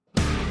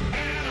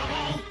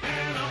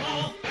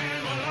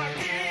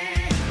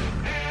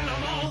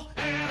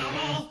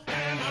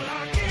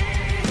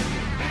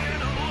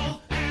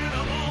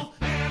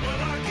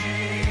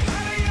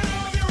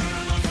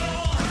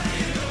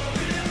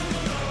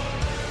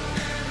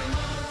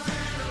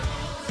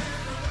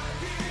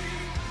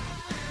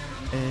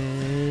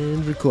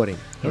And recording.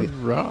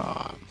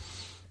 Hurrah!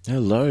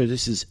 Hello,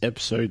 this is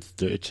episode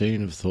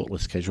 13 of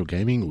Thoughtless Casual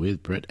Gaming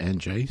with Brett and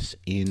Jace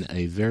in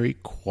a very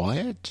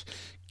quiet,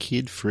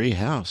 kid-free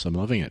house. I'm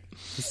loving it.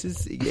 This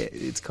is,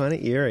 it's kind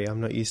of eerie.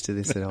 I'm not used to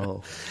this at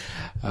all.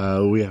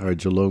 We are a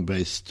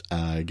Geelong-based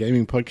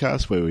gaming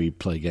podcast where we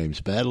play games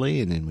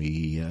badly and then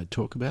we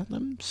talk about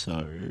them.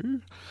 So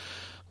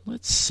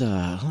let's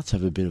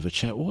have a bit of a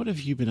chat. What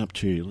have you been up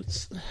to?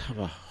 Let's have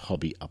a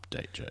hobby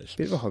update, Jace.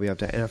 Bit of a hobby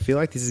update, and I feel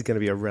like this is going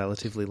to be a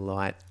relatively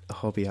light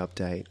hobby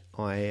update.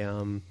 I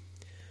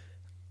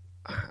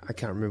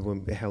can't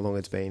remember how long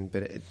it's been,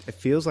 but it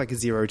feels like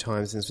 0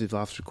 time since we've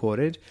last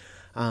recorded.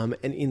 And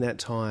in that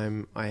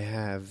time, I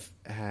have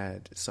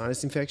had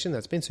sinus infection.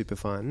 That's been super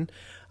fun.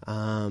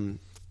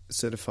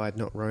 Certified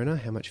not Rona.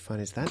 How much fun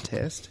is that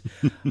test?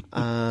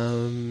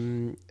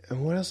 And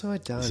what else have I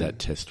done? Is that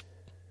test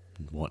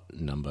what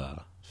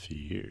number for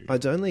you?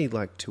 It's only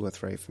like 2 or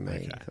 3 for me.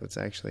 Okay. So it's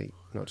actually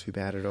not too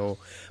bad at all.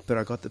 But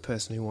I got the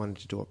person who wanted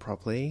to do it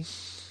properly.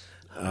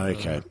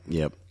 Okay,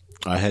 yep.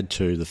 I had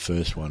 2. The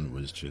first one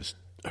was just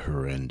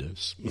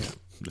horrendous. Yeah.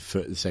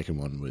 The second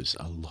one was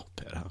a lot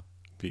better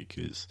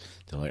because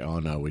they're like, oh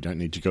no, we don't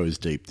need to go as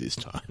deep this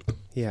time.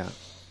 Yeah.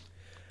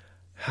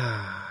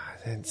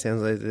 It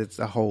sounds like it's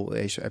a whole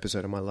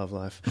episode of my love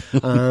life.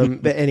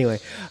 But anyway,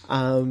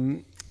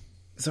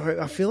 so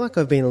I feel like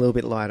I've been a little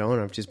bit light on.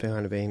 I've just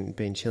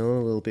been chilling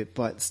a little bit.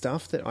 But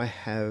stuff that I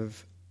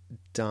have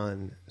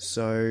done.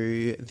 So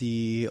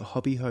the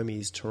Hobby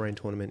Homies Terrain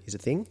Tournament is a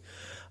thing.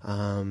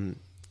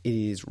 It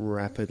is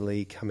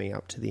rapidly coming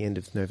up to the end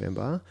of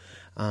November,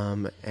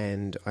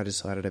 and I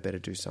decided I better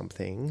do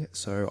something.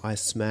 So I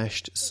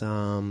smashed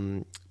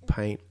some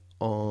paint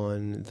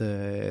on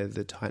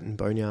the Titan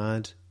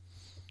Boneyard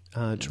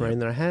terrain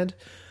that I had,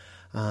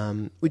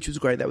 which was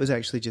great. That was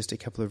actually just a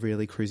couple of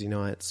really cruisy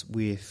nights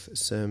with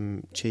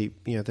some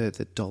cheap,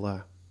 the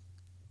dollar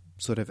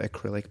sort of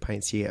acrylic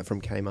paints you get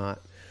from Kmart.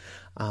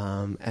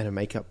 And a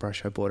makeup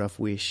brush I bought off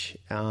Wish,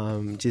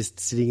 just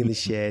sitting in the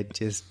shed,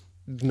 just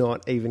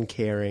not even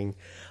caring.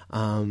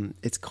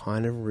 It's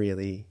kind of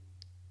really,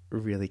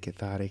 really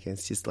cathartic.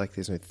 It's just like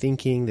there's no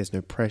thinking, there's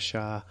no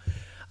pressure.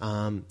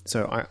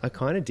 So I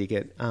kind of dig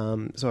it.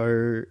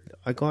 So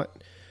I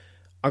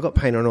got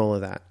paint on all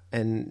of that,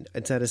 and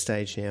it's at a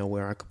stage now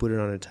where I could put it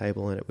on a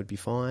table and it would be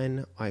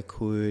fine. I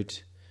could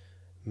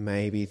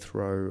maybe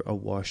throw a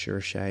wash or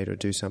a shade or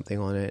do something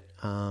on it.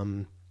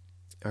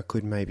 I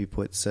could maybe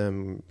put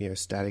some,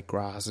 static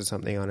grass or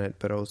something on it,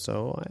 but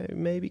also I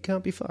maybe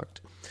can't be fucked.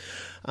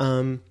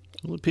 Well,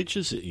 the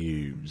pictures that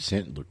you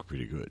sent look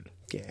pretty good.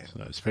 Yeah.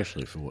 So,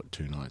 especially for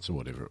 2 nights or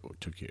whatever it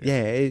took you.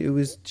 Yeah, it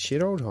was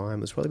shit all time.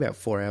 It was probably about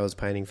 4 hours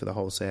painting for the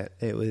whole set.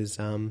 It was,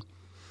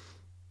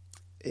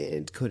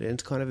 it's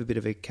kind of a bit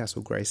of a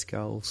Castle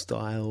Grayskull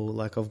style.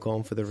 Like I've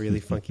gone for the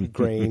really funky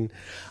green,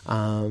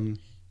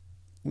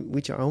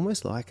 which I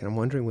almost like, and I'm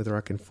wondering whether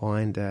I can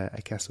find a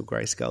Castle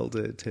Grayskull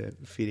to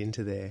fit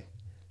into there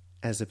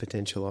as a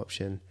potential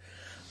option.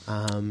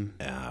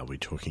 Are we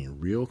talking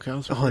real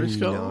Castle Oh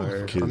Grayskull?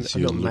 no,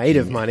 I'm not made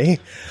of money.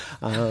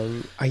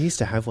 I used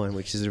to have one,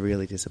 which is a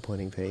really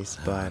disappointing piece.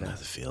 But I know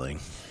the feeling.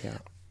 Yeah.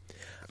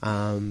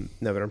 No,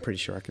 but I'm pretty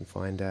sure I can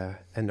find a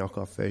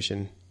knockoff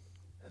version,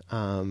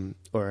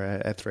 or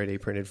a 3D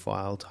printed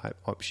file type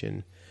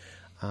option,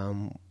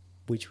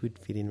 which would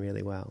fit in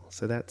really well.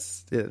 So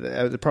that's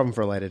the problem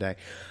for a later day.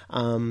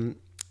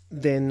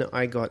 Then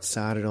I got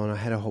started on, I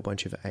had a whole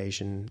bunch of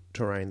Asian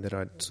terrain that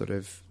I'd sort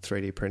of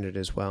 3D printed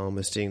as well, and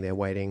was sitting there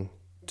waiting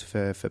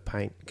for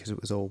paint because it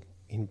was all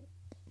in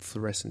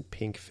fluorescent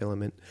pink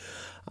filament.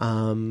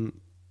 Nothing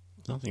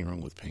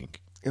wrong with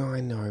pink. Oh, I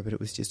know, but it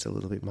was just a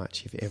little bit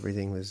much if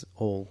everything was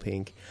all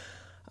pink.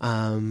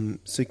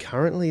 So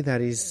currently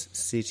that is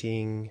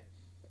sitting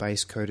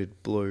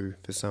base-coated blue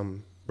for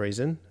some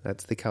reason.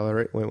 That's the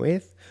colour it went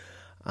with.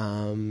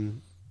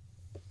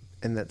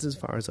 And that's as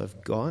far as I've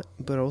got.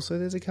 But also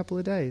there's a couple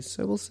of days,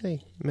 so we'll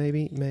see.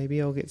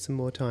 Maybe I'll get some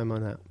more time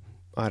on that.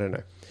 I don't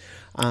know.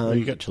 Well,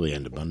 you got till the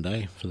end of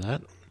Monday for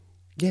that.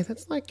 Yeah,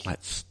 that's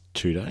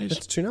 2 days.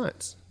 That's 2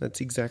 nights. That's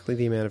exactly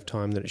the amount of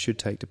time that it should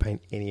take to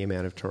paint any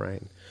amount of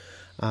terrain.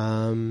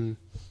 I'm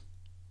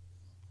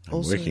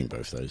working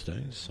both those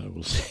days, so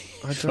we'll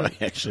see if I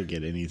actually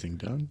get anything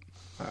done.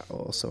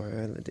 Also,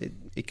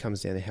 it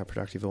comes down to how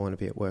productive I want to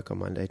be at work on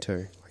Monday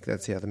too. Like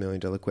that's the other $1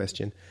 million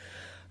question.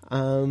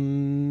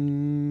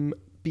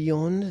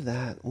 Beyond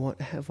that,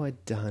 what have I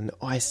done?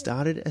 I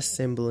started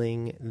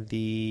assembling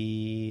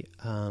they're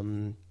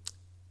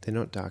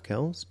not Dark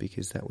Elves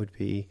because that would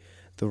be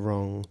the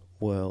wrong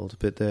world,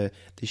 but the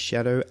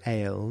Shadow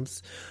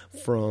Elves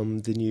from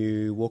the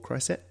new Warcry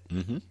set.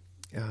 Mm-hmm.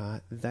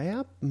 They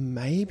are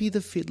maybe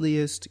the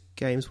fiddliest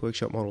Games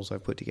Workshop models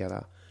I've put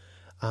together.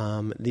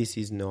 This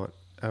is not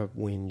a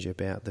whinge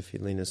about the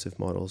fiddliness of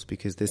models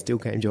because they're still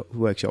Games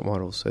Workshop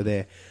models, so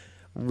they're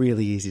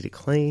really easy to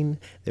clean,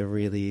 they're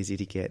really easy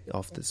to get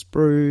off the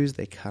sprues,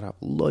 they cut up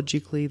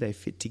logically, they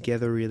fit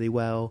together really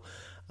well,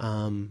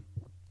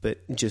 but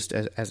just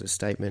as a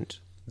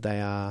statement,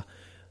 they are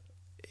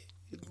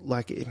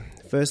like,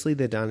 firstly,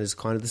 they're done as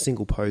kind of the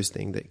single pose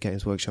thing that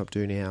Games Workshop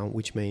do now,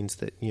 which means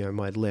that, you know,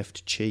 my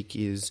left cheek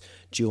is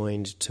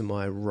joined to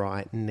my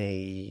right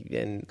knee,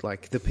 and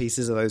like the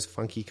pieces are those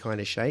funky kind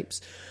of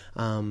shapes.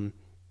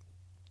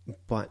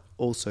 But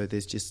also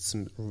there's just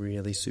some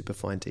really super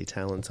fine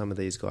detail in some of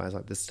these guys,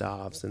 like the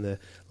staves and the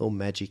little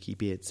magic-y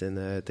bits, and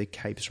the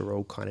capes are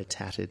all kind of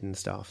tattered and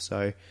stuff.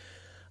 So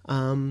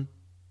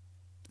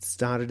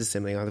started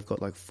assembling. I've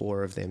got like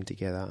 4 of them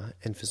together,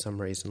 and for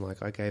some reason,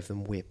 like, I gave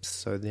them whips,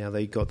 so now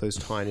they got those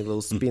tiny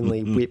little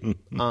spindly whip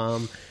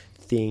arm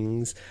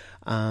things.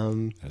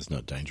 That's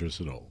not dangerous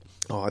at all.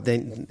 Oh,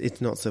 then it's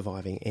not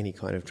surviving any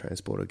kind of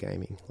transport or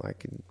gaming.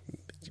 Like,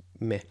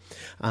 meh.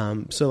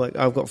 So like,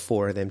 I've got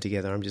 4 of them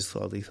together. I'm just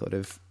slowly sort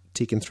of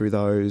ticking through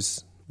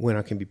those when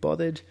I can be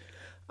bothered.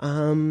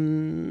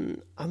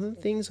 Other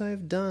things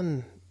I've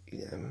done,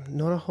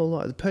 not a whole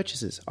lot. The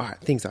purchases. All right,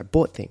 things I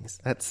bought things.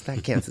 That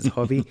counts as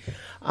hobby.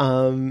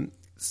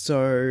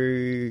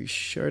 So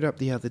showed up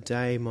the other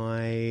day.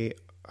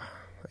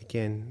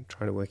 Again,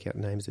 trying to work out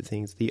names of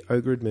things. The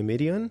Ogred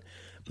Myrmidon,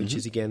 which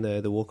is again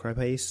the Warcry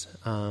piece.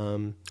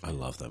 I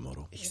love that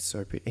model.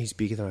 He's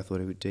bigger than I thought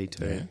he would be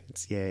too.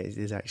 Yeah. It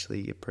is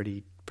actually a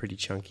pretty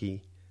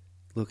chunky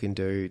looking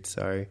dude.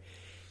 So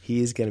he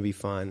is going to be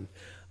fun.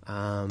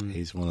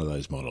 He's one of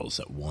those models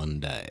that one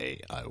day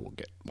I will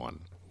get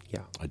one.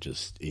 Yeah.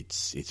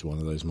 It's one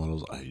of those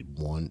models I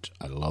want.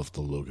 I love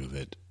the look of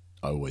it.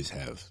 I always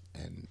have,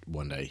 and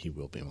one day he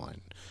will be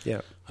mine.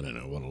 Yeah. I don't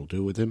know what I'll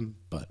do with him,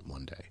 but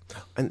one day.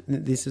 And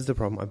this is the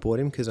problem. I bought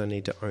him because I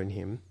need to own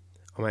him.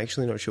 I'm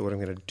actually not sure what I'm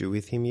going to do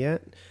with him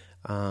yet.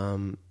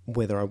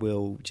 Whether I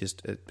will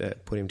just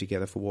put him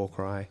together for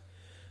Warcry,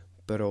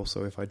 but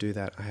also if I do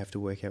that, I have to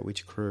work out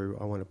which crew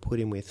I want to put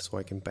him with so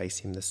I can base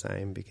him the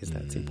same, because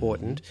that's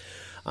important.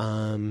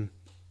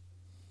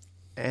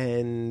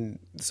 And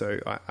so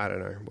I don't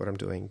know what I'm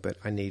doing, but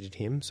I needed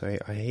him. So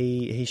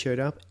he showed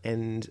up,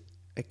 and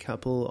a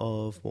couple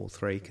of, well,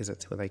 3, because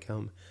that's where they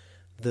come,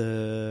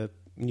 the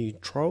new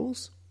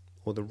trolls,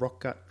 or the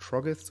rock gut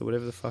troggoths, or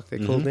whatever the fuck they're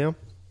called now.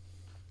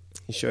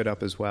 He showed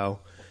up as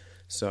well.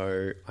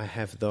 So I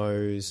have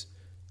those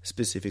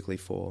specifically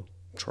for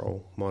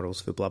troll models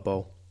for Blood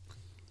Bowl.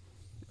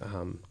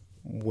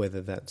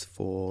 Whether that's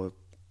for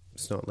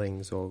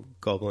snotlings or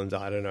goblins,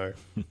 I don't know.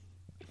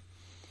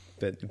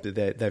 but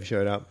they've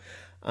showed up.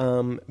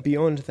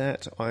 Beyond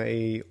that,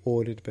 I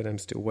ordered, but I'm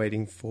still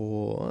waiting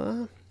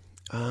for...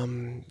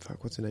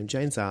 what's her name?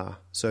 Jane Zar.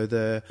 So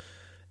the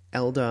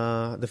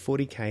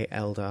 40k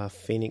Eldar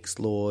Phoenix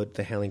Lord,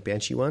 the Howling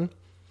Banshee one.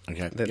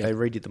 Okay. That they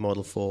redid the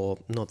model for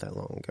not that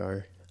long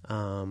ago.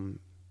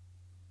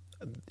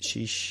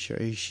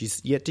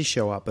 She's yet to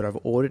show up, but I've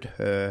ordered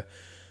her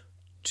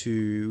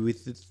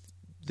with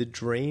the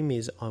dream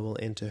is I will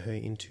enter her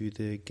into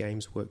the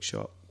Games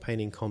Workshop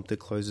painting comp that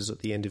closes at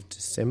the end of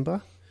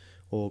December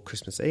or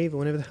Christmas Eve or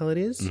whenever the hell it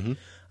is.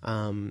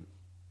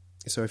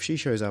 So if she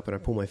shows up and I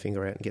pull my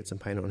finger out and get some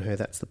paint on her,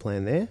 that's the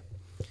plan there.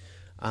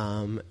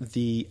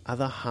 The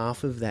other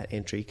half of that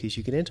entry, because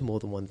you can enter more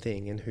than one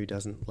thing, and who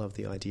doesn't love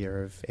the idea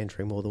of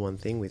entering more than one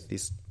thing with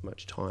this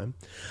much time?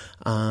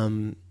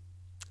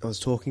 I was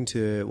talking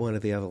to one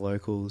of the other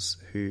locals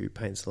who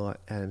paints a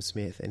lot, Adam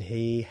Smith, and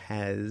he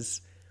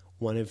has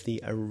one of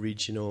the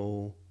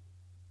original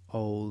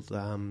old,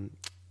 one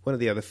of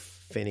the other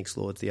Phoenix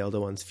Lords, the elder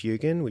ones,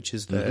 Fugan, which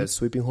is the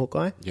swooping hawk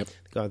guy, the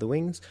guy with the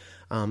wings.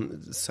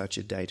 Such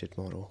a dated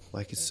model,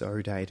 like it's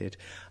so dated.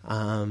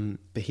 But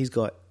he's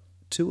got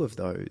 2 of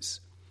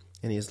those,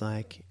 and he's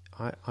like,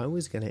 I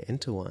was going to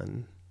enter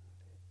one,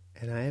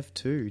 and I have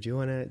 2. Do you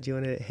want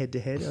to head to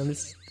head on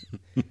this?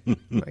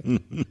 Like,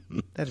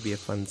 that'd be a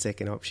fun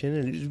second option,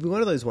 and it'd be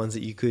one of those ones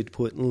that you could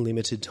put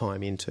limited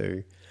time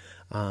into.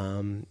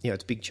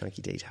 It's big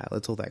chunky detail.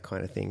 It's all that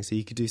kind of thing. So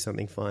you could do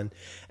something fun,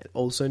 and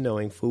also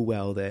knowing full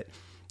well that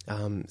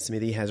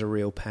Smithy has a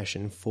real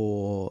passion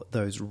for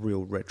those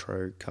real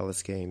retro color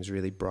schemes,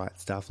 really bright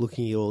stuff.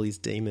 Looking at all his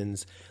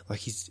demons, like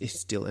he's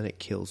still, and it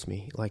kills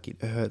me. Like, it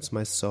hurts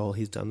my soul.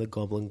 He's done the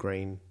goblin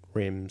green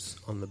rims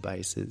on the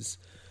bases,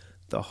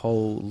 the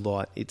whole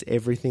lot. It's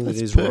everything that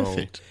is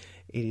perfect.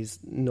 Wrong. It is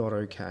not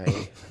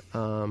okay.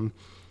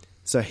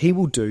 So he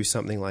will do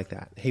something like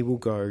that. He will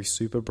go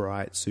super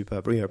bright,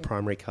 super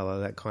primary color,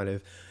 that kind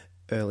of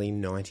early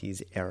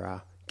 90s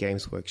era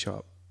Games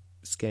Workshop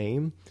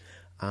scheme.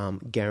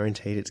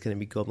 Guaranteed it's going to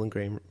be goblin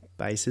green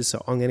bases.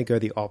 So I'm going to go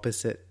the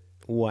opposite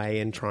way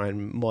and try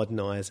and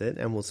modernize it,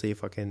 and we'll see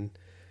if I can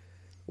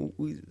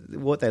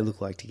what they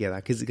look like together,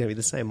 because it's going to be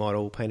the same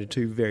model painted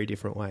 2 very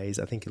different ways.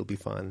 I think it'll be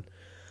fun.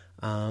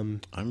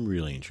 I'm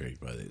really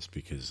intrigued by this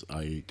because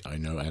I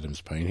know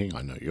Adam's painting,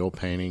 I know you're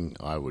painting.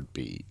 I would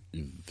be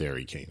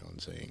very keen on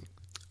seeing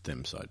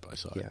them side by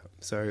side. Yeah,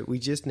 so we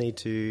just need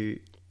to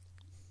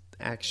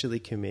actually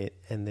commit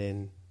and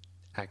then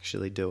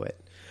actually do it.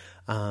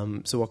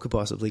 So what could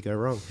possibly go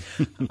wrong?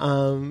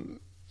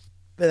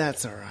 But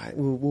that's all right.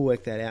 We'll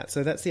work that out.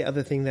 So that's the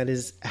other thing that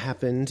has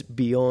happened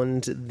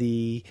beyond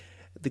the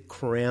the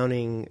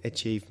crowning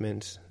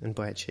achievement, and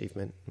by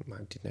achievement,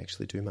 I didn't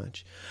actually do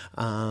much,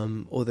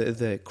 or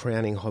the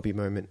crowning hobby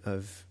moment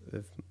of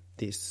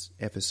this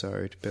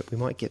episode, but we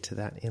might get to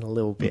that in a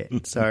little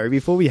bit. So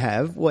before we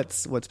have,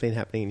 what's been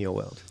happening in your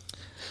world?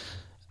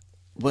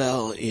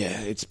 Well, yeah,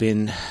 I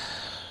think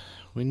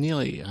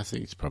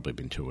it's probably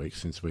been 2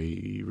 weeks since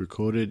we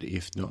recorded,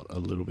 if not a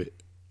little bit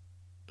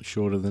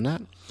shorter than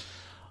that.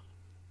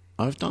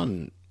 I've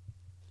done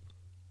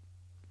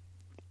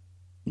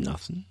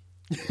nothing.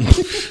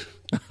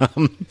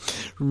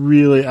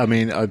 Really, I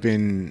mean,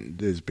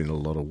 there's been a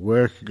lot of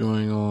work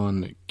going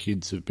on. The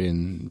kids have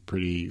been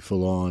pretty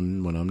full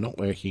on when I'm not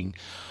working.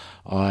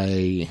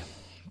 I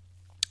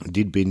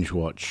did binge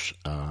watch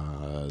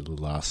the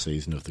last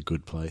season of The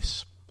Good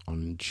Place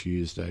on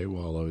Tuesday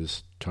while I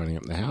was tidying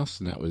up the house,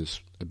 and that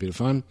was a bit of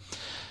fun.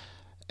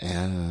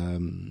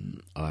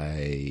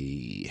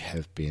 I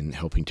have been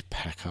helping to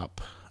pack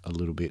up a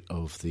little bit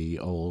of the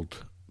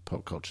old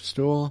pop culture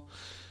store,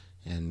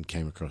 and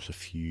came across a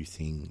few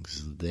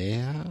things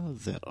there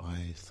that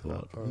I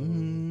thought,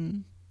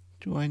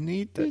 do I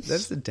need this?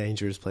 That's a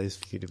dangerous place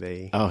for you to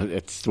be. Oh,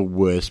 it's the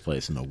worst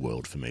place in the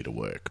world for me to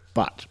work.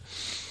 But,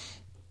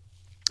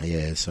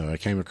 yeah, so I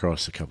came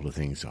across a couple of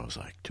things. I was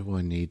like, do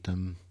I need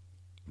them?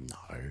 No,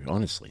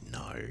 honestly,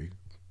 no.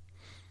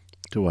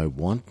 Do I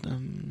want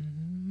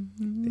them?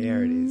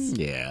 There it is.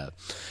 Yeah.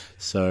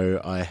 So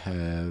I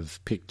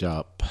have picked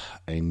up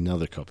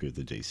another copy of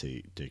the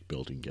DC deck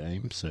building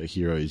game, so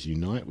Heroes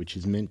Unite, which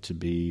is meant to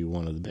be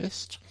one of the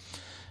best.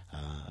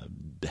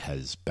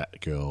 Has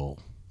Batgirl,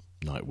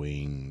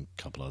 Nightwing,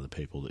 a couple other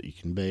people that you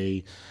can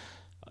be.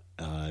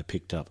 I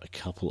picked up a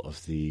couple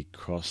of the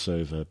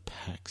crossover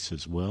packs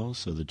as well,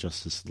 so the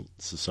Justice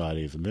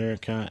Society of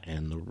America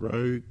and the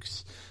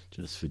Rogues,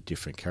 just for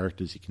different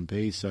characters you can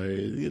be. So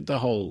the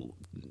whole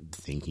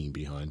thinking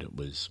behind it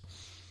was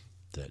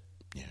that,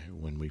 you know,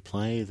 when we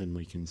play, then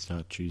we can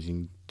start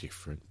choosing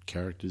different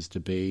characters to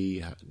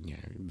be, you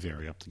know,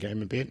 vary up the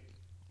game a bit.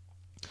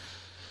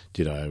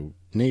 Did I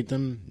need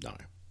them? No.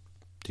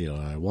 Did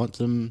I want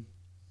them?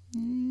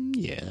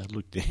 Yeah,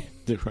 look,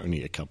 there are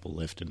only a couple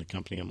left in the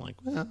company. I'm like,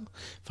 well,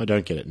 if I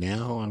don't get it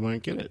now, I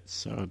won't get it,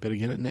 so I better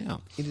get it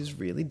now. It is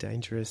really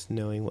dangerous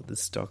knowing what the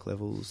stock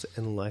levels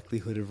and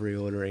likelihood of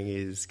reordering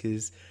is,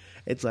 because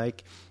it's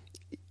like,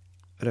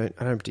 I don't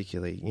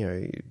particularly, you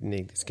know,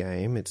 need this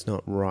game. It's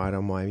not right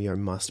on my, you know,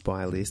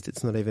 must-buy list.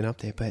 It's not even up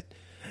there, but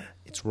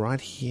it's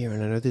right here,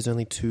 and I know there's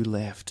only 2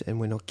 left, and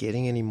we're not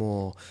getting any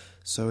more.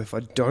 So if I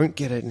don't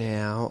get it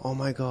now, oh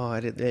my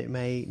God, it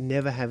may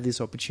never have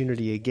this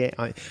opportunity again.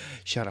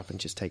 Shut up and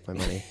just take my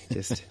money.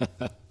 Just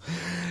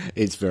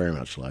It's very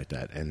much like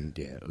that. And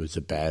yeah, it was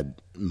a bad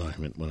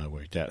moment when I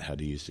worked out how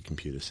to use the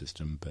computer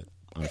system, but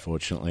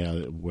unfortunately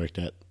I worked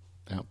out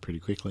pretty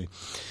quickly.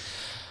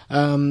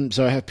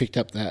 So I have picked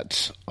up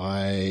that.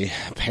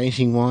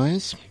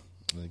 Painting-wise,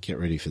 get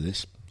ready for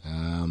this.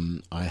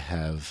 I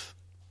have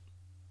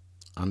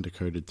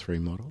undercoated 3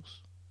 models.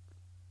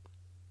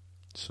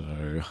 So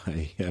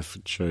I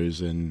have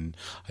chosen,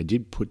 I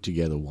did put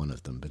together one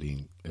of them, but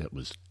it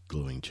was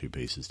gluing 2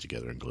 pieces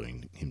together and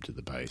gluing him to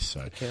the base.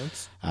 So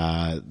counts.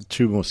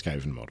 2 more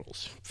Skaven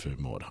models for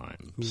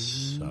Mordheim.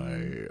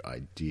 So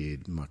I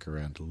did muck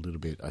around a little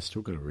bit. I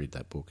still got to read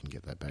that book and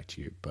get that back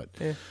to you, but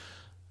yeah.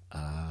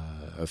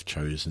 I've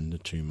chosen the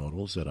 2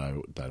 models that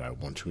I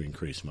want to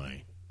increase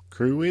my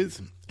crew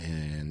with,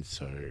 and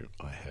so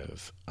I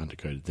have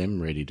undercoated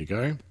them, ready to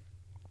go.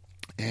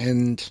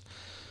 And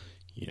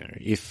you know,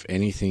 if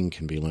anything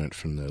can be learnt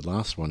from the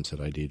last ones that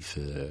I did for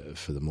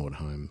the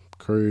Mordheim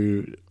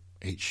crew,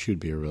 it should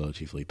be a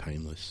relatively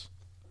painless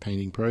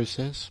painting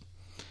process.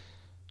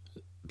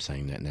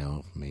 Saying that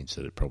now means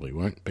that it probably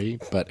won't be,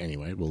 but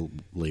anyway, we'll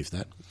leave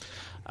that.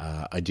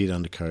 I did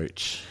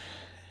undercoat,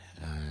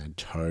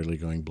 totally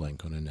going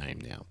blank on a name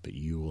now, but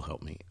you will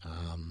help me.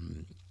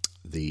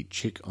 The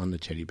chick on the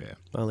teddy bear.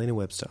 Marlena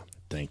Webster.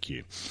 Thank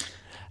you.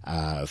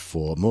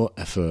 For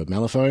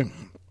Malifaux.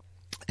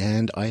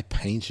 And I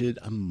painted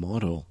a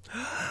model.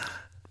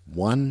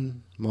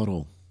 1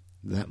 model.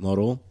 That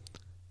model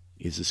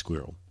is a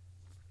squirrel.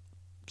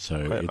 So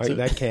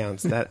that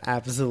counts. That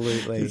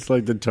absolutely. It's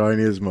like the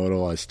tiniest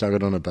model. I stuck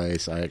it on a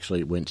base. I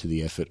actually went to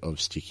the effort of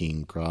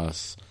sticking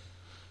grass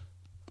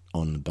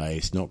on the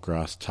base, not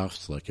grass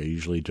tufts like I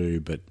usually do,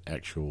 but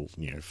actual,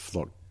 you know,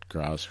 flocked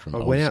grass from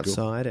old school. I went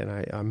outside and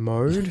I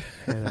mowed.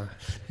 And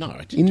no,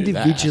 I didn't do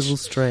that. Individual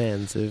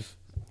strands of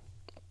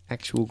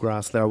actual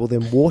grass that I will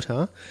then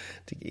water.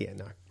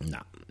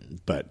 No.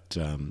 But,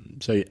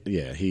 so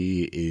yeah,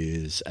 he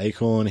is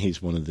Acorn.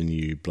 He's one of the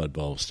new Blood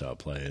Bowl style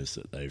players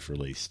that they've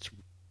released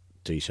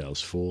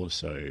details for.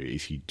 So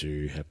if you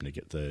do happen to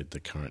get the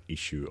current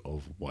issue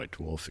of White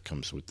Dwarf, it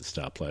comes with the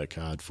star player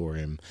card for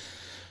him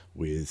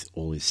with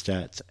all his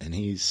stats, and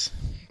he's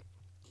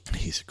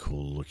a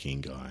cool looking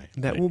guy.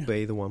 That will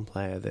be the one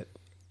player that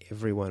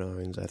everyone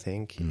owns, I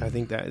think. I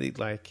think that,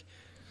 like,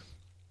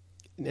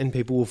 and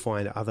people will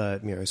find other,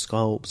 you know,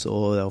 sculpts,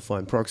 or they'll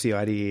find proxy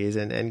ideas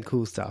and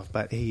cool stuff,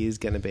 but he is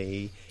going to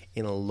be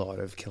in a lot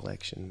of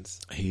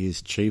collections. He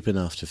is cheap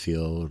enough to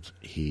field.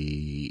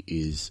 He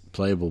is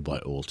playable by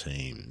all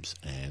teams,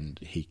 and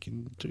he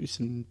can do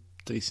some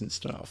decent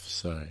stuff.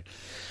 So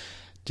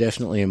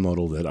definitely a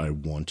model that I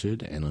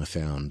wanted, and I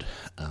found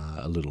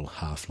a little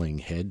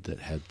halfling head that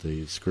had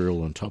the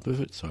squirrel on top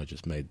of it, so I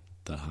just made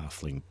the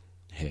halfling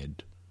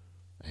head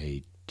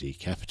a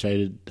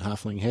decapitated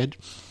halfling head.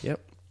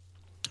 Yep.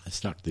 I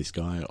stuck this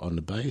guy on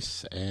the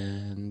base,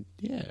 and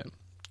yeah,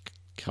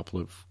 a couple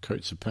of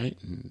coats of paint,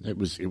 and it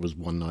was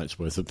one night's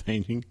worth of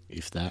painting,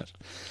 if that.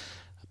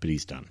 But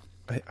he's done.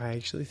 I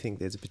actually think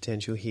there's a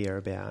potential here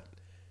about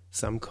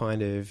some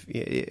kind of,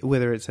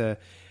 whether it's I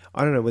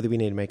don't know whether we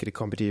need to make it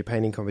a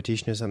painting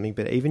competition or something,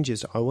 but even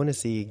just, I want to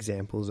see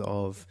examples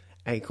of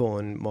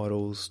Acorn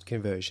models,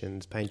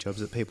 conversions, paint jobs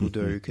that people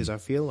do, because I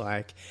feel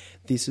like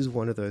this is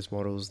one of those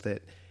models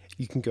that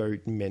you can go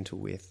mental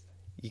with.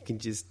 You can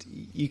just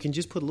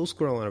put a little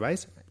squirrel on a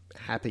base,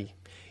 happy.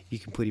 You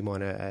can put him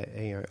on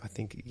I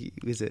think,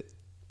 is it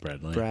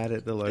Bradley. Brad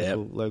at the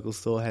local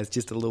store has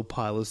just a little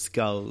pile of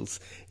skulls.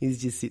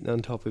 He's just sitting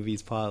on top of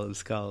his pile of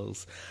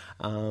skulls.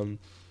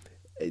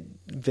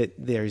 But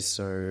there is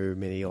so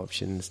many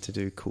options to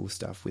do cool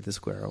stuff with a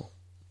squirrel.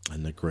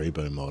 And the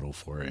Grebo model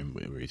for him,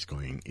 where he's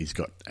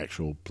got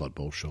actual Blood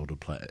Bowl shoulder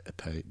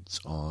pads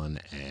on,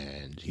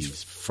 and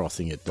he's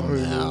frothing at the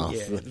mouth.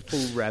 Yeah,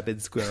 full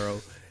rabid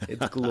squirrel.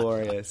 It's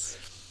glorious,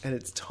 and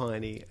it's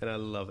tiny, and I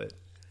love it.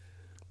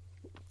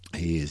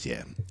 He is,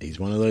 yeah. He's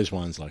one of those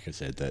ones, like I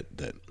said,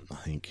 that I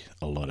think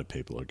a lot of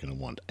people are going to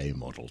want a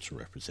model to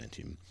represent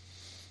him.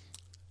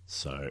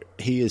 So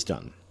he is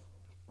done.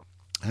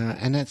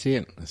 And that's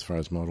it. As far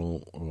as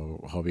model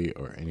or hobby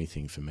or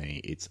anything for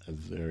me, it's a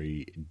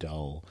very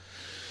dull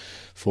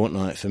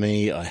fortnight for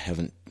me. I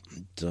haven't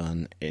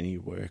done any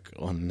work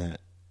on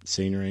that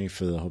scenery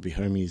for the Hobby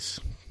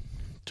Homies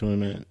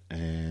tournament,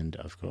 and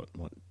I've got,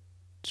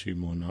 2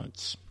 more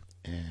nights,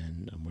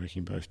 and I'm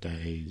working both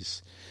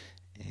days,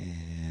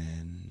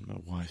 and my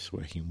wife's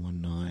working one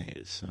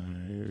night, so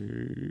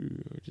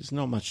there's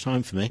not much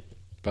time for me,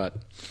 but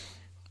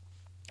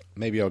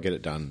maybe I'll get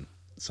it done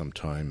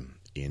sometime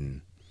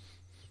in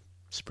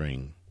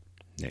spring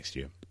next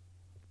year.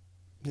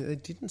 Yeah, they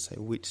didn't say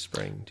which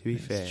spring, to be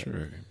fair. That's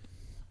true.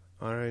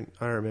 I don't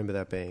remember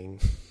that being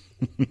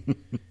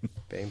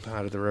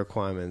part of the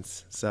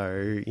requirements.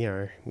 So,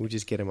 we'll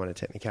just get them on a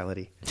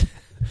technicality.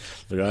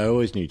 Look, I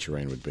always knew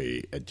terrain would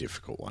be a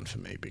difficult one for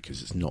me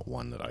because it's not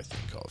one that I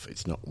think of.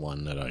 It's not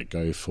one that I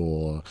go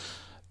for.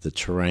 The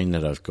terrain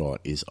that I've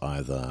got is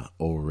either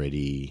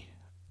already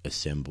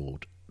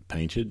assembled,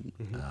 painted,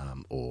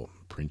 or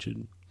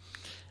printed,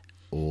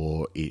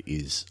 or it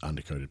is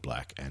undercoated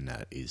black, and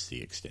that is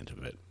the extent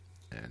of it.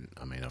 And,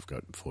 I mean, I've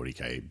got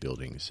 40k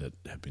buildings that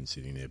have been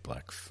sitting there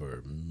black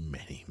for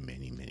many,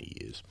 many, many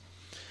years.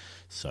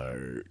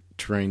 So,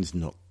 terrain's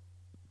not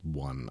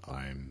one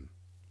I'm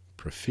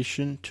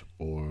proficient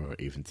or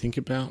even think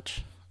about.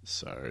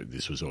 So,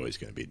 this was always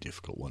going to be a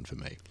difficult one for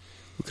me.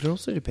 Look, it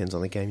also depends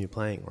on the game you're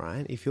playing,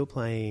 right? If you're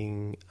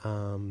playing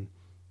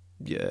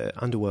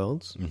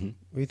Underworlds, what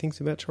do you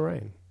think about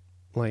terrain?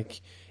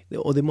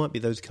 Or there might be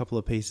those couple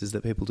of pieces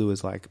that people do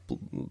as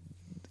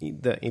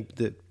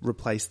that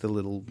replace the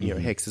little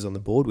hexes on the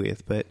board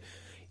with, but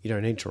you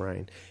don't need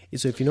terrain.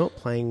 So if you're not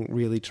playing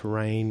really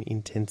terrain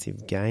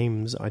intensive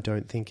games, I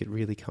don't think it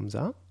really comes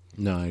up.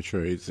 No,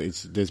 true.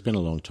 There's been a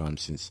long time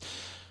since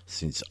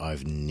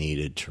I've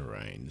needed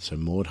terrain. So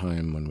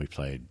Mordheim, when we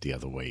played the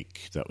other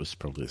week, that was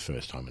probably the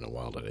first time in a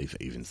while that I've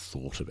even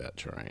thought about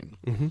terrain.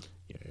 Mm-hmm.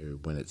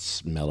 When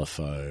it's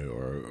Malifaux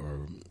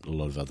or a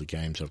lot of other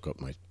games, I've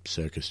got my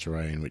circus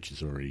terrain, which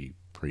is already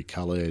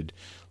pre-coloured,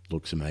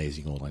 looks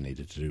amazing. All I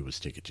needed to do was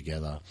stick it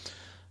together.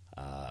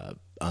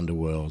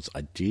 Underworlds,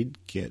 I did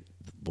get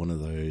one of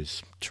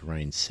those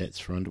terrain sets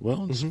for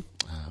Underworlds,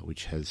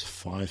 which has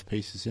 5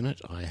 pieces in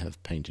it. I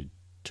have painted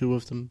 2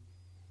 of them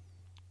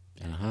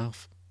and a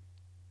half.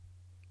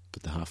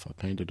 But the half I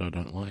painted I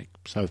don't like,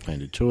 so I've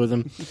painted 2 of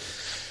them.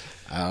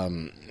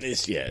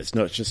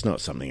 It's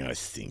not something I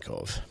think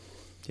of.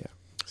 Yeah.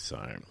 So,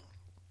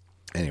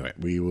 anyway,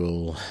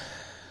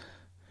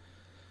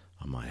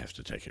 I might have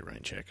to take a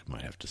rain check. I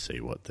might have to see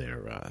what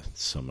their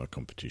summer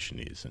competition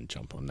is and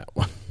jump on that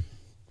one.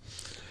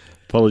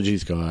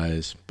 Apologies,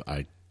 guys.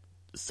 I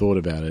thought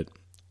about it,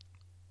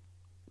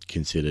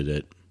 considered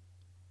it,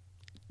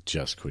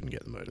 just couldn't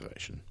get the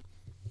motivation.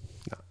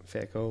 No,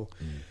 fair call.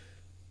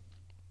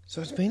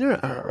 So it's been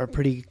a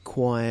pretty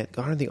quiet.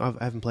 I don't think I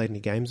haven't played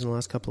any games in the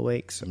last couple of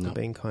weeks. I've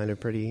been kind of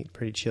pretty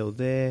chilled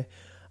there.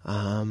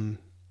 I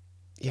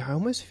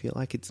almost feel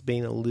like it's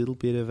been a little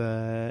bit of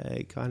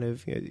a kind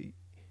of.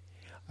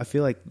 I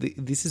feel like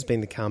this has been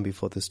the calm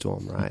before the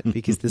storm, right?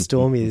 Because the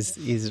storm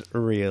is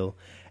real,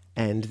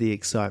 and the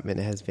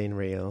excitement has been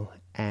real,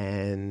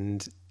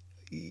 and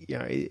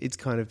it's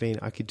kind of been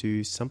I could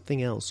do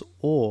something else,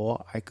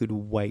 or I could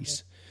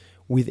wait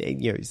with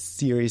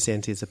serious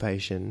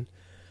anticipation.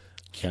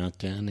 Count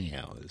down the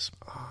hours.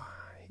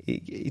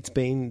 It's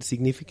been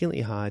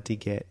significantly hard to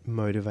get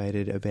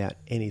motivated about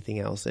anything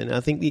else. And I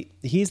think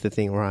here's the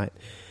thing, right?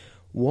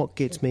 what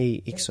gets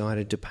me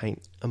excited to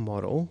paint a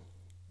model,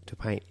 to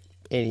paint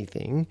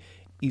anything,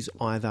 is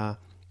either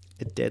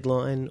a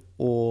deadline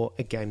or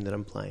a game that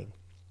I'm playing.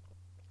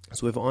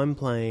 So if I'm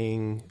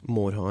playing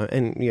Mordheim,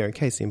 and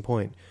case in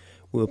point,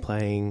 we were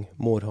playing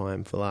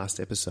Mordheim for last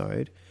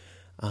episode,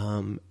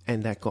 and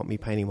that got me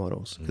painting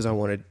models because I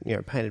wanted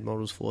painted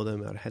models for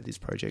them. I'd had this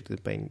project that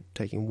had been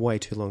taking way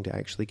too long to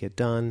actually get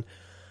done.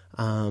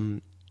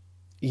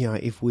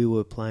 If we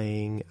were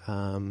playing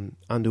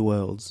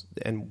Underworlds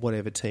and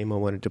whatever team I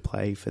wanted to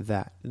play for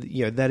that,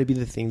 that'd be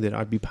the thing that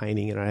I'd be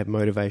painting and I'd have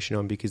motivation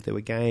on because there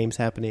were games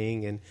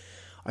happening, and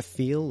I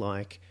feel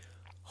like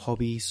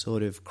hobby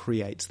sort of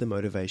creates the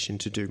motivation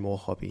to do more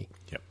hobby.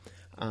 Yep.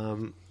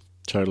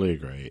 Totally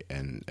agree,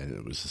 and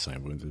it was the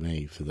same with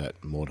me for that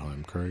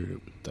Mordheim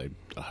crew.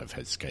 I've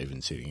had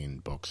Skaven sitting in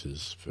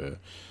boxes for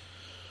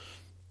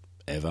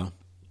ever,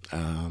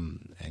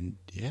 and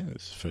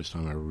it's the first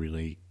time I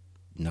really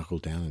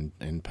knuckled down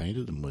and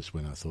painted them was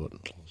when I thought,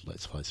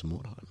 let's play some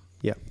Mordheim.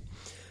 Yeah.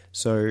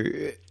 So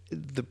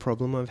the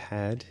problem I've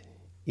had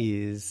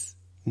is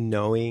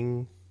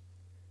knowing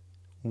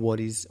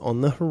what is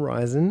on the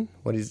horizon,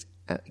 what is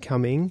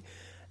coming,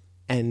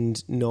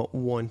 and not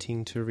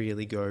wanting to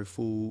really go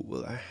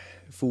full, I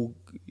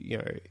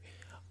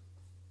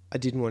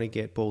didn't want to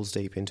get balls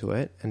deep into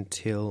it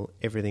until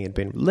everything had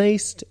been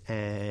released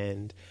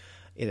and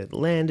it had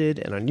landed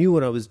and I knew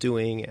what I was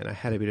doing and I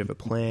had a bit of a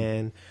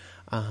plan,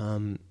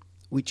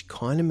 which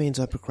kind of means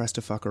I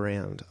procrastinate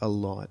around a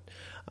lot.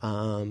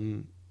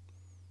 So,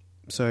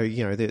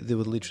 there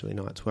were literally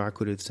nights where I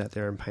could have sat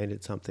there and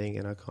painted something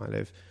and I kind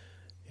of,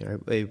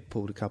 I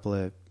pulled a couple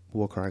of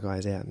Warcry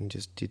guys out and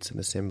just did some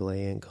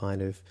assembly and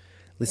kind of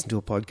listened to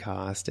a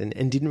podcast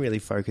and didn't really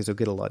focus or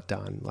get a lot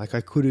done. Like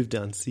I could have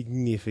done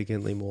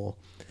significantly more.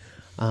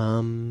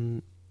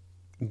 But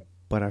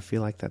I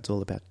feel like that's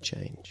all about to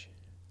change.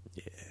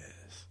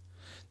 Yes.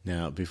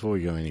 Now, before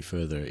we go any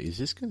further, is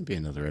this going to be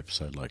another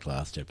episode like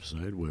last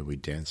episode where we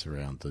dance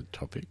around the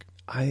topic?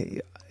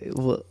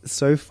 Well,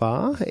 so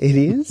far it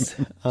is.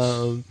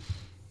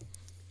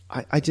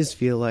 I just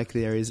feel like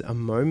there is a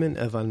moment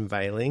of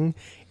unveiling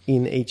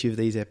in each of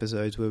these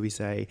episodes where we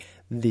say,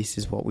 this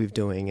is what we're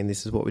doing and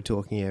this is what we're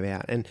talking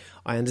about. And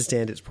I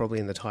understand it's probably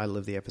in the title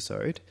of the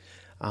episode,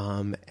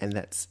 and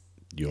that's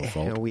your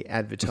fault. How we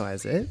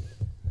advertise it.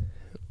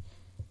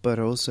 But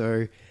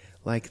also,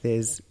 like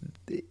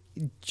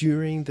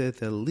during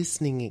the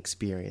listening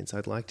experience,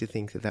 I'd like to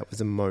think that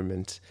was a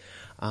moment.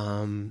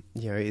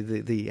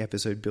 The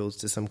episode builds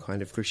to some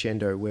kind of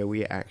crescendo where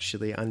we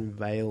actually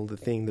unveil the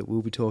thing that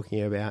we'll be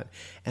talking about.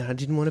 And I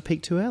didn't want to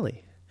peak too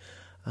early.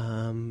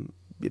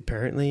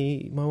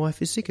 Apparently, my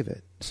wife is sick of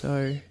it.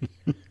 So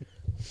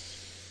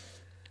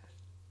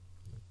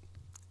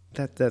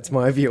that's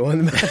my view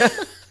on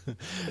that.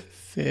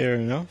 Fair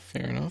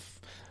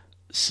enough.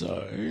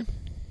 So,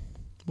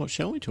 what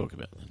shall we talk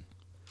about then?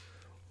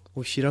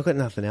 Well, shit, I've got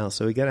nothing else,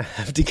 so we're going to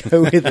have to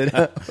go with it,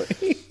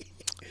 aren't we?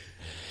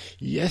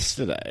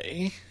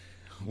 Yesterday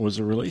was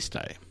a release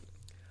day.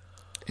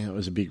 And it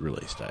was a big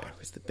release day. It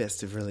was the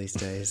best of release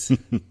days.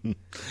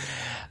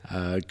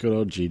 Good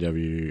old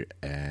GW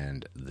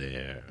and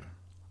their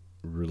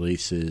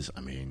releases.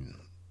 I mean,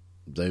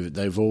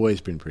 they've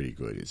always been pretty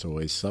good. It's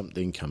always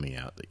something coming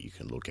out that you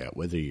can look at,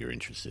 whether you're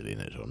interested in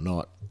it or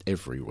not.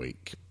 Every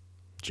week,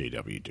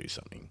 GW do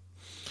something.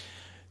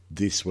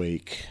 This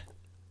week,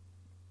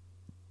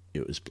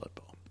 it was Blood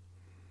Bowl.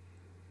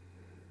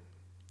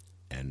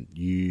 And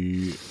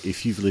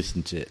if you've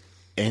listened to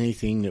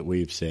anything that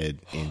we've said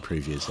in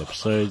previous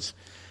episodes,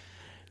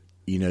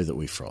 you know that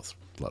we froth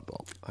Blood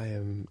Bowl.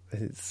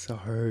 It's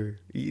so,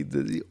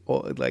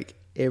 like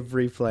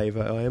every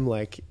flavour, I am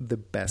like the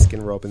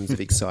Baskin Robbins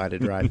of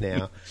excited right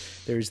now.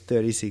 There is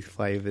 36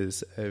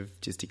 flavours of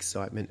just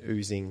excitement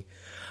oozing.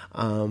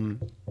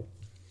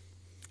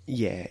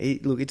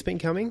 It's been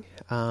coming.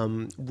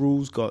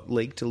 Rules got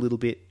leaked a little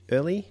bit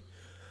early.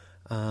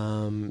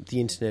 The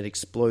internet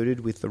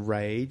exploded with the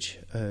rage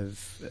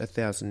of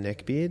 1,000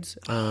 neckbeards.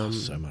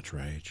 So much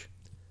rage.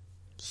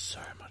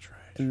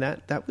 And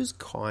that was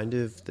kind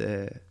of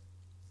the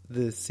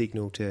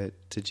signal to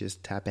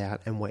just tap out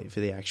and wait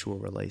for the actual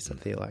release. I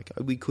feel like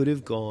we could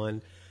have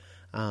gone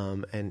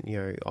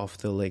off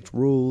the leaked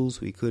rules.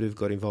 We could have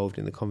got involved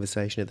in the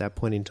conversation at that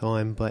point in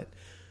time, but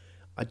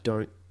I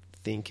don't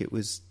think it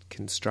was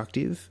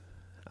constructive.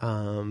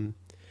 So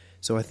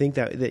I think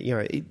that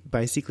it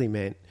basically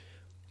meant.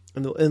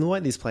 And the way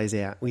this plays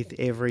out with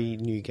every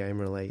new game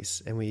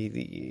release, and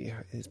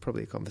there's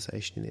probably a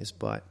conversation in this,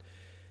 but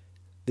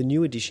the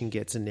new edition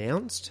gets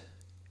announced,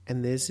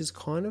 and there's this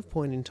kind of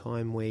point in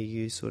time where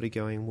you sort of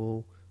going,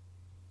 well,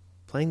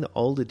 playing the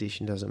old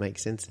edition doesn't make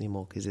sense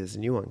anymore because there's a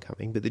new one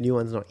coming, but the new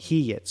one's not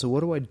here yet. So what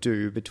do I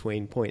do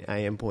between point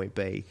A and point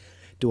B?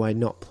 Do I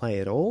not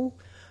play at all?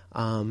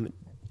 And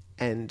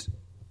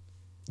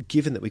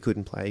given that we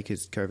couldn't play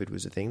because COVID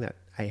was a thing, that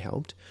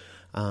helped.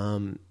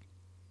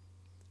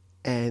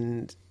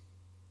 And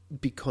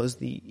because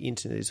the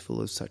internet is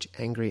full of such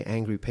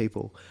angry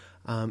people,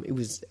 it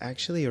was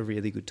actually a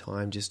really good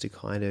time just to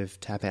kind of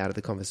tap out of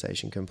the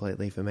conversation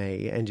completely for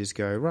me and just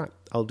go, right,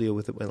 I'll deal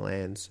with it when it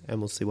lands and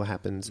we'll see what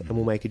happens and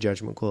we'll make a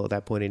judgment call at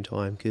that point in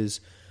time, because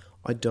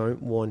I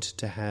don't want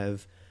to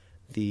have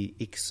the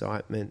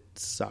excitement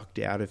sucked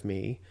out of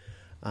me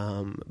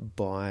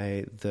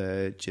by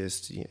the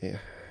just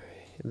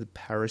the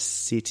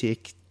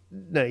parasitic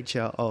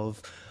nature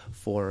of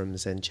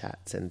forums and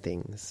chats and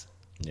things.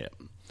 Yeah.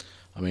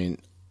 I mean,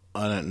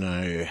 I don't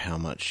know how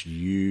much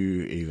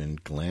you even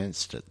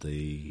glanced at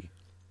the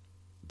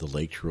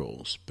leaked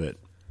rules, but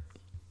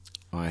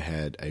I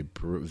had a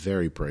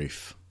very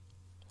brief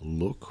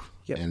look,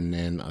 and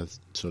then I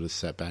sort of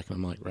sat back and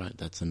I'm like, right,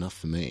 that's enough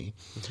for me.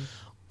 Mm-hmm.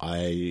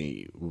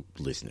 I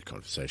listened to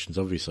conversations.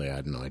 Obviously, I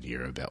had an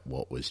idea about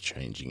what was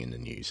changing in the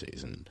new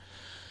season,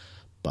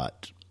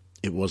 but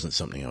it wasn't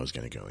something I was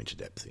going to go into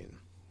depth in.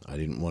 I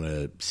didn't want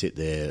to sit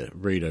there,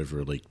 read over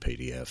a leaked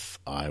PDF.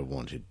 I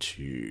wanted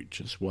to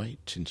just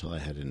wait until I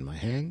had it in my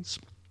hands.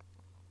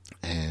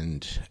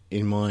 And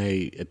in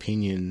my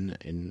opinion,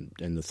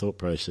 and the thought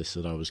process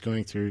that I was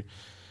going through,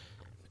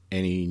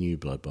 any new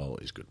Blood Bowl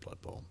is good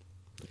Blood Bowl.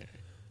 Yeah.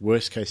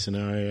 Worst case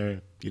scenario,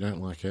 you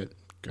don't like it,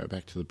 go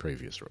back to the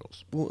previous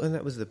rules. Well, and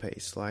that was the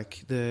piece.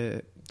 Like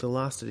the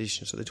last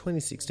edition, so the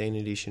 2016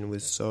 edition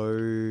was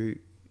so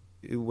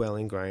well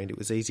ingrained. It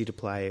was easy to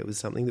play. It was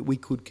something that we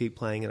could keep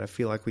playing, and I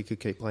feel like we could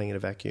keep playing in a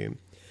vacuum.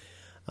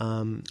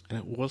 And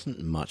it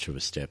wasn't much of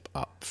a step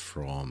up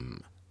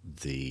from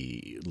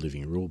the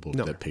living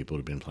rulebook that people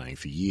had been playing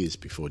for years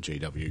before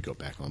GW got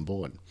back on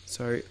board.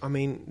 So, I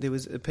mean, there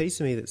was a piece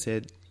of me that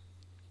said,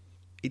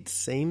 it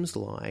seems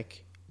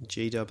like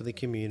GW and the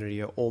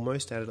community are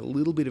almost at a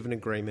little bit of an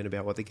agreement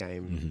about what the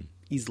game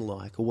is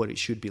like or what it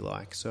should be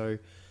like. So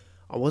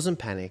I wasn't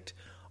panicked.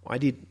 I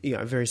did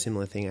a very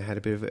similar thing. I had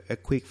a bit of a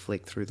quick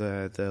flick through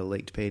the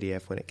leaked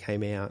PDF when it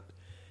came out,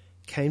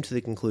 came to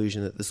the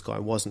conclusion that the sky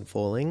wasn't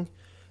falling,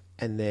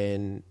 and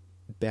then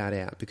bowed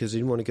out because I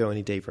didn't want to go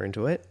any deeper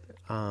into it.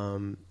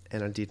 And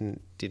I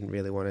didn't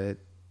really want to,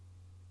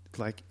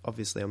 like,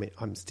 obviously, I mean,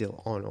 I'm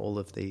still on all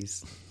of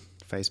these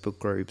Facebook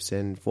groups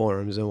and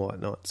forums and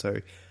whatnot. So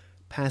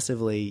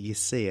passively you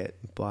see it,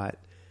 but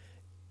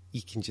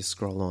you can just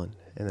scroll on,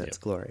 and that's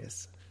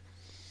glorious.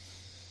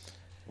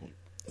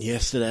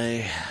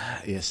 Yesterday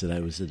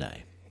was the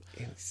day.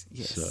 Yes.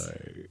 So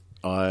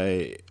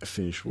I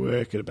finished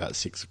work at about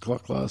 6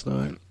 o'clock last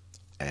night,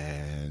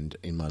 and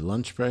in my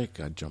lunch break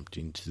I jumped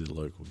into the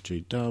local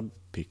G-Dub,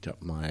 picked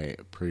up my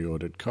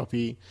pre-ordered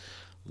copy,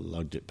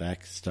 lugged it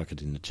back, stuck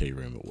it in the tea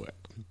room at work.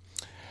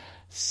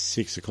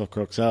 6 o'clock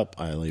rocks up,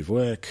 I leave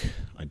work,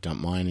 I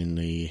dump mine in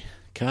the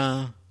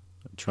car,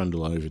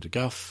 trundle over to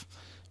Guff,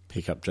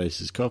 pick up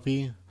Jace's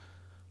copy,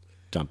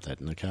 dump that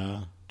in the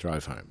car,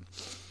 drive home.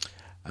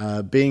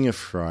 Being a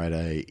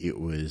Friday, it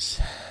was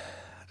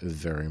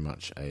very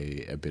much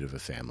a bit of a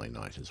family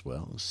night as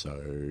well.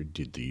 So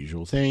did the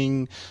usual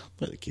thing,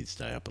 let the kids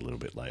stay up a little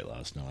bit late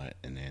last night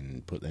and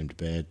then put them to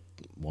bed.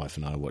 Wife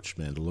and I watched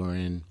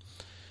Mandalorian.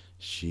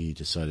 She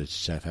decided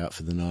to tap out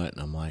for the night,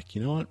 and I'm like,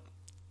 you know what?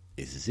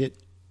 This is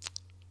it.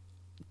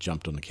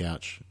 Jumped on the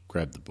couch,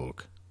 grabbed the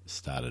book,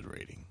 started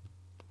reading.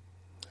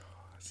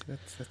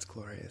 That's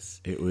glorious.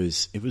 It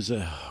was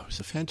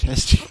a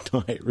fantastic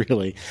night,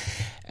 really,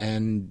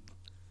 and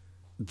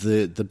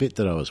the bit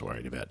that I was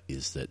worried about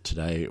is that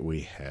today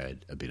we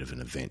had a bit of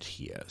an event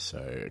here. So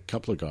a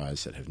couple of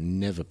guys that have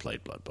never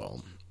played Blood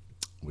Bowl,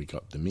 we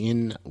got them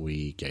in,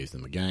 we gave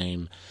them a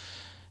game,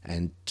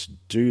 and to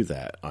do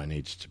that, I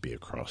needed to be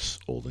across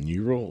all the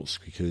new rules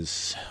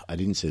because I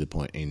didn't see the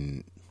point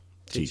in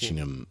teaching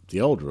them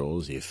the old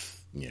rules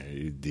if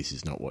this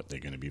is not what they're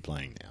going to be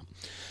playing now.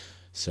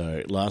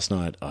 So last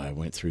night I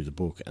went through the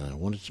book and I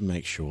wanted to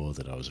make sure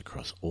that I was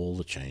across all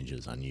the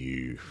changes. I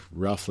knew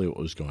roughly what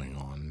was going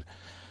on.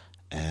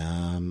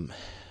 And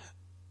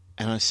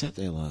I sat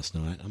there last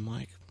night. I'm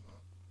like,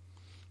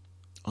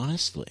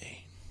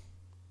 honestly,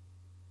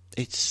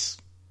 it's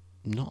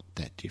not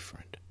that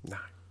different. No.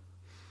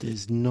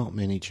 There's not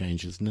many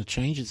changes. And the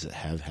changes that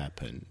have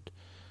happened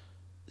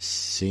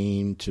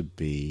seem to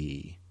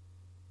be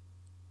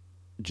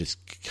just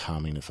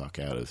calming the fuck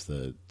out of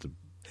the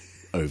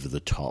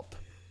over-the-top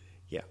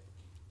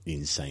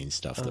insane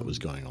stuff that was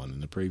going on in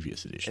the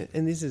previous edition.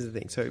 And this is the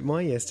thing. So my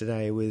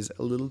yesterday was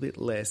a little bit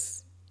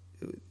less,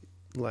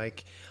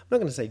 like, I'm not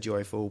going to say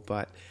joyful,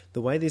 but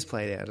the way this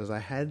played out is I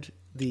had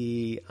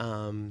the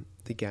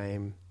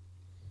game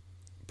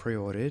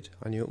pre-ordered.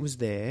 I knew it was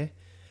there,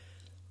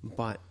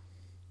 but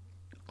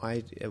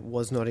I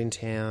was not in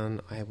town.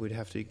 I would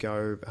have to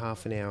go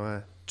half an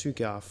hour to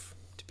Guff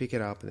to pick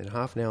it up and then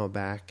half an hour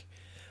back.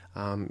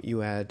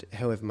 You add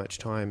however much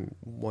time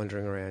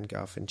wandering around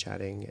Guff and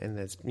chatting, and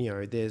there's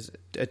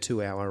a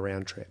 2-hour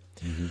round trip.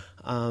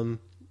 Mm-hmm.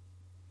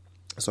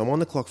 So I'm on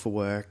the clock for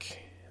work.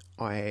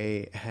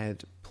 I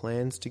had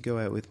plans to go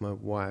out with my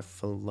wife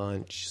for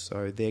lunch,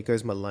 so there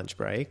goes my lunch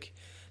break.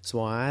 So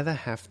I either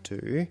have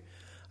to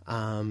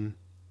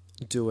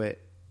do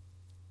it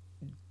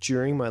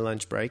during my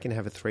lunch break and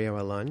have a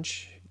 3-hour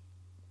lunch,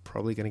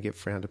 probably going to get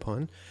frowned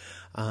upon,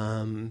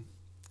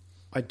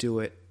 I do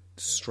it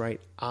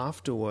straight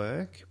after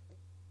work,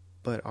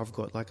 but I've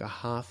got like a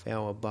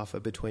half-hour buffer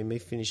between me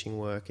finishing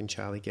work and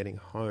Charlie getting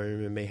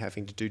home and me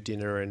having to do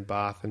dinner and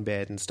bath and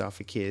bed and stuff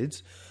for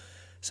kids.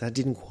 So that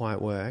didn't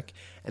quite work.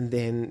 And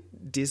then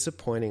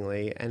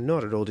disappointingly, and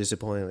not at all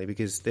disappointingly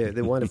because they're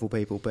wonderful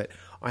people, but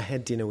I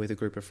had dinner with a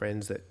group of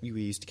friends that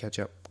we used to catch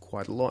up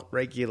quite a lot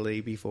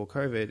regularly before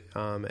COVID,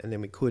 and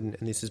then we couldn't.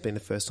 And this has been the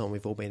first time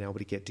we've all been able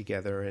to get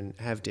together and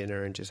have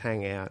dinner and just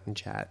hang out and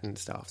chat and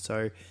stuff.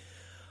 So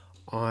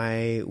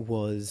I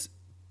was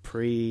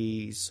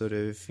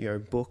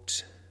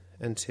booked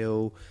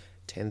until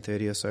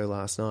 10:30 or so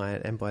last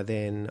night, and by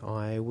then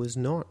I was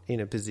not in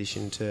a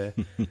position to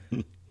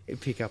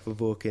pick up a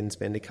book and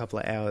spend a couple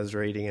of hours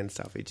reading and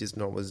stuff. It just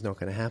was not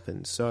going to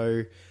happen.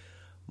 So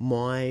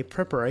my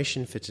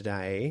preparation for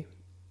today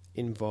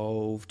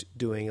involved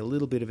doing a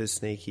little bit of a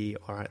sneaky,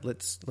 all right,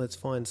 let's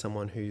find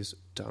someone who's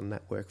done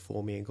that work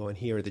for me and go, and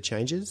here are the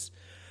changes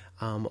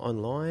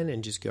online,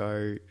 and just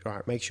go, all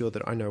right, make sure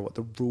that I know what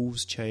the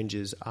rules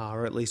changes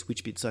are, or at least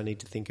which bits I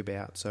need to think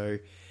about. So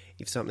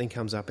if something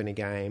comes up in a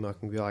game, I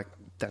can be like,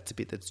 that's a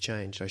bit that's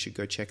changed. I should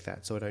go check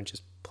that so I don't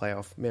just play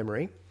off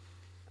memory.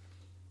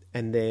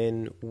 And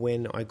then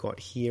when I got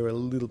here a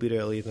little bit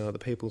earlier than other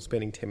people,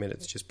 spending 10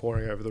 minutes just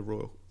poring over the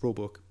rule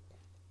book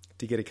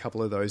to get a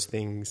couple of those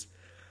things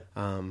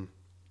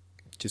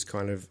just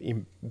kind of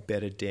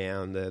embedded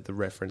down, the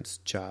reference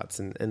charts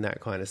and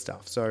that kind of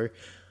stuff. So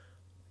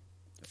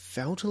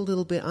felt a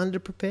little bit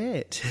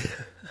underprepared.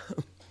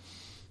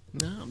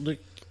 No, look,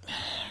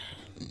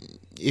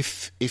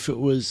 if it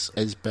was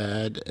as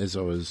bad as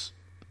I was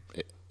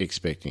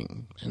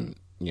expecting, and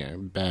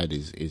bad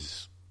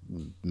is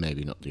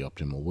maybe not the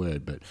optimal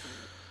word, but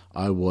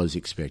I was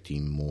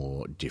expecting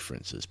more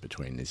differences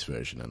between this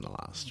version and the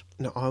last.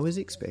 No, I was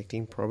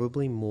expecting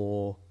probably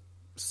more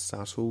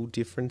subtle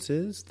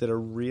differences that are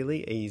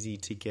really easy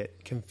to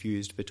get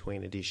confused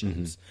between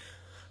editions.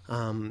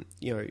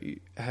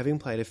 Having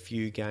played a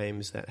few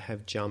games that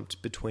have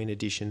jumped between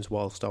editions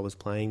whilst I was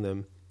playing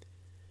them,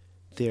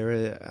 there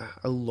are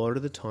a lot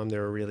of the time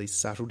there are really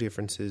subtle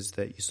differences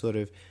that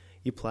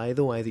you play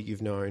the way that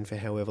you've known for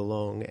however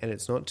long, and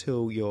it's not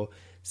till you're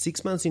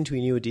 6 months into a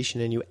new edition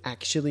and you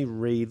actually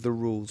read the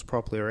rules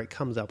properly, or it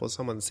comes up or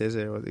someone says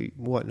it or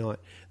whatnot,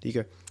 that you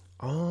go,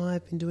 oh,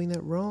 I've been doing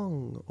that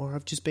wrong, or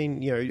I've just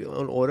been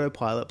on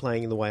autopilot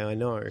playing the way I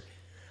know.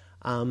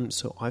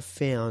 So I've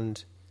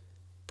found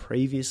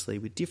previously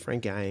with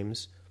different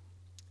games,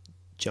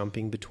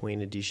 jumping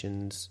between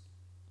editions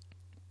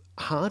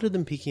harder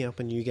than picking up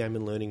a new game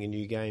and learning a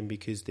new game,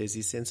 because there's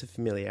this sense of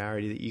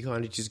familiarity that you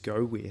kind of just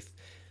go with.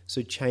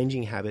 So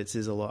changing habits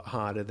is a lot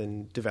harder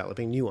than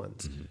developing new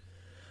ones.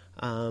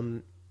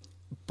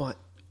 But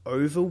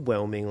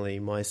overwhelmingly,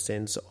 my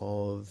sense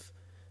of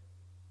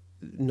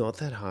not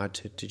that hard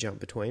to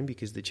jump between,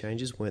 because the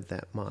changes weren't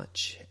that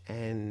much.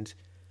 And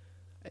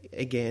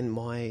again,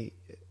 my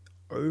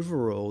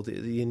overall,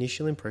 the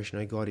initial impression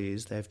I got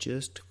is they've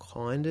just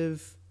kind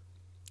of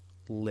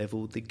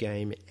leveled the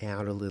game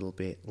out a little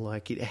bit.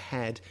 Like it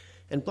had,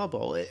 and Blood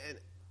Bowl,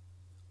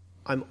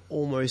 I'm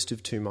almost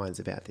of two minds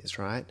about this,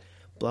 right?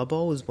 Blood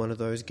Bowl was one of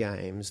those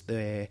games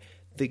where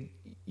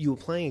you were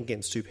playing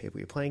against two people.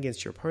 You're playing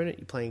against your opponent,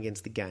 you're playing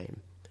against the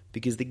game,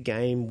 because the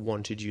game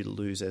wanted you to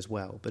lose as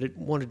well, but it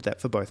wanted that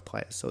for both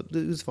players, so it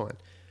was fine.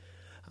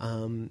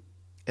 And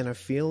I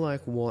feel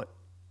like what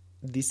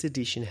this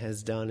edition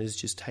has done is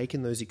just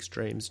taken those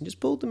extremes and just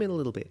pulled them in a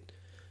little bit.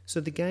 So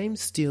the game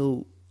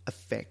still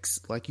affects,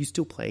 like you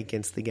still play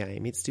against the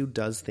game. It still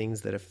does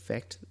things that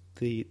affect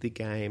the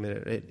game,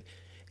 and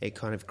it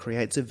kind of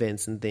creates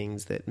events and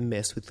things that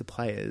mess with the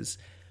players,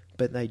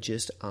 but they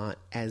just aren't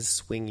as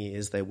swingy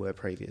as they were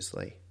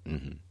previously.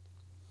 Mm-hmm.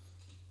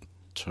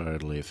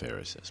 Totally a fair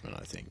assessment,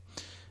 I think.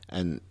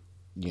 And,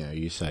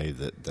 you say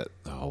that the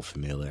whole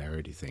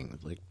familiarity thing,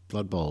 like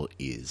Blood Bowl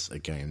is a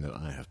game that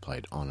I have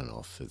played on and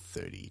off for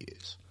 30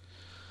 years.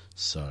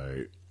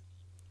 So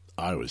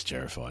I was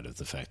terrified of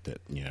the fact that,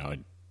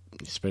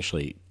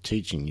 especially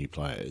teaching new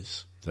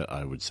players, that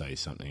I would say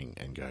something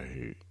and go,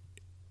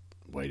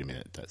 wait a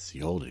minute, that's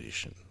the old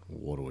edition.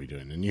 What do we do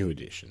in the new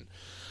edition?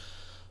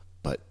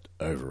 But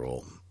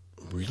overall,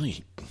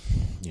 really,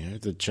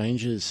 the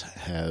changes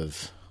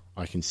have,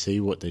 I can see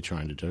what they're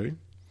trying to do.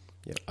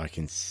 Yep.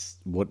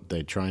 What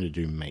they're trying to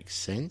do makes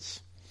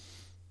sense.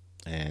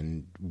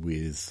 And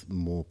with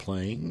more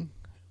playing,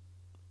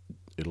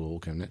 it'll all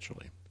come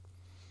naturally.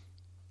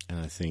 And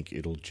I think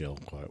it'll gel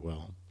quite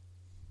well.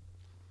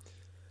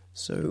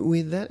 So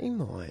with that in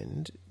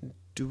mind,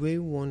 do we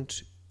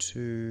want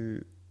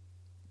to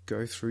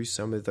go through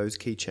some of those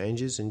key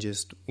changes and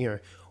just,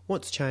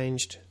 what's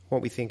changed,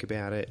 what we think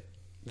about it,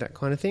 that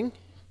kind of thing?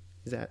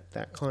 Is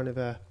that kind of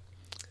a...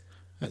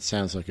 That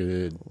sounds like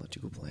a...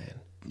 logical plan.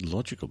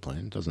 Logical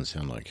plan? Doesn't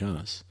sound like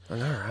us. I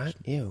know, right?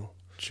 Ew.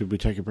 Should we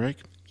take a break?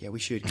 Yeah, we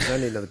should, because I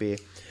need another beer.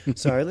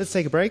 So let's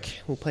take a break.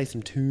 We'll play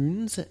some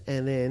tunes,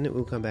 and then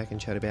we'll come back and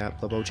chat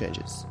about Blood Bowl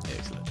changes.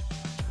 Excellent.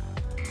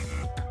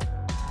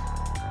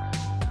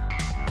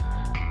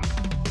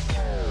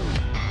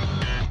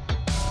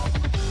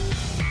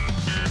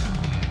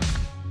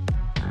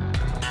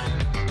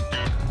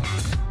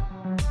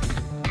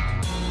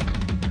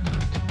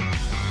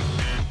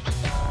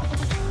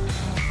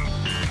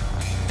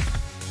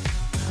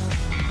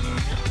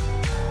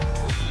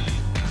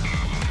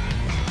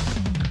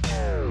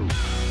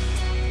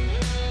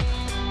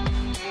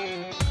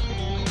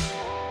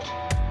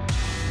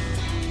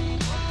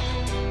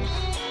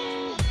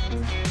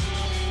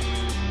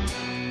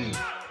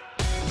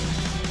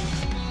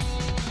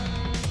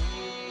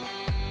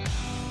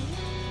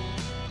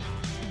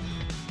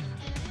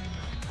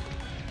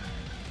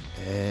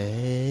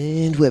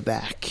 we're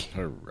back.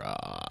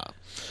 Hurrah.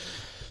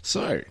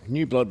 So,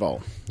 new Blood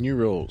Bowl, new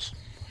rules.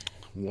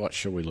 What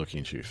shall we look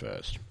into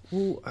first?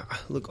 Well,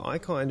 look, I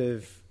kind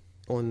of,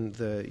 on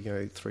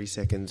the 3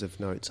 seconds of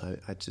notes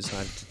I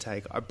decided to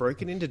take, I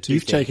broke it into two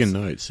You've things. taken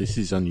notes. This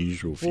is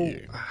unusual for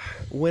you.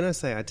 When I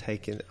say I've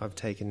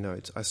taken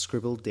notes, I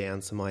scribbled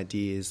down some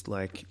ideas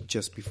like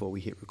just before we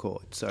hit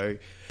record. So,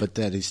 But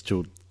that is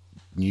still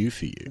new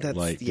for you.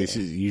 This yeah. is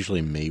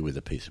usually me with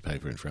a piece of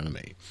paper in front of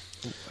me.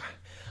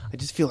 I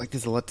just feel like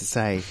there's a lot to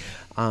say,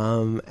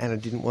 and I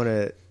didn't want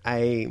to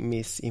A,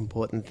 miss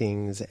important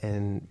things,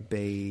 and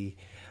B,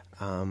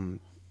 no,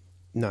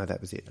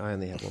 that was it. I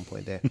only had 1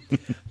 point there.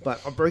 But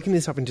I've broken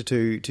this up into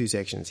two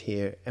sections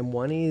here, and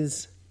one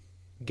is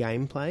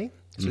gameplay,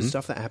 so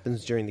stuff that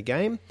happens during the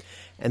game,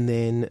 and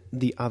then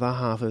the other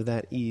half of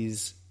that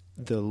is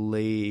the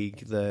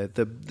league,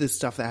 the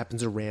stuff that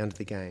happens around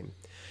the game,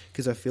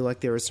 because I feel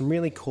like there are some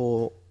really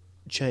core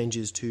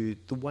changes to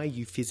the way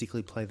you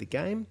physically play the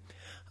game.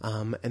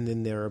 And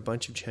then there are a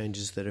bunch of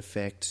changes that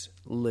affect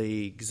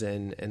leagues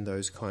and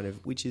those kind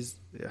of, which is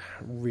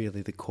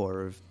really the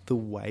core of the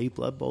way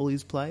Blood Bowl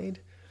is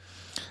played.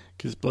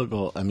 Because Blood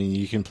Bowl, I mean,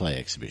 you can play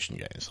exhibition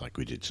games like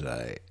we did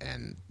today,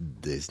 and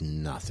there's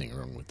nothing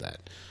wrong with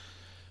that.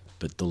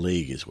 But the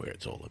league is where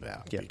it's all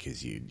about,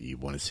 because you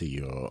want to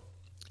see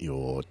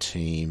your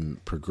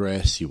team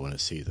progress. You want to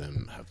see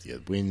them have their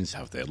wins,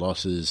 have their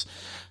losses,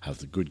 have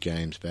the good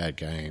games, bad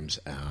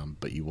games,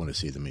 but you want to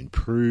see them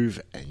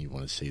improve, and you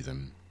want to see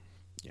them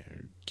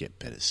get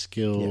better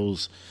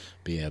skills,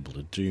 be able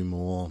to do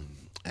more,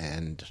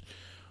 and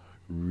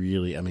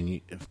really, I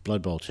mean,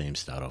 Blood Bowl teams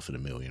start off at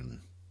 1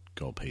 million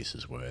gold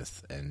pieces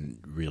worth, and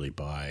really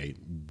by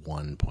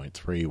 1.3,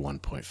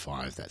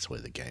 1.5, that's where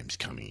the game's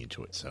coming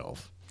into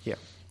itself. Yeah.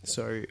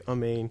 So, I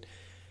mean,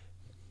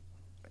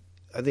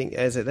 I think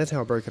that's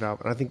how I broke it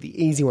up. And I think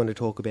the easy one to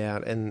talk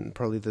about, and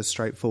probably the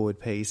straightforward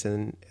piece,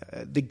 and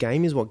the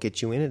game is what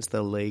gets you in. It's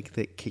the league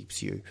that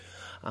keeps you.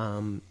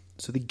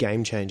 So the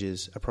game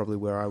changes are probably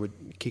where I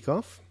would kick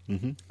off.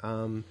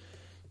 Mm-hmm.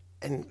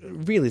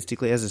 And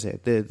realistically, as I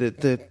said,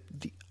 the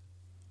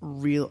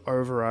real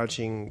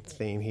overarching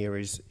theme here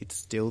is it's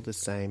still the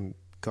same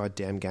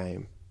goddamn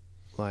game.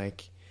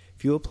 Like,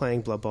 if you were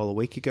playing Blood Bowl a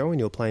week ago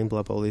and you're playing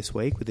Blood Bowl this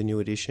week with a new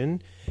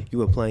edition, you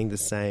were playing the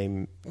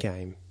same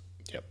game.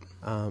 Yep.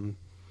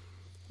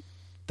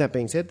 That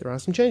being said, there are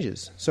some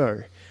changes.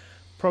 So,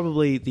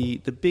 probably the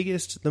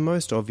biggest, the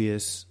most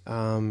obvious,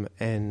 and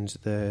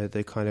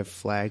the kind of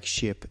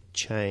flagship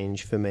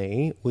change for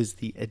me was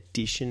the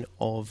addition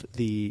of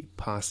the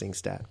passing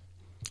stat.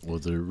 Or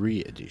the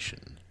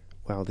re-edition.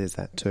 Well, there's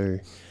that too.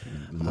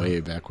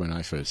 Way back when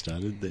I first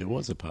started, there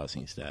was a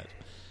passing stat.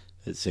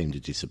 It seemed to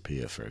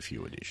disappear for a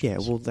few editions. Yeah,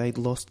 well, they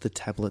lost the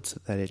tablets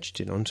that they etched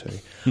it onto.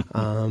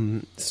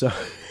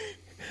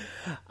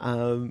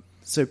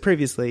 So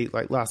previously,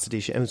 like last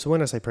edition, and so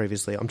when I say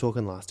previously, I'm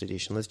talking last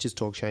edition. Let's just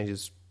talk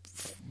changes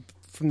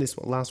from this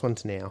last one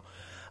to now.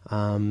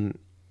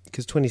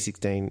 Because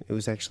 2016, it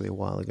was actually a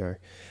while ago.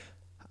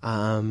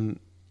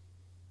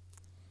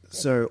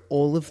 So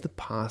all of the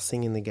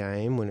passing in the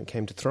game, when it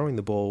came to throwing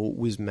the ball,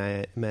 was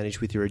managed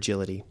with your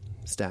agility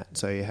stat.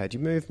 So you had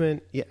your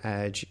movement, your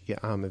edge, your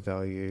armor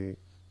value,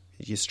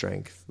 your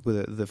strength,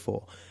 with the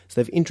 4.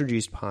 So they've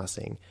introduced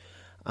passing.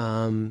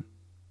 And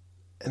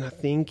I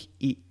think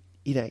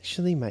it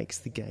actually makes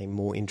the game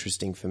more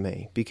interesting for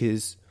me,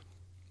 because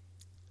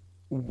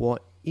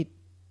what it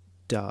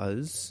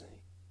does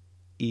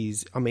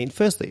is, I mean,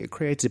 firstly, it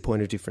creates a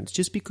point of difference.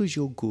 Just because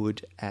you're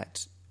good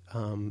at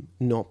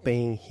not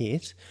being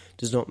hit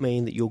does not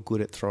mean that you're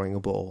good at throwing a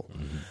ball.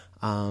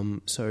 Mm-hmm.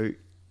 So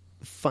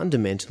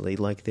fundamentally,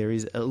 like, there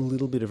is a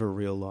little bit of a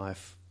real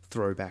life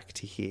throwback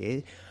to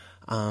here.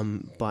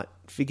 But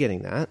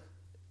forgetting that,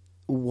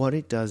 what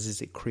it does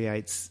is it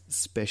creates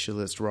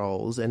specialist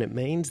roles, and it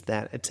means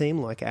that a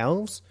team like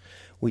Elves,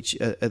 which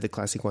are the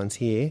classic ones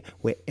here,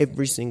 where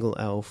every single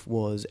elf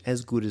was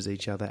as good as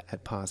each other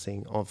at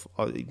passing,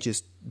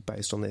 just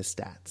based on their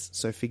stats.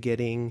 So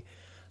forgetting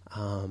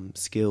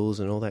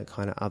skills and all that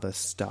kind of other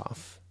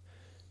stuff,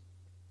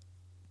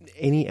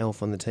 any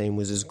elf on the team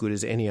was as good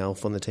as any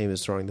elf on the team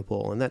as throwing the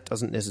ball, and that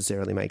doesn't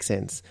necessarily make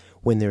sense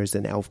when there is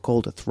an elf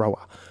called a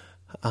thrower.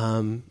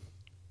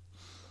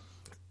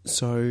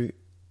 So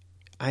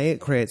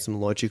it creates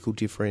some logical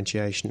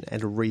differentiation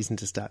and a reason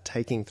to start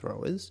taking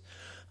throwers.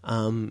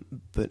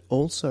 But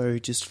also,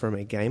 just from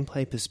a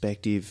gameplay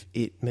perspective,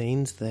 it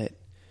means that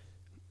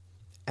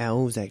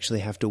elves actually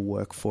have to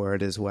work for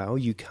it as well.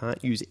 You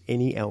can't use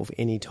any elf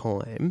any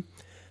time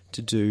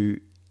to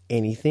do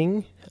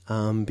anything,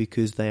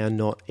 because they are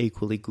not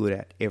equally good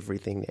at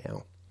everything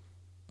now.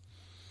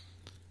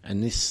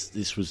 And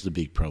this was the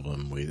big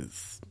problem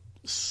with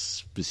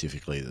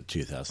specifically the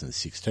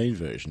 2016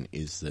 version,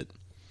 is that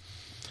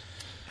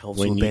Elves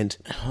were bent.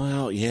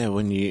 Well, yeah,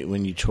 when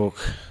you talk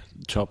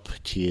top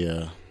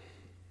tier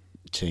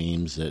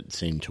teams that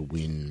seem to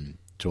win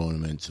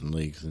tournaments and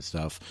leagues and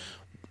stuff,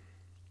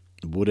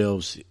 Wood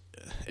Elves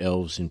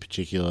in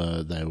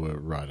particular, they were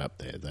right up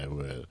there. They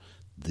were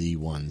the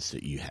ones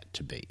that you had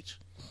to beat.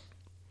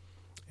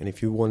 And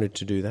if you wanted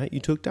to do that,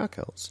 you took Dark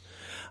Elves.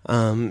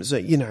 So,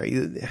 you know,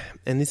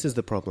 and this is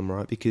the problem,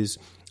 right? Because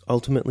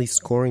ultimately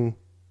scoring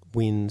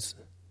wins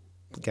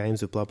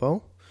games of Blood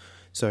Bowl.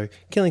 So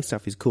killing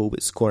stuff is cool,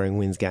 but scoring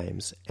wins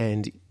games.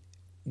 And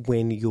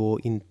when your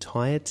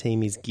entire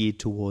team is geared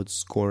towards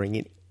scoring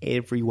in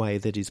every way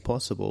that is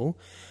possible,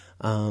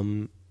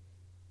 the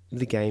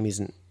game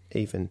isn't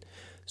even.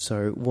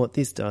 So what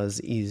this does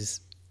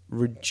is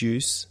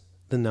reduce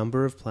the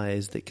number of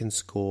players that can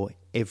score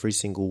every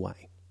single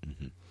way.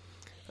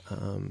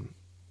 Mm-hmm.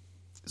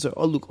 So,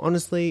 look,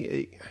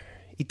 honestly,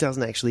 it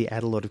doesn't actually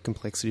add a lot of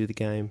complexity to the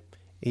game.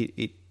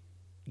 It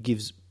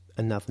gives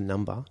another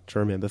number to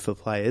remember for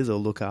players or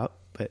look up,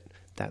 but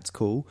that's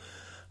cool.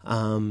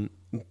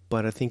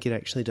 But I think it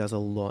actually does a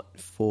lot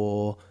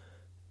for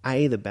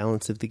A, the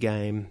balance of the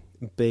game,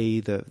 B,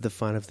 the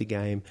fun of the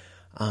game,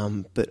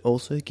 but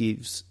also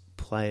gives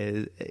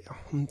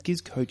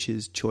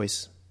coaches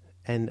choice.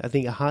 And I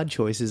think a hard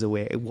choice is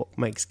what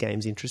makes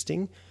games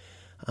interesting.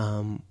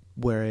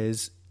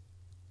 Whereas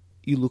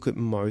you look at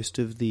most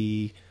of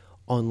the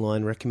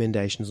online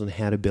recommendations on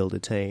how to build a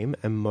team,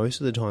 and most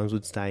of the times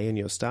would say, in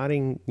your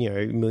starting,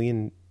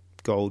 million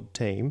gold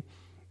team,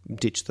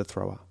 ditch the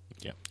thrower.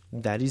 Yeah,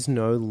 that is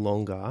no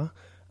longer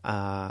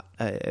a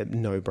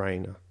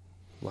no-brainer.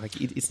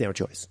 Like, it's now a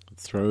choice.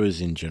 Throwers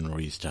in general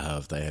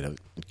they had a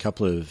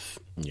couple of,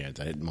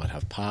 they might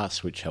have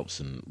pass, which helps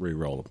them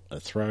re-roll a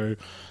throw.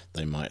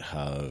 They might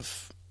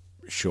have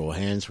sure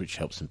hands, which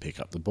helps them pick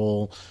up the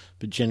ball.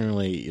 But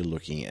generally, you're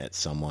looking at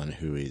someone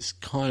who is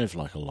kind of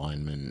like a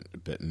lineman,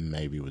 but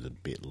maybe with a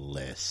bit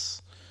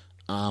less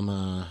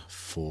armor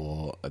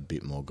for a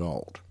bit more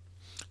gold.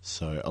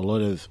 So a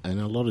lot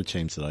of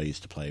teams that I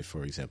used to play,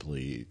 for example,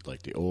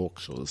 like the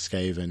Orcs or the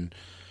Skaven,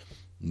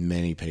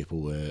 many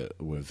people were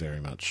very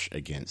much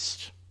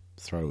against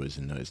throwers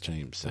in those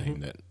teams, saying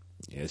that,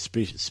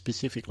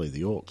 specifically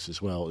the Orcs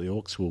as well. The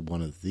Orcs were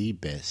one of the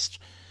best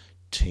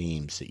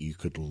teams that you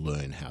could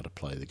learn how to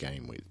play the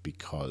game with,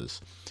 because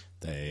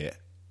they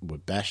were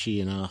bashy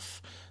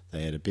enough,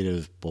 they had a bit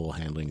of ball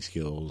handling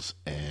skills,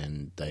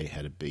 and they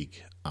had a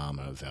big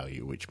armor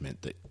value, which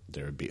meant that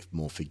they're a bit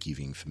more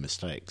forgiving for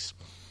mistakes.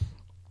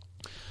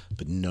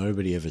 But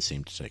nobody ever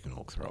seemed to take an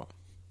Orc thrower.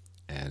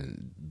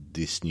 And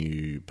this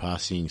new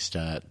passing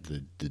stat,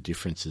 the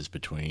differences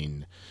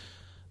between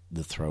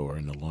the thrower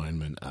and the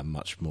lineman are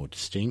much more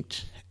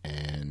distinct,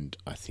 and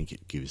I think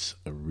it gives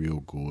a real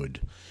good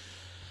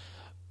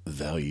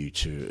value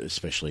to,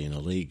 especially in a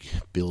league,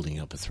 building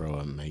up a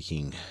thrower,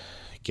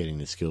 getting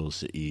the skills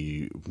that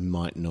you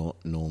might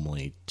not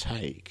normally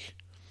take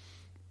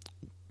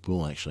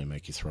will actually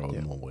make your thrower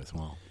more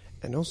worthwhile.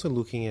 And also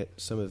looking at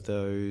some of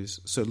those,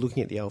 so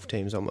looking at the elf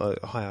teams,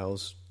 High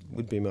Elves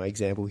would be my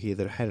example here,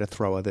 that had a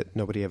thrower that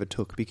nobody ever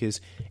took,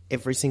 because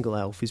every single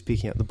elf is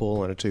picking up the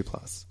ball on a 2+.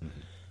 Mm-hmm.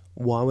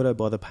 Why would I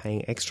bother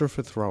paying extra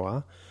for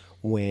thrower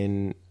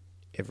when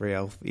every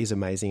elf is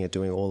amazing at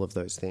doing all of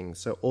those things?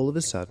 So all of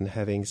a sudden,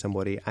 having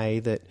somebody, A,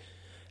 that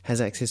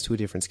has access to a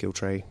different skill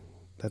tree,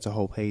 that's a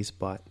whole piece,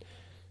 but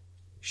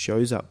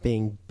shows up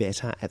being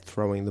better at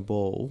throwing the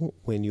ball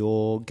when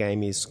your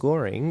game is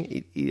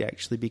scoring, it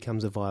actually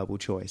becomes a viable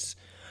choice.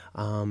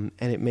 And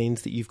it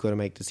means that you've got to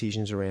make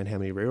decisions around how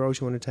many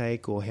rerolls you want to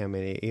take, or how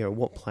many,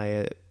 what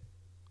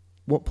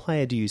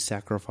player do you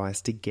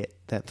sacrifice to get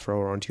that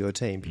thrower onto your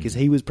team? Because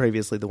he was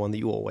previously the one that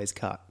you always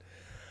cut.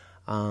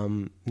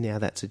 Now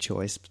that's a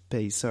choice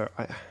piece. So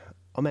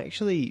I'm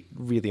actually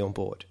really on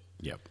board.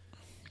 Yep.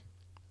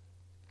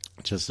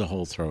 Just the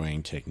whole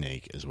throwing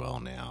technique as well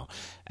now.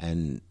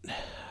 And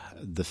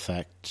the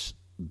fact,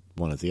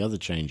 one of the other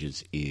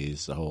changes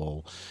is the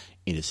whole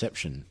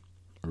interception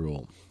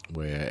rule,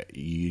 where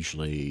you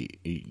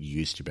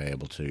used to be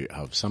able to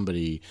have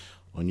somebody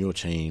on your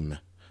team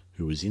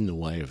who was in the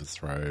way of a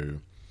throw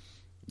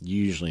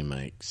usually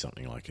make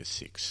something like a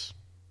 6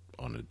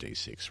 on a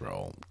D6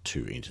 roll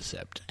to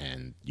intercept,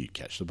 and you'd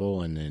catch the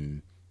ball and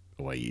then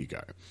away you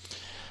go.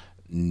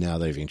 Now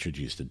they've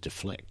introduced a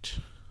deflect,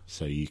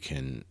 so you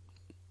can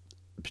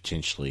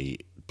potentially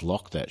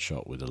block that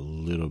shot with a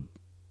little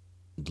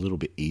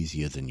bit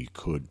easier than you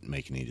could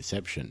make an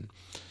interception,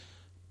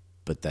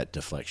 but that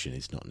deflection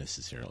is not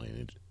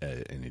necessarily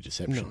an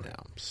interception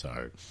now.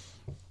 So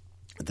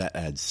that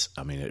adds,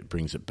 it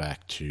brings it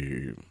back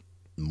to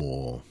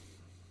more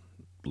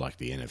like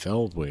the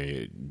NFL,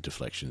 where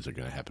deflections are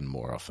going to happen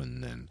more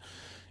often than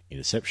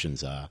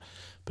interceptions are,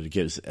 but it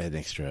gives an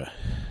extra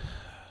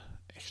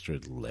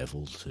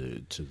level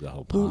to the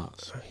whole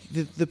pass.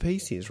 Well, the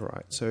piece is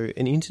right. So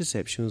an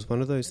interception was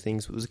one of those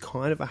things that was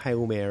kind of a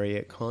Hail Mary.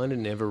 It kind of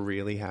never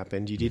really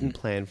happened. You didn't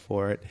plan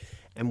for it.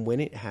 And when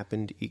it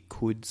happened, it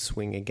could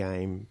swing a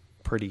game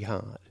pretty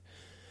hard.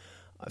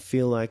 I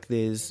feel like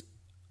there's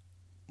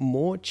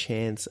more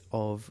chance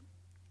of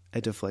a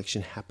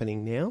deflection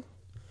happening now,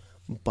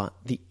 but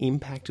the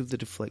impact of the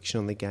deflection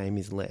on the game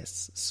is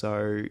less.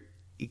 So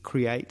it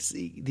creates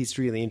this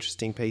really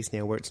interesting piece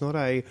now where it's not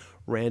a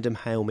random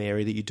Hail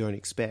Mary that you don't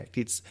expect.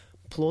 It's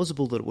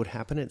plausible that it would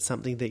happen. It's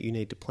something that you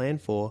need to plan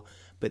for,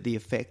 but the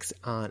effects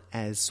aren't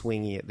as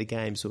swingy at the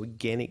game. So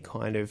again, it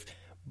kind of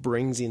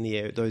brings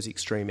in those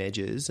extreme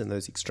edges and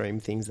those extreme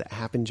things that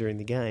happen during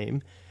the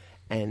game,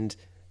 and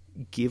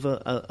give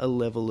a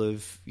level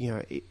of,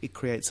 it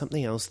creates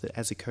something else that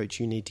as a coach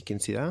you need to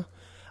consider,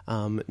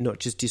 not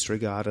just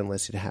disregard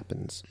unless it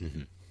happens.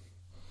 Mm-hmm.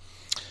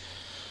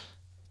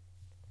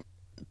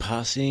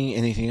 Passing,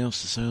 anything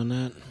else to say on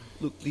that?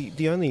 Look,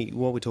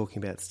 while we're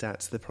talking about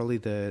stats, probably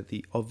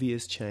the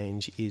obvious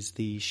change is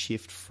the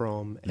shift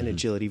from an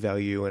agility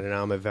value and an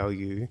armor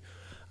value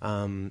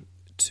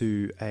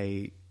to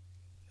a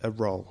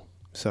roll.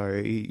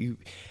 So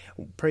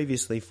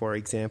previously, for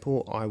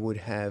example, I would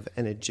have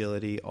an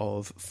agility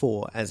of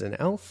 4 as an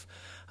elf,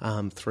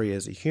 3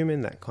 as a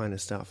human, that kind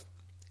of stuff.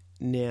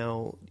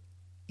 Now,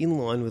 in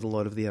line with a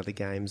lot of the other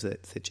games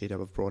that GW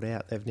have brought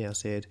out, they've now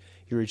said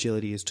your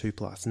agility is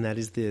 2+, and that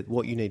is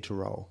what you need to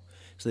roll.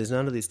 So there's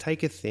none of this,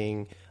 take a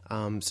thing,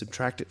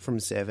 subtract it from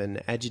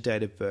 7, add your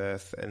date of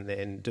birth, and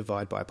then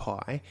divide by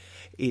pi.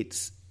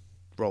 It's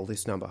roll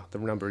this number. The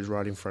number is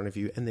right in front of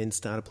you, and then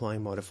start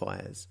applying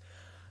modifiers.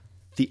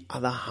 The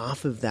other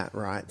half of that,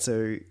 right?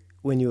 So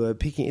when you were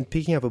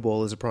picking up a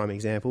ball as a prime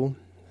example,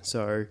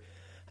 so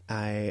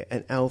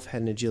an elf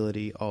had an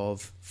agility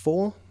of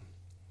 4.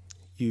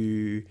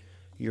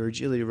 Your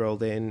agility roll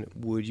then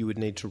you would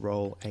need to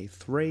roll a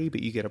 3,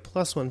 but you get a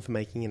 +1 for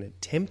making an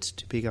attempt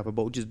to pick up a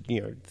ball. Just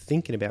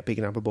thinking about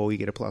picking up a ball, you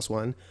get a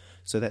 +1.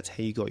 So that's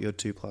how you got your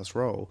 2+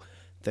 roll.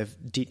 They've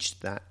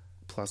ditched that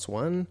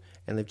 +1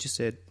 and they've just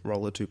said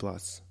roll a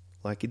 2+.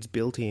 Like, it's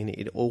built in,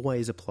 it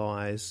always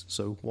applies.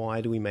 So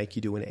why do we make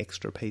you do an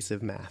extra piece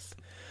of math?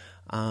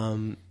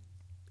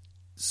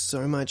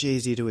 So much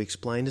easier to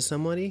explain to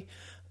somebody.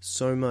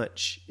 So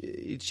much,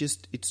 it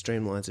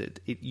streamlines it.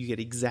 You get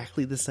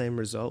exactly the same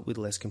result with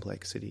less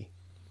complexity.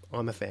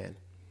 I'm a fan.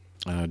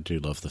 I do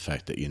love the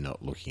fact that you're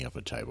not looking up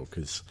a table,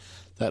 because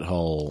that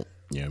whole,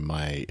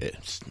 my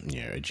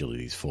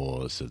agility is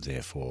 4, so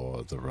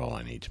therefore the roll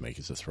I need to make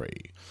is a 3,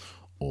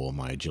 or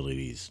my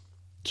agility is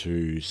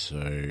 2, so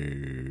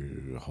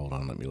hold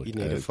on, let me look. You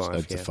need a 5.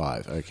 It's a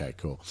 5. Okay,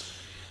 cool.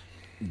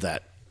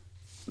 That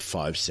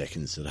 5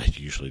 seconds that I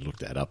usually look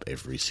that up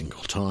every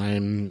single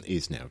time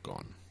is now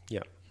gone.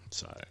 Yep.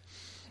 So,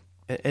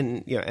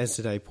 and as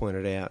today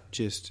pointed out,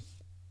 just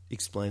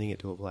explaining it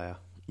to a player.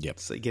 Yep.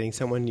 So getting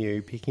someone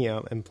new, picking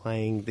up and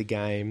playing the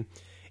game,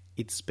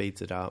 it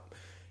speeds it up.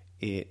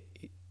 It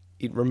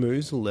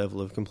removes a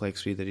level of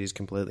complexity that is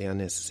completely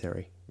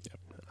unnecessary. Yep.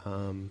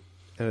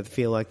 And I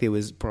feel like there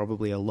was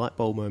probably a light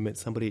bulb moment.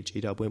 Somebody at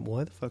GW went,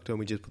 "Why the fuck don't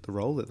we just put the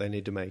roll that they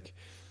need to make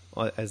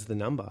as the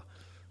number?"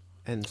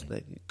 And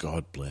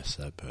God bless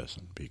that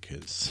person,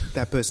 because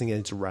that person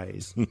gets a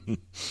raise.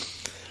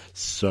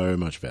 So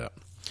much better.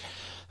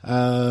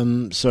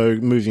 So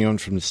moving on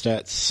from the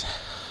stats,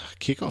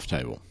 kickoff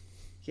table.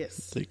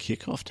 Yes. The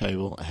kickoff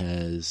table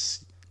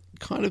has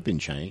kind of been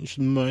changed.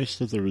 Most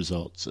of the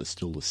results are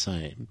still the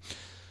same,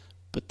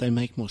 but they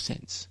make more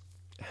sense.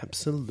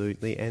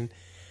 Absolutely. And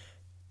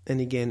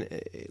again,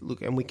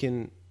 look, and we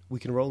can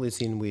roll this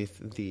in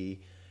with the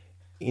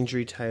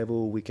injury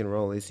table, we can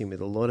roll this in with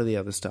a lot of the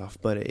other stuff,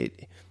 but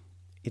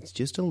it's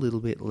just a little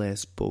bit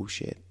less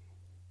bullshit.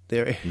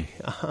 There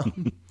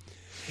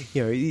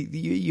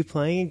you're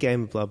playing a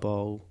game of Blood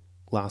Bowl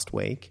last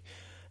week,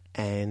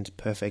 and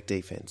perfect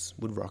defense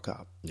would rock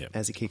up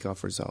as a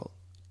kickoff result,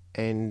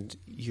 and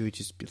you would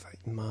just be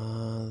like,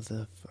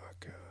 motherfucker,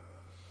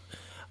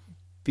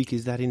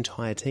 because that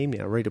entire team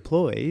now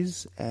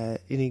redeploys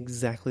in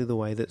exactly the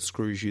way that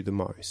screws you the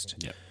most.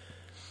 Yeah.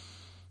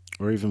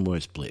 Or even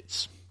worse,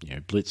 blitz.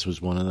 Blitz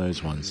was one of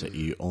those ones that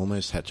you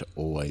almost had to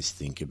always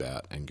think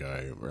about and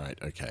go, right,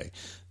 okay,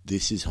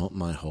 this is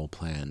my whole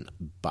plan,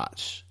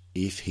 but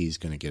if he's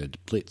going to get a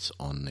blitz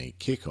on the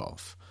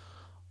kickoff,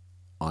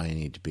 I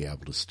need to be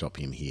able to stop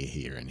him here,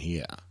 here, and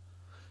here.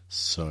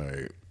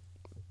 So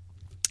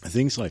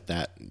things like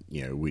that,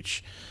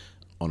 which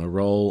on a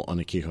roll on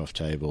a kickoff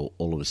table,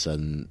 all of a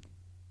sudden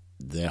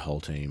their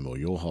whole team or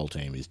your whole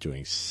team is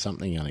doing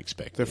something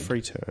unexpected. The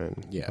free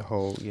turn.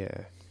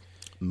 Yeah.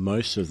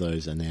 Most of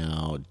those are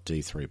now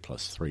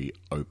D3+3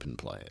 open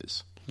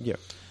players.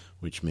 Yep.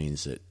 Which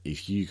means that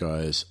if you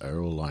guys are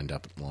all lined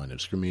up at the line of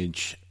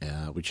scrimmage,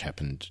 which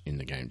happened in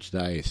the game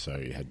today, so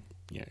you had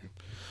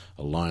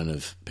a line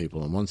of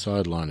people on one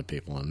side, line of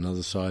people on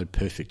another side,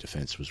 perfect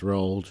defence was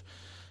rolled.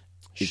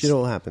 Shit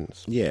all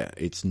happens. Yeah,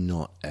 it's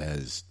not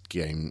as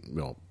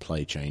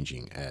play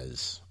changing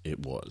as it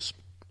was.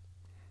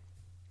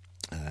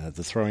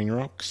 The throwing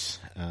rocks,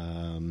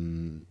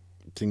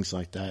 things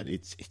like that.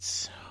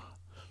 It's.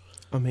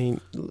 I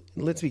mean,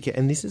 let's be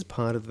careful. And this is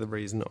part of the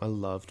reason I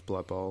loved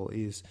Blood Bowl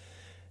is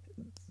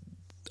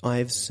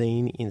I've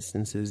seen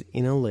instances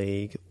in a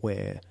league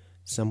where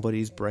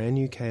somebody's brand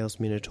new Chaos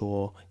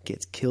Minotaur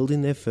gets killed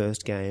in their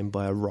first game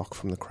by a rock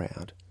from the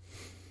crowd.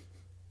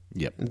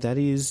 Yep. That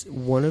is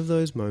one of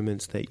those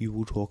moments that you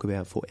will talk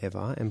about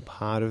forever, and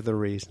part of the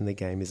reason the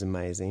game is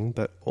amazing,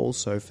 but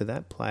also for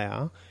that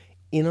player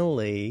in a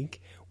league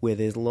where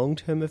there's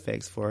long-term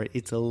effects for it,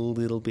 it's a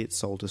little bit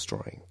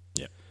soul-destroying.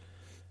 Yeah.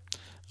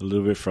 A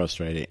little bit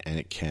frustrating, and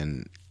it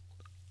can...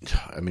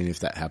 I mean, if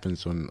that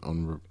happens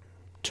on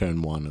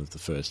turn one of the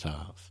first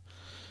half,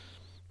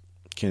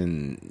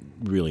 can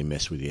really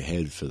mess with your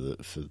head for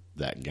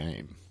that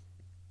game.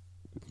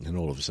 And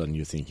all of a sudden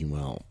you're thinking,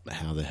 well,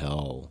 how the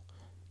hell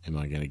am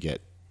I going to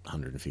get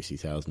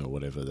 150,000 or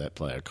whatever that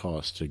player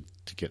cost to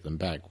get them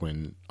back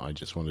when I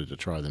just wanted to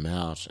try them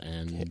out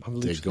and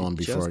they're gone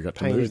before I got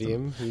to move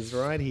them. He's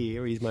right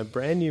here. He's my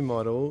brand new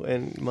model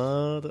and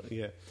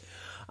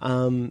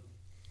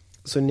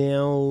so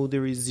now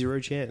there is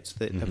zero chance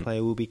that a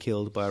player will be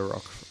killed by a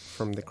rock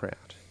from the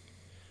crowd.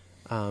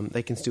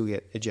 They can still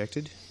get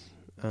ejected.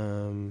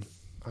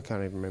 I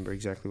can't even remember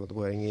exactly what the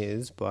wording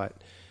is,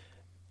 but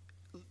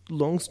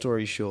long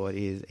story short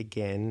is,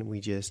 again, we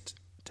just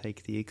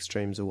take the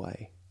extremes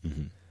away.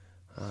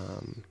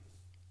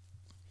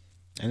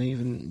 And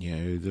even,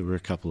 there were a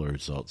couple of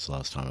results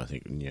last time, I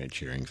think,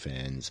 cheering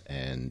fans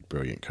and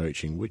brilliant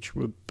coaching, which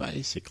were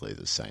basically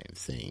the same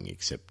thing,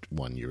 except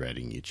one, you're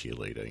adding your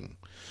cheerleading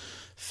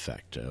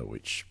factor,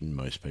 which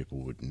most people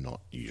would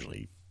not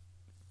usually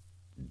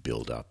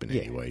build up in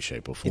any way,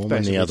 shape or form. It's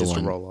and the other just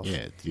one, a roll-off.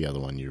 the other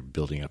one, you're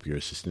building up your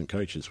assistant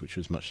coaches, which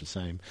was much the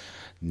same.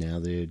 Now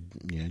they're,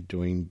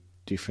 doing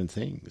different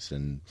things.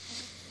 And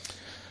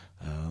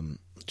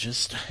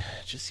just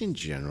in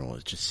general,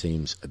 it just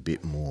seems a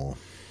bit more...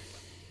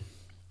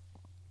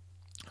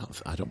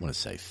 I don't want to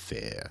say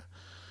fair,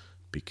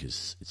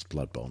 because it's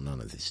Blood Bowl. None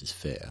of this is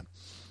fair.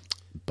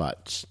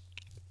 But,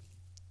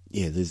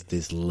 yeah,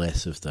 there's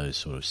less of those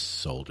sort of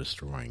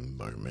soul-destroying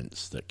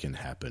moments that can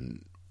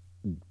happen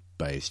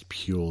based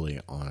purely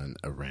on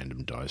a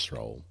random dice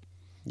roll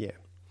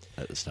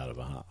at the start of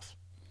a half.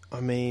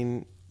 I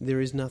mean,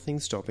 there is nothing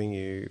stopping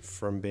you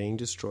from being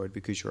destroyed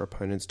because your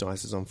opponent's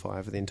dice is on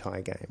fire for the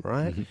entire game,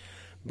 right?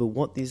 But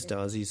what this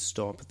does is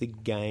stop the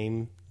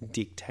game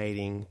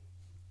dictating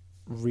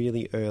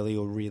really early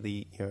or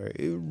really,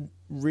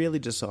 really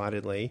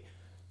decidedly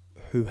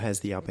who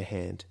has the upper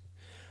hand.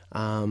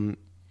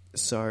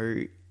 So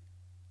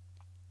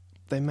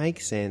they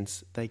make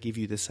sense. They give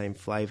you the same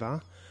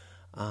flavour,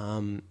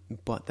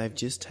 but they've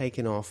just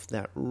taken off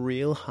that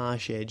real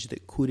harsh edge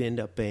that could end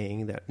up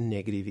being that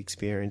negative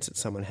experience that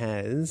someone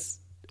has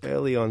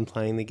early on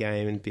playing the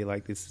game and be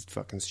like, this is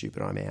fucking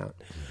stupid, I'm out.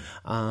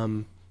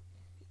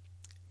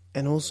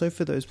 And also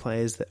for those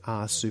players that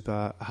are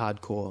super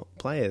hardcore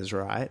players,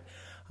 right?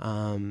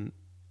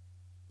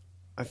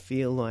 I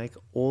feel like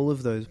all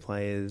of those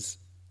players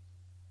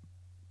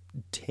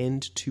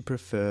tend to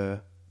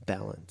prefer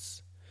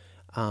balance,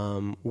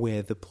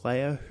 where the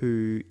player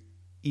who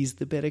is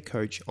the better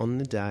coach on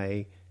the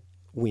day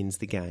wins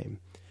the game.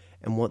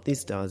 And what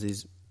this does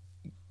is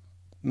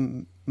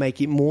make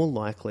it more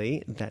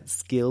likely that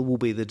skill will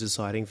be the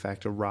deciding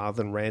factor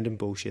rather than random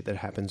bullshit that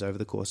happens over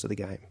the course of the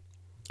game.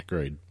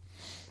 Agreed.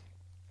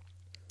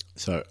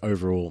 So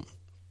overall,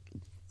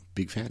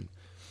 big fan.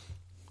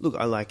 Look,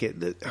 I like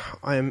it.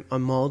 I'm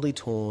mildly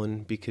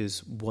torn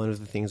because one of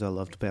the things I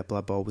loved about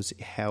Blood Bowl was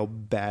how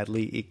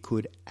badly it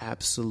could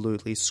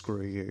absolutely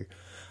screw you.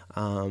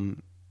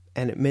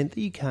 And it meant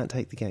that you can't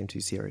take the game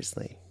too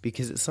seriously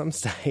because at some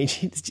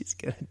stage it's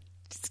just going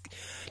to...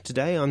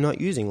 Today I'm not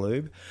using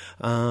lube,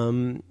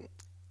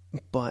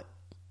 but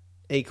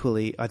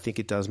equally I think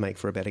it does make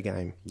for a better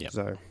game. Yep.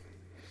 So,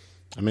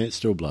 I mean, it's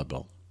still Blood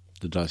Bowl.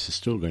 The dice are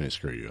still going to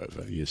screw you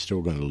over. You're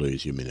still going to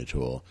lose your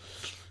Minotaur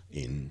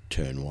in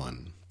turn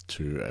one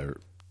to a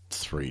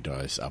 3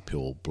 dice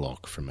uphill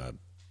block from a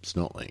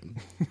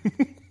Snotling.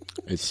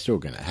 It's still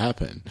going to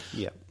happen.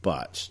 Yeah.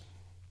 But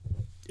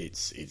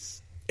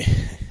it's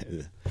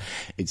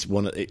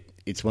one of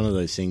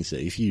those things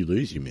that if you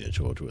lose your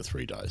Minotaur to a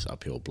 3 dice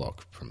uphill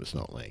block from a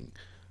Snotling,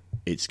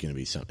 it's going to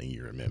be something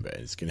you remember.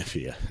 It's going to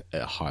be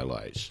a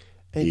highlight,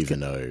 even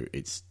though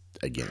it's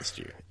against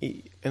you.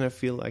 And I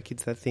feel like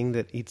it's that thing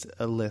that it's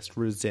a less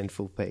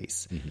resentful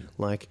piece.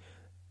 Like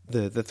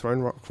the thrown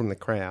rock from the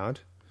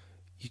crowd,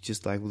 you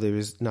just like, well, there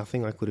is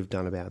nothing I could have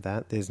done about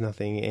that. There's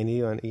nothing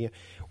anyone.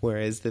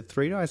 Whereas the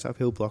 3 dice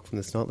uphill block from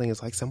the Snotling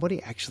is like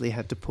somebody actually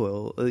had to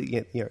pull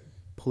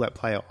that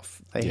play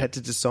off. They had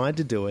to decide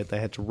to do it. They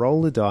had to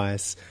roll the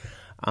dice.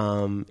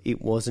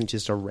 It wasn't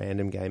just a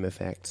random game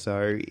effect.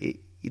 So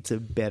it's a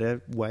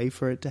better way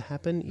for it to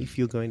happen if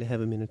you're going to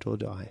have a Minotaur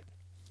die.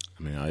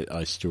 I mean,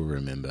 I still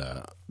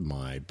remember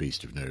my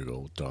Beast of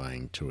Nurgle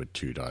dying to a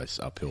 2 dice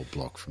uphill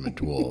block from a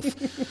dwarf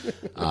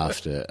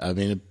after, a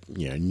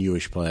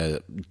newish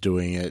player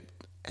doing it,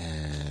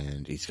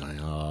 and he's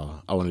going,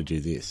 oh, I want to do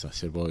this. I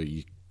said, well,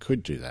 you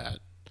could do that.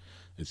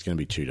 It's going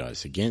to be 2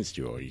 dice against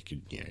you, or you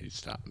could,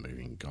 start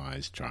moving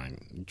guys,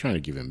 trying to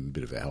give him a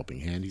bit of a helping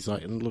hand. He's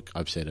like, look,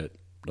 I've said it.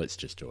 Let's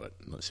just do it.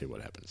 Let's see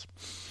what happens.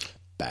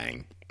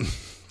 Bang.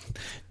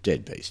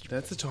 Dead beast.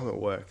 That's the time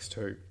it works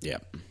too. Yeah.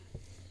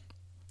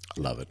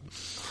 Love it.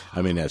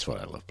 I mean, that's why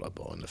I love Blood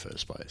Bowl in the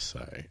first place.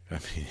 So, I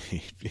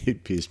mean,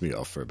 it pissed me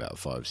off for about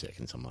 5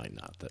 seconds. I'm like,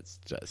 nah,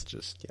 that's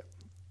just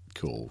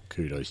cool.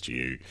 Kudos to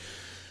you.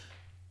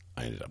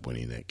 I ended up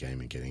winning that game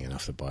and getting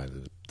enough to buy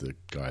the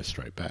guy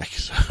straight back.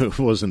 So it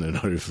wasn't an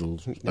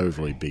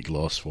overly big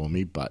loss for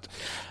me, but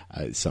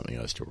it's something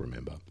I still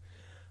remember.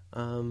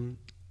 On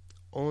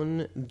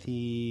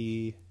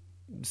the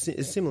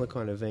similar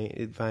kind of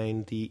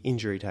vein, the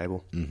injury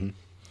table.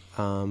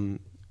 Mm-hmm.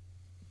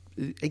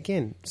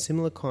 Again,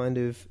 similar kind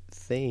of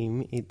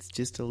theme. It's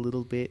just a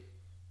little bit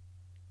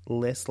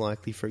less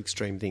likely for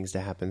extreme things to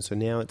happen. So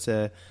now it's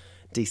a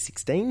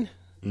D16.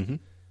 Mm-hmm.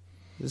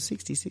 Was it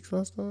 66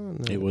 last time?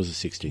 No. It was a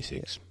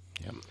 66.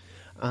 Yeah.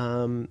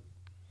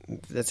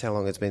 That's how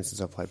long it's been since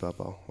I played Blood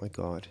Bowl. My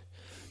God.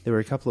 There were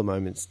a couple of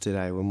moments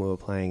today when we were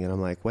playing and I'm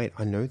like, wait,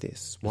 I know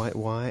this. Why,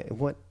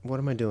 what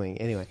am I doing?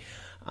 Anyway,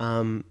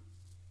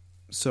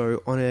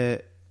 so on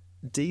a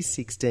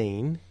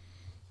D16,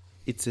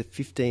 it's a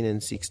 15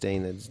 and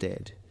 16 that's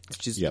dead. It's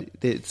just,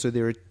 so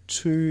there are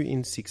 2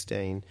 in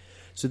 16.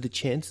 So the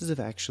chances of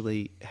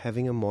actually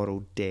having a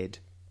model dead,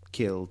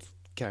 killed,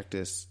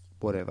 cactus,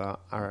 whatever,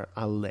 are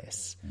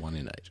less. 1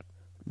 in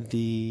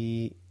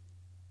 8.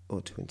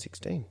 Or 2 in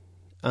 16.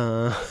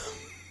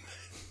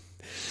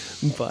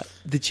 But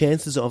the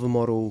chances of a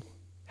model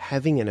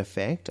having an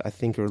effect, I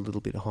think, are a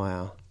little bit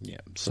higher. Yeah.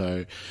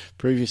 So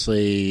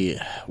previously,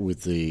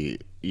 with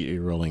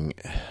you're rolling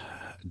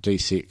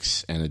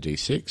D6 and a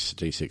D6,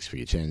 D6 for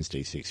your 10s,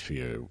 D6 for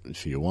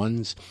your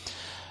 1s.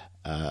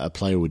 A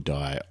player would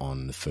die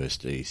on the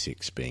first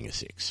D6 being a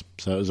 6.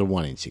 So it was a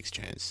 1 in 6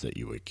 chance that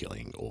you were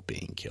killing or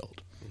being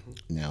killed.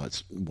 Mm-hmm. Now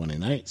it's 1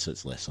 in 8, so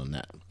it's less on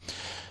that.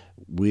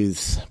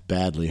 With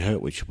badly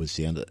hurt, which was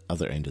the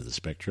other end of the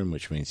spectrum,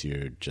 which means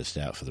you're just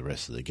out for the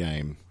rest of the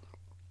game,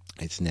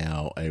 it's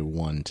now a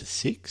 1 to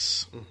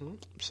 6. Mm-hmm.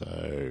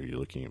 So you're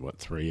looking at,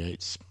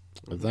 3/8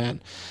 of that.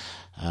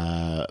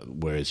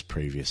 Whereas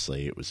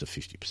previously it was a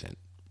 50%.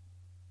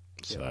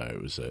 So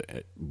it was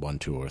a 1,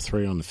 2, or a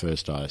 3 on the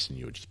first dice, and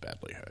you were just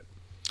badly hurt.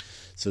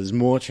 So there's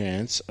more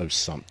chance of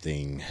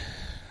something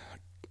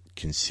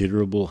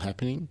considerable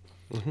happening,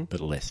 mm-hmm. but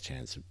less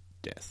chance of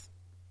death.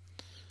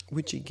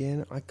 Which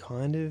again, I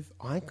kind of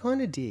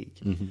dig.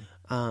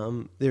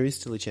 Mm-hmm. There is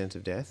still a chance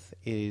of death.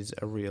 It is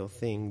a real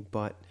thing,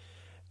 but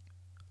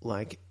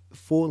like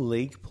for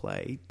league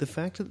play, the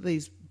fact that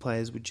these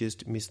players would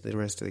just miss the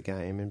rest of the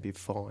game and be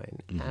fine,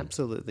 mm-hmm.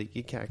 absolutely,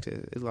 your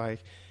character,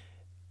 like,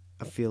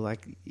 I feel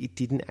like it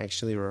didn't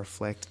actually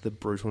reflect the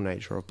brutal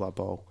nature of Blood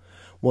Bowl.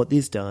 What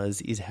this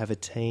does is have a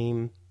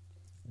team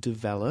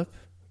develop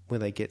where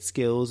they get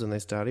skills and they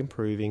start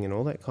improving and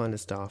all that kind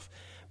of stuff.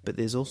 But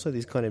there's also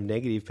this kind of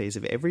negative piece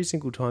of every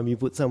single time you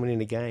put someone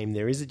in a game,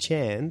 there is a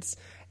chance,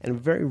 and a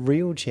very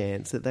real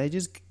chance, that they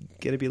just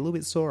going to be a little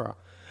bit sorer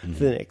mm-hmm.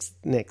 for the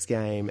next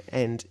game.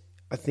 And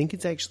I think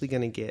it's actually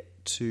going to get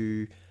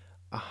to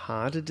a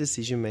harder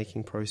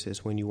decision-making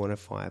process when you want to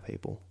fire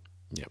people.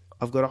 Yep.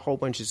 I've got a whole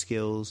bunch of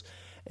skills,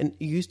 and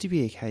it used to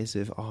be a case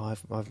of,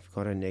 I've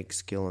got a neg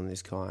skill on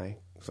this guy,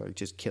 so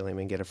just kill him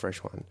and get a fresh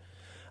one.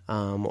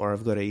 Or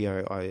I've got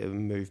a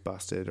move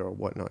busted or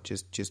whatnot,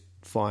 just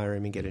fire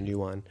him and get a new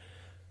one.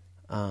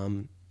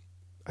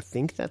 I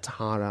think that's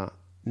harder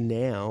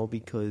now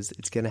because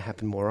it's going to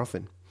happen more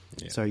often.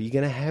 Yeah. So you're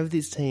going to have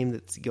this team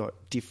that's got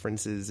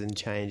differences and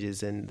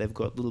changes, and they've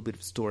got a little bit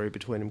of a story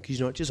between them, because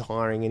you're not just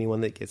hiring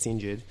anyone that gets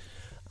injured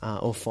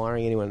or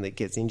firing anyone that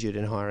gets injured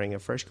and hiring a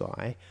fresh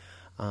guy,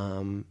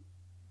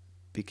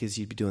 because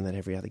you'd be doing that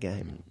every other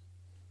game.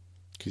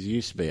 Because it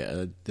used to be,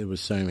 there were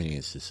so many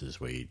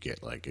instances where you'd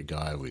get like a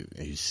guy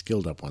who's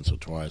skilled up once or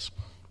twice,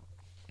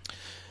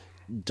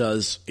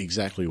 does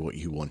exactly what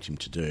you want him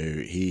to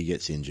do, he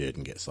gets injured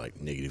and gets like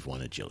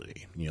 -1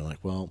 agility. And you're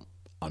like, well,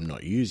 I'm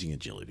not using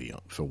agility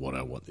for what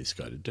I want this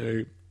guy to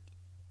do.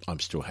 I'm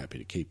still happy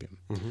to keep him.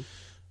 Mm-hmm.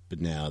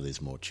 But now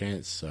there's more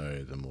chance,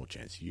 so the more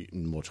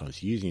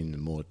times using him, the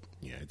more,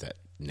 that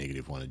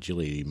 -1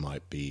 agility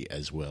might be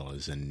as well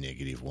as a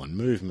 -1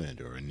 movement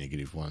or a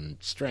 -1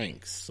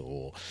 strength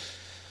or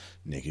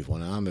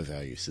 -1 armor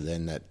value. So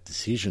then that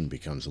decision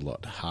becomes a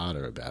lot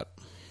harder about,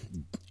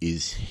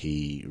 is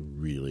he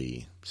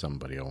really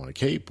somebody I want to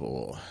keep,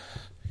 or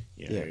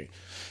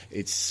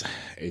it's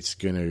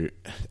going to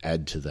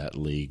add to that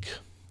league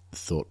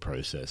thought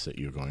process that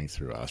you're going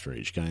through after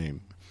each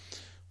game,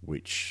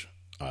 which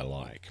I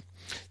like.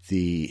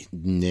 The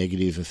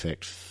negative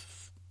effect,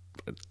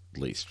 at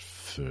least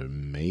for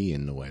me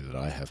in the way that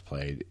I have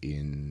played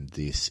in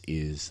this,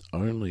 is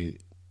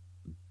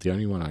the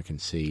only one I can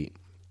see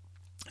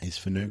is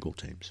for Nurgle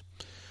teams.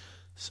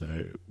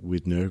 So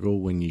with Nurgle,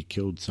 when you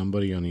killed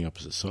somebody on the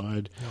opposite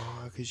side,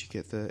 because you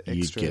get the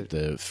extra, you get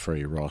the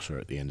free rotter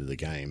at the end of the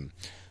game.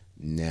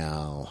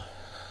 Now,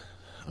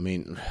 I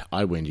mean,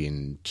 I went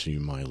into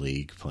my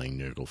league playing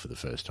Nurgle for the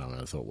first time,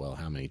 and I thought, well,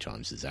 how many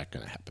times is that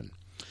going to happen?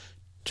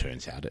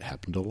 Turns out it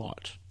happened a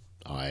lot.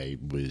 I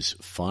was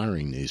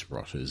firing these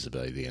rotters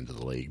by the end of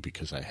the league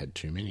because I had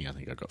too many. I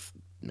think I got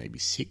maybe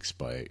 6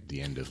 by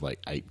the end of like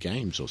 8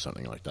 games or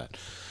something like that.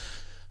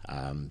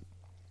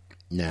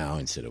 Now,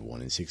 instead of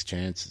 1 in 6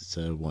 chance, it's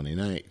a 1 in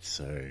 8.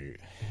 So,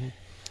 mm-hmm.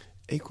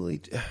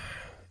 Equally,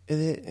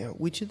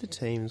 which are the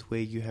teams where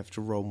you have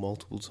to roll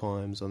multiple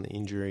times on the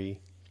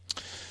injury?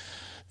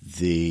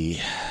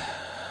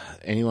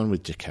 anyone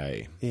with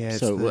decay. Yeah,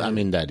 so I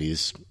mean that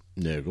is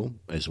Nurgle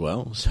as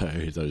well. So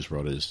those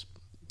rotters,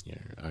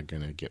 are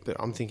going to get. But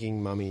I'm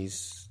thinking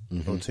mummies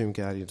or tomb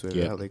guardians, whatever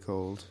the hell they're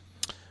called.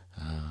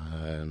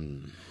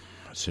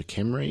 So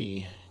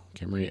Khemri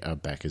are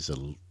back as a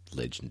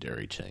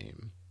legendary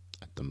team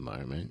at the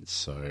moment.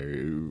 So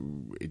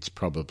it's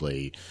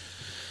probably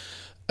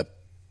a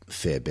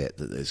fair bet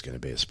that there's going to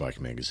be a Spike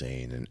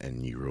magazine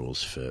and new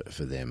rules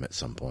for them at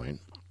some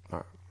point.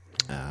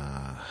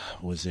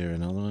 Was there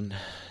another one?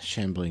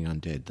 Shambling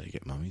Undead, they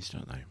get mummies,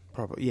 don't they?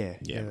 Probably, yeah,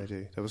 they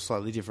do. They were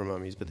slightly different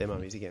mummies, but they're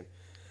mummies again.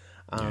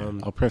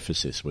 I'll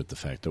preface this with the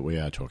fact that we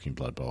are talking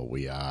Blood Bowl.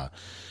 We are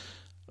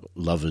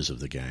lovers of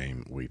the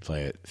game. We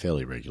play it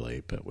fairly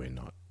regularly, but we're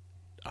not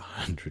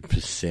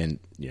 100%.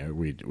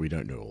 We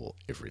don't know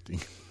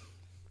everything.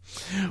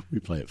 We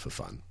play it for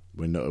fun.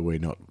 We're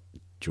not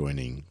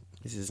joining.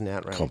 This is an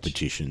outrage.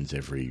 Competitions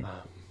every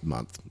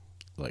month,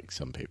 like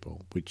some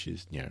people, which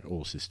is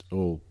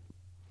all.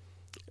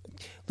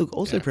 Look,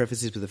 also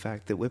preface this with the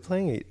fact that we're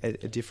playing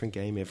a different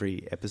game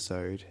every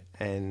episode,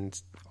 and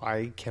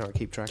I cannot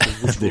keep track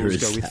of which rules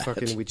go with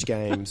fucking which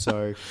game.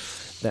 So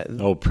that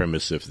the whole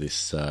premise of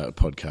this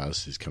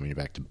podcast is coming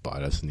back to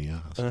bite us in the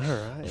ass. All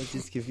right, it's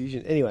just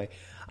confusion. Anyway,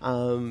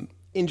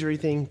 injury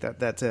thing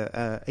that's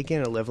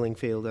again a leveling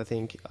field. I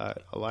think I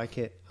like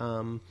it,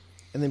 and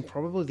then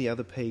probably the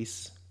other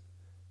piece,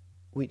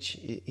 which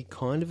it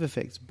kind of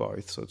affects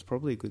both, so it's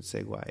probably a good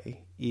segue,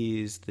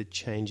 is the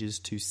changes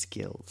to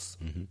skills,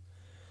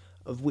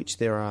 of which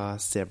there are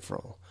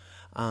several.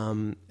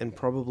 And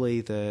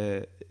probably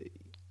the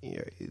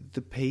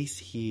piece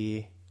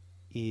here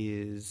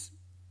is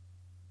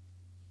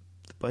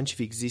the bunch of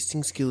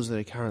existing skills that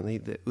are currently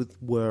that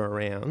were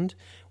around,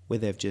 where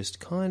they've just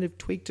kind of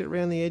tweaked it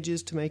around the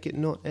edges to make it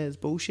not as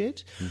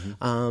bullshit.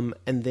 And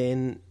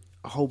then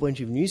a whole bunch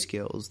of new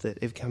skills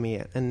that have come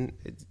out. And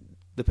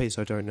the piece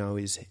I don't know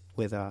is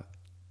whether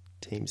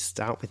teams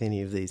start with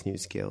any of these new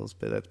skills,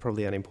 but that's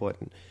probably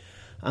unimportant.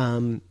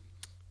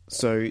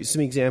 So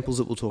some examples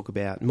that we'll talk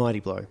about. Mighty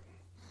Blow.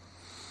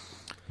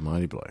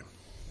 Mighty Blow.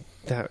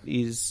 That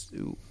is,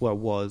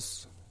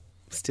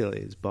 still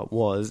is, but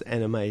was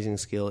an amazing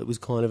skill. It was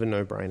kind of a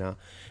no-brainer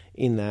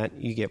in that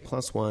you get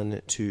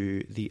 +1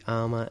 to the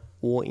armor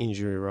or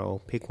injury roll.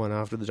 Pick one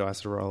after the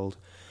dice are rolled.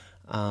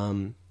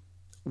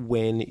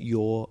 When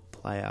your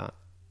player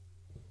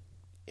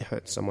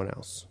hurts someone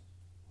else.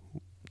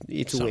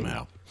 It's a win.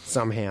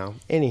 Somehow.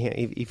 Anyhow,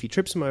 if he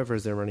trips them over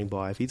as they're running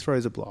by, if he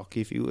throws a block,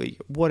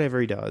 whatever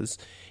he does,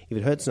 if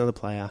it hurts another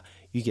player,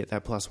 you get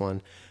that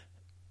 +1.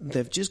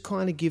 They've just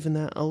kind of given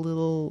that a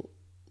little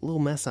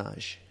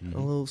massage.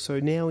 So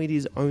now it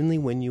is only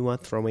when you are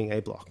throwing a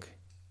block.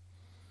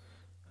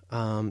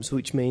 So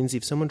which means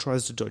if someone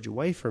tries to dodge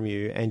away from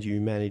you and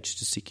you manage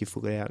to stick your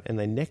foot out and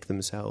they neck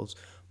themselves,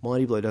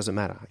 Mighty Blow doesn't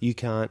matter. You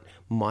can't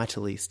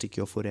mightily stick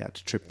your foot out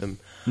to trip them,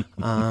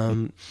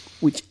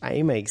 which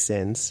A, makes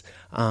sense,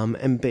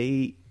 and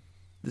B,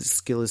 the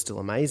skill is still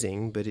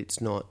amazing, but it's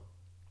not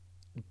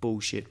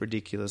bullshit,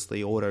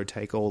 ridiculously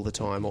auto-take all the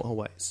time,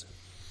 always.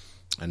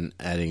 And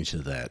adding to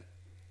that,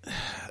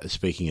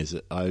 speaking as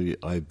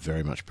I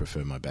very much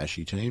prefer my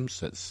bashy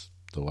teams. That's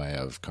the way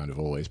I've kind of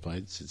always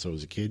played since I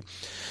was a kid.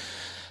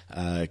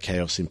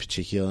 Chaos in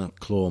particular,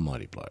 Claw,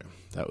 Mighty Blow.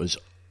 That was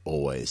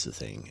always the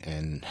thing.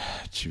 And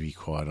to be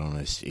quite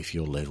honest, if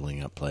you're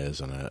leveling up players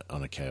on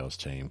a Chaos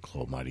team,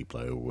 Claw, Mighty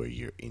Blow were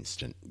your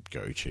instant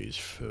go-tos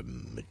for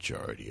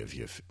majority of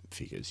your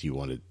figures. You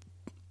wanted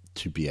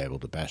to be able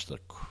to bash the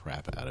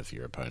crap out of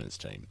your opponent's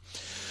team.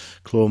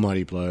 Claw,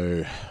 Mighty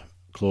Blow.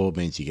 Claw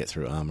means you get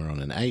through armor on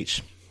an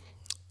 8.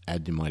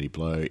 Add the Mighty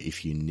Blow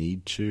if you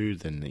need to,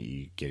 then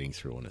you're getting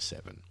through on a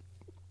 7.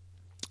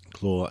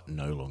 Claw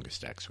no longer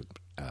stacks with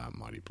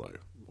Mighty Blow,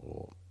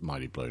 or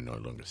Mighty Blow no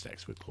longer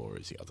stacks with Claw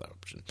is the other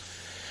option.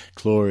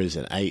 Claw is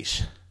an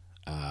 8.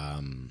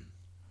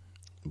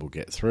 We'll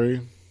get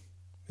through.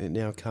 It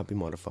now can't be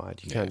modified.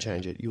 You can't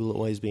change it. You will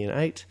always be an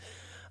 8,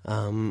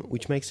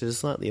 which makes it a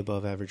slightly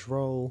above average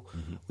roll,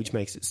 which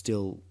makes it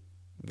still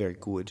very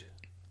good.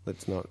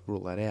 Let's not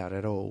rule that out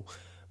at all.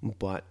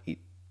 But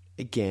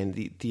again,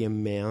 the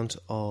amount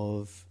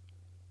of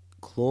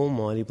Claw,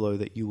 Mighty Blow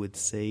that you would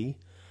see,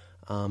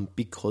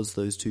 because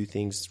those two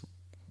things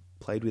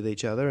played with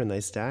each other and they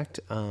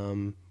stacked,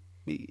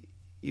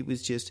 it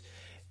was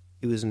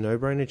a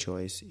no-brainer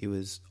choice. It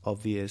was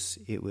obvious.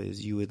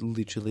 You would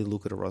literally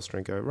look at a roster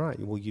and go, right,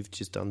 well, you've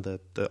just done the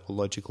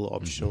logical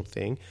optional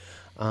thing.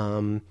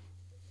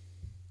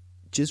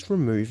 Just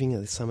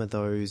removing some of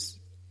those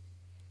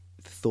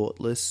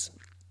thoughtless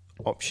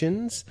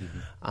options,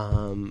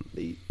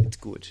 it's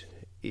good.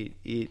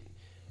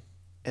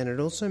 And it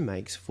also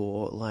makes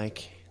for,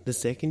 like, the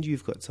second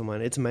you've got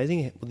someone, it's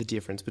amazing the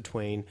difference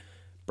between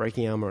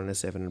breaking armor on a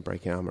 7 and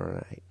breaking armor on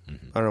an 8.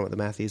 I don't know what the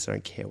math is. I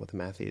don't care what the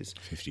math is.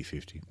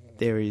 50-50.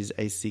 There is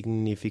a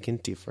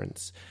significant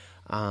difference,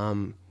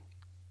 unless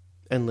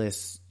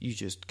you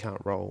just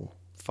can't roll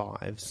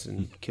 5s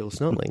and kill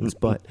snotlings.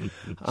 But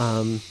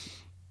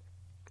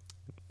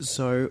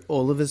So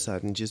all of a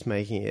sudden, just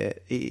making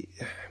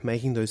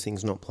those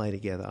things not play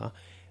together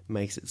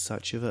makes it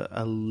such of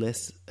a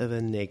less of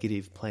a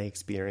negative play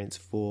experience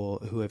for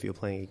whoever you're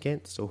playing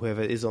against or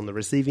whoever is on the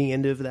receiving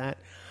end of that.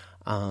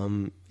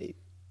 It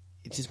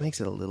just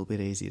makes it a little bit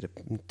easier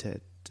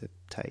to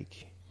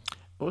take.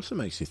 Also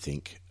makes you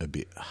think a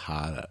bit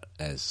harder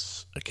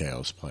as a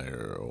Chaos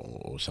player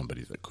or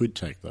somebody that could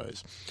take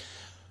those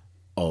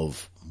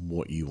of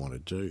what you want to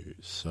do.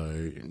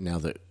 So now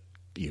that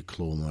your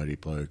Claw Mighty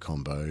Blow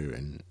combo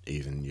and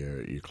even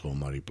your Claw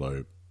Mighty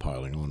Blow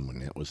piling on when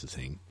that was the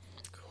thing,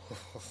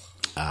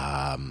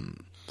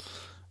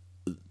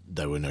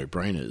 they were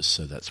no-brainers,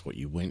 so that's what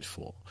you went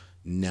for.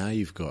 Now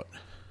you've got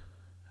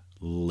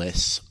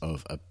less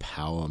of a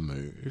power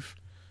move,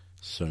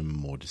 so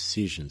more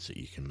decisions that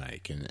you can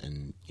make,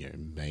 and you know,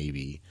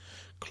 maybe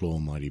Claw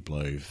Mighty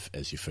Blow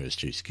as your first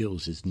two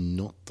skills is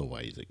not the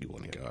way that you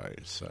want to go.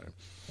 So,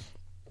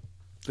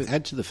 but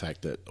add to the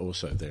fact that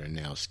also there are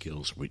now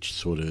skills which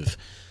sort of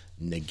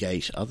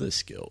negate other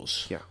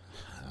skills. Yeah.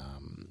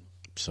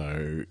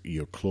 So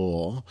your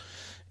Claw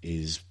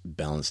is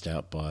balanced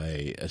out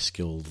by a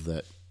skill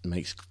that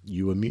makes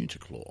you immune to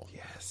Claw.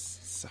 Yes,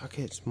 suck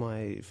it.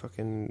 My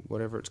fucking,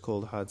 whatever it's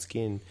called, hard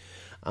skin,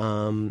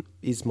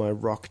 is my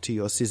rock to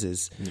your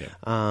scissors. Yeah.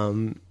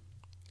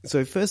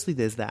 So firstly,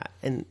 there's that.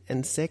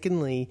 And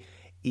secondly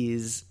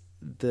is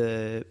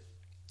the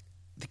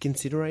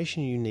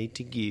consideration you need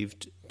to give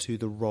to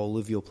the role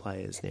of your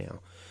players now.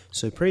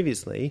 So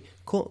previously,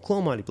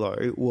 Claw Mighty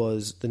Blow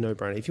was the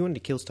no-brainer. If you wanted to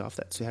kill stuff,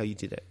 that's how you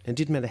did it. And it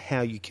didn't matter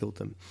how you killed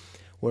them.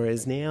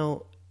 Whereas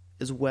now,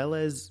 as well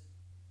as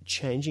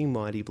changing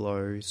Mighty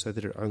Blow so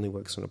that it only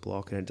works on a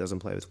block and it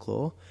doesn't play with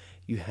Claw,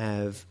 you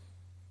have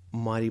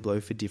Mighty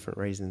Blow for different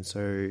reasons.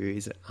 So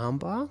is it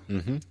Armbar,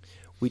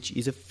 which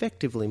is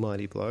effectively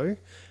Mighty Blow,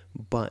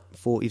 but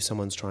for if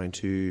someone's trying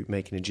to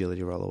make an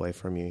agility roll away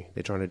from you,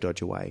 they're trying to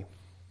dodge away.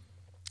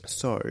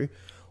 So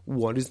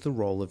what is the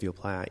role of your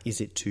player? Is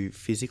it to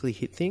physically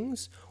hit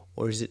things,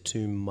 or is it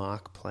to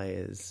mark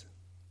players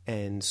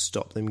and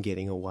stop them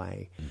getting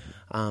away?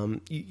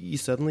 You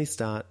suddenly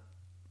start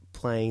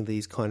playing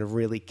these kind of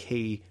really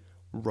key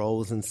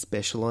roles and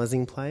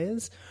specialising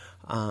players.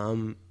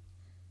 And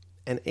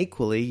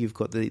equally, you've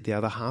got the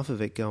other half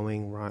of it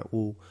going, right,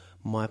 well,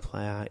 my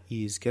player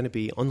is going to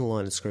be on the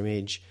line of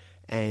scrimmage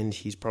and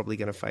he's probably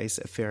going to face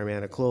a fair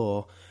amount of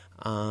Claw.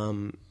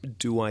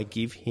 Do I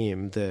give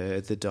him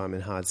the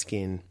Diamond Hard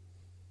Skin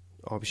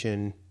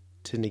option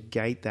to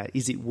negate that?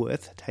 Is it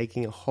worth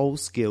taking a whole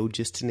skill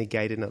just to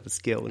negate another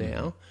skill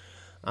now?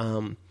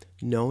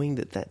 Knowing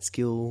that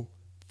skill,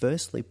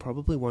 firstly,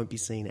 probably won't be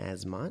seen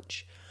as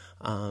much,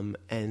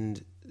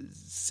 and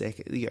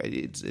second,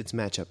 it's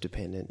matchup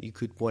dependent.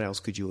 What else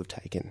could you have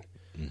taken?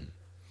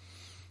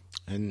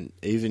 And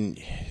even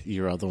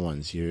your other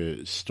ones,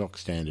 your stock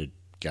standard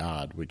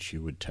guard, which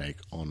you would take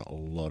on a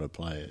lot of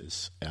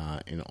players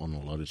on a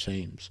lot of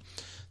teams,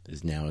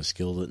 there's now a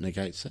skill that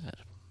negates that.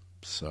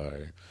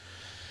 So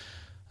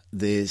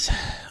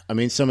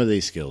some of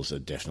these skills are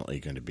definitely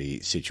going to be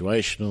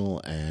situational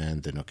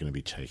and they're not going to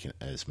be taken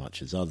as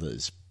much as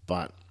others,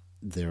 but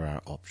there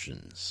are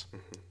options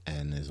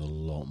and there's a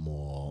lot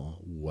more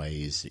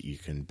ways that you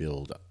can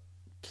build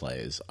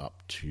players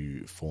up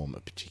to form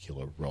a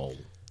particular role.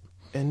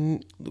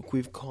 And look,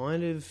 we've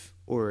kind of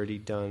already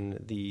done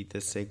the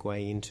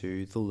segue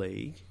into the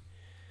league.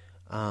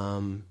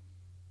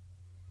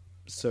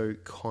 So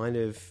kind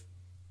of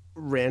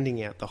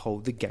rounding out the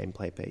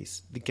gameplay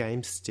piece. The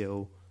game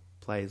still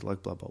plays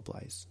like Blood Bowl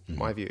plays, in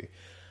my view.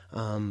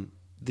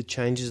 The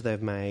changes they've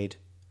made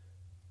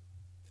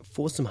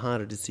force some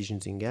harder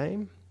decisions in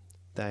game.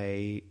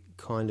 They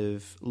kind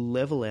of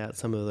level out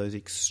some of those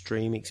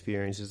extreme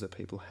experiences that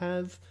people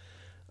have.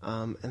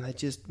 And they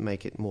just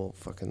make it more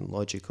fucking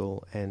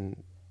logical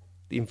and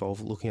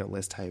involve looking at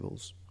less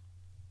tables.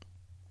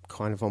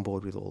 Kind of on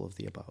board with all of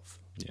the above.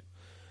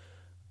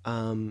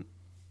 Yeah.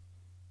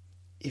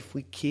 If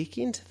we kick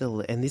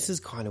into and this is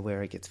kind of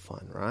where it gets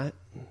fun, right?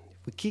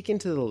 If we kick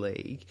into the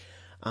league,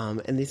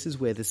 and this is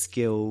where the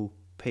skill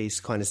piece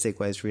kind of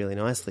segues really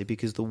nicely,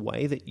 because the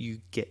way that you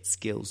get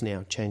skills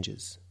now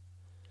changes.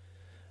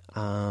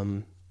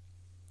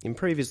 In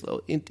previous,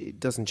 it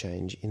doesn't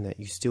change in that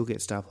you still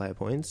get star player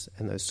points,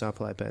 and those star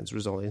player points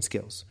result in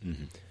skills.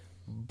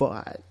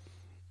 But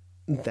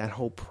that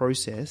whole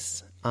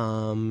process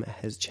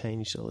has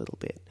changed a little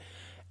bit,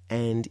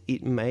 and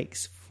it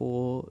makes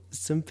for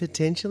some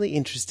potentially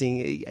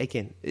interesting.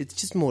 Again, it's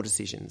just more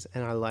decisions,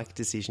 and I like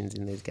decisions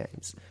in these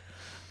games.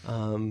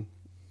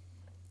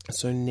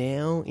 So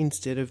now,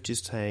 instead of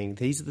just saying,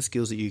 these are the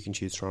skills that you can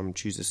choose from,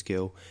 choose a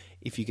skill.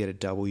 If you get a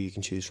double, you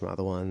can choose from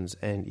other ones.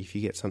 And if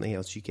you get something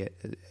else, you get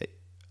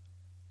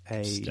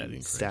a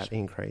stat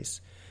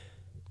increase.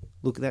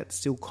 Look, that's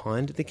still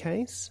kind of the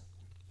case.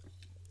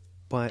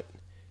 But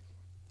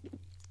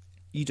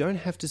you don't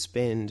have to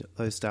spend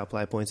those star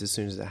player points as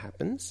soon as it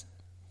happens,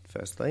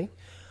 firstly.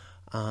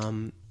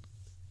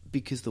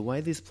 Because the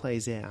way this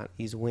plays out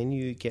is when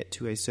you get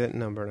to a certain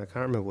number, and I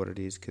can't remember what it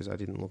is because I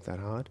didn't look that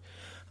hard,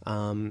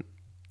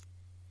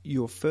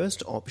 your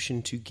first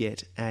option to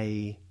get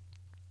a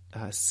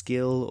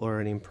skill or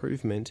an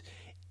improvement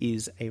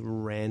is a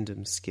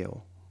random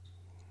skill.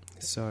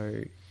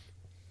 So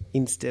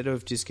instead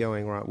of just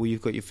going, right, well,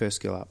 you've got your first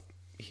skill up,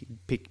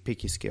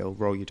 pick your skill,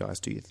 roll your dice,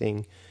 do your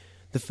thing.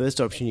 The first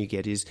option you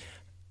get is,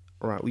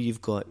 right, well,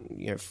 you've got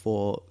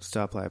 4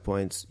 star player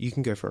points. You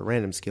can go for a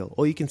random skill,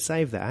 or you can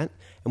save that,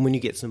 and when you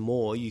get some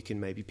more, you can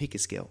maybe pick a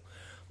skill,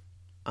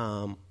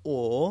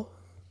 or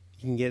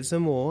you can get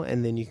some more,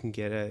 and then you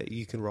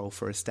can roll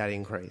for a stat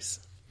increase.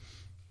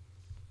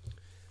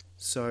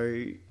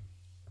 So,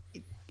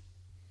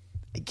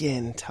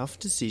 again, tough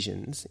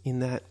decisions in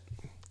that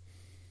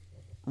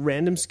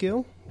random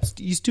skill.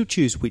 You still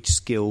choose which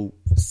skill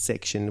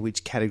section,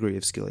 which category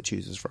of skill it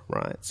chooses from,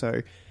 right?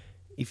 So,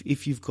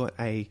 if you've got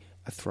a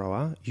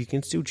thrower, you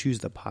can still choose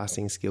the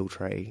passing skill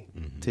tree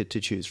to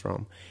choose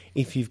from.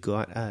 If you've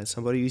got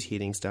somebody who's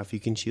hitting stuff, you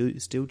can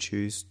still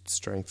choose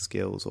strength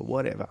skills or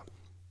whatever.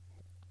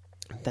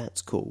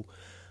 That's cool.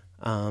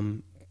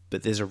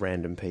 But there's a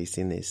random piece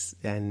in this.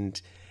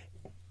 And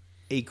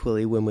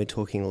equally, when we're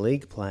talking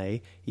league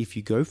play, if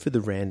you go for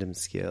the random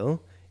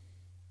skill,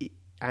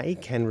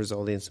 it can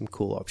result in some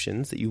cool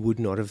options that you would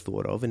not have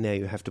thought of and now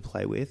you have to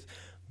play with,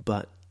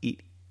 but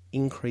it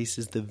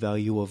increases the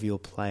value of your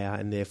player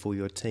and therefore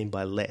your team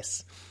by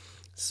less.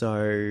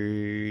 So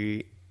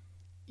you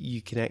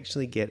can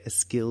actually get a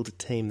skilled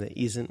team that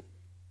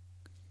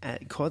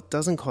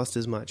doesn't cost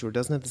as much or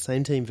doesn't have the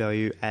same team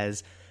value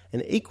as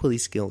an equally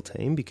skilled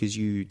team because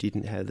you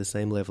didn't have the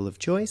same level of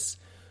choice.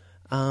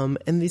 And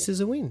this is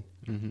a win.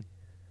 Mm-hmm.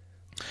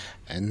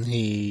 And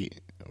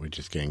we're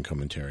just getting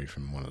commentary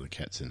from one of the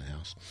cats in the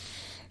house.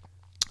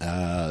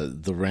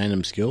 The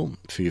random skill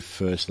for your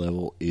first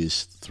level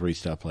is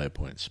 3-star player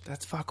points.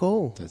 That's fuck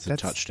all. That's a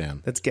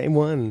touchdown. That's game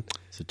one.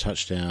 It's a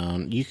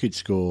touchdown. You could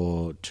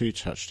score 2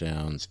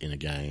 touchdowns in a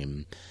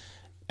game,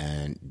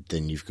 and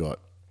then you've got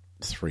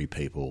 3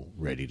 people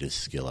ready to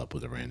skill up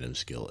with a random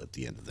skill at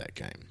the end of that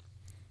game,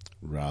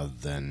 rather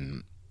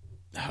than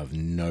have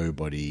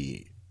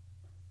nobody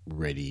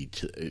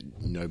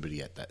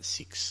at that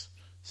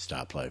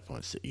 6-star player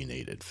points that you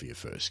needed for your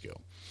first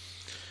skill.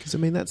 Because,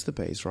 that's the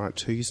base, right?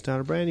 So you start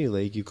a brand new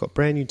league, you've got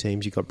brand new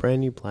teams, you've got brand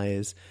new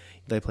players,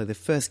 they play their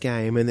first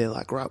game, and they're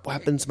like, right, what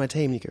happens to my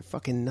team? And you go,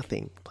 fucking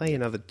nothing. Play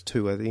another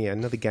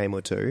game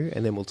or 2,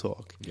 and then we'll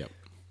talk. Yep.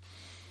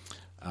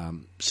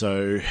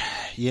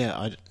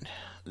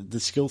 The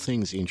skill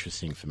thing's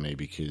interesting for me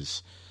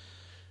because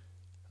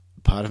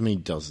part of me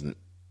doesn't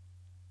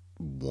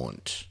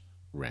want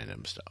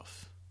random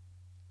stuff.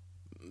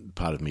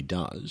 Part of me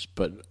does,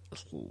 but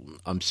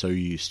I'm so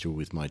used to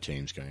with my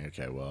teams going,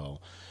 okay,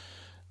 well,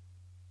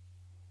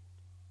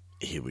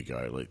 here we go.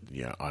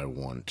 I'm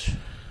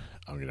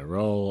going to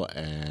roll,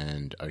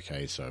 and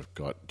okay, so I've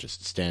got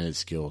just a standard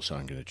skill, so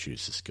I'm going to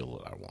choose the skill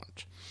that I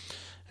want.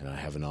 And I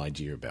have an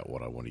idea about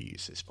what I want to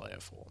use this player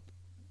for.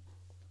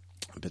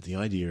 But the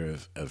idea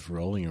of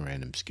rolling a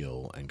random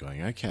skill and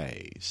going,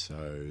 okay,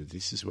 so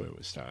this is where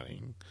we're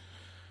starting.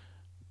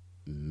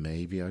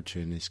 Maybe I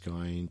turn this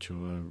guy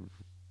into a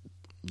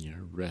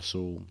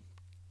wrestle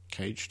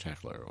cage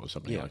tackler or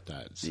something like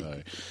that.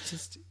 So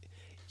just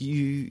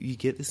you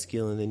get the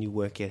skill and then you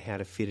work out how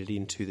to fit it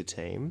into the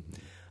team.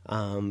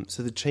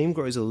 So the team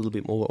grows a little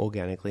bit more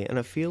organically, and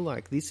I feel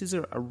like this is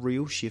a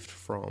real shift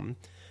from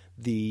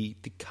the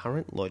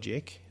current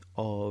logic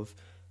of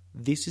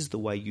this is the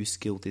way you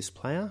skill this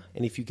player,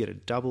 and if you get a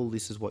double,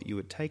 this is what you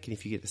would take, and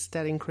if you get a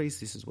stat increase,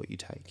 this is what you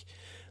take.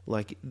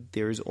 Like,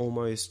 there is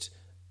almost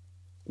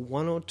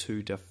 1 or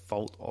 2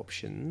 default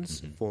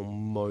options for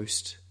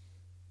most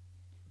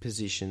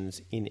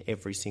positions in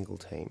every single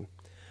team.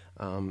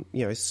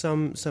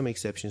 Some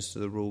exceptions to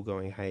the rule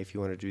going, hey, if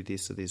you want to do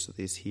this or this or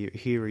this,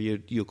 here are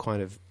your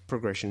kind of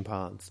progression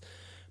paths.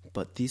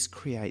 But this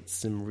creates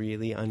some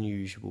really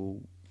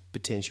unusual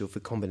potential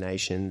for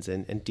combinations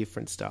and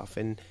different stuff.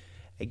 And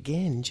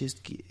again,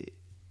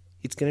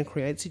 it's going to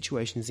create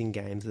situations in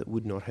games that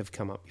would not have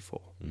come up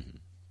before. Mm-hmm.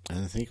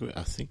 And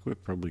I think we're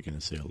probably going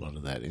to see a lot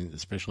of that,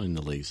 especially in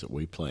the leagues that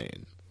we play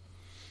in.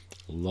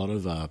 A lot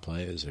of our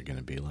players are going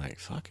to be like,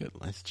 fuck it,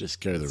 let's just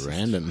go the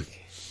random.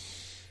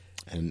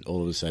 And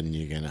all of a sudden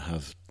you're going to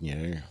have,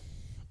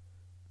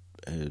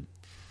 an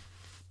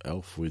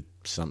elf with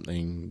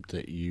something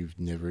that you've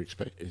never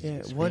expected.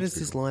 Yeah, why does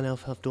this line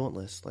elf have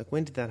Dauntless? Like,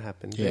 when did that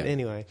happen? Yeah. But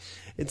anyway,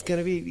 it's going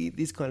to be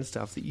this kind of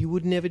stuff that you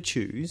would never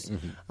choose.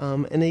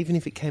 And even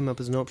if it came up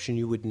as an option,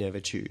 you would never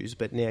choose.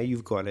 But now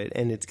you've got it,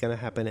 and it's going to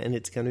happen, and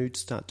it's going to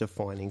start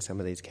defining some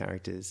of these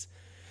characters.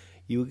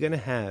 You're going to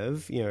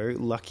have,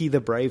 Lucky the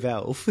Brave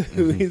Elf,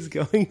 who is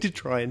going to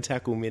try and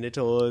tackle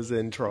minotaurs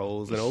and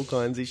trolls and all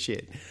kinds of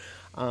shit.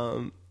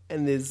 And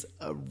there's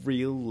a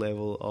real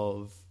level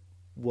of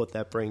what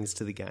that brings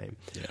to the game.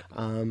 Yeah.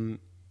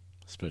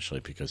 Especially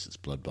because it's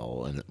Blood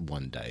Bowl, and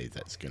one day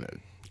that's going to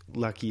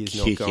Lucky is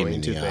not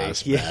going to be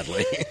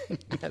badly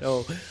at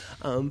all.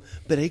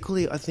 But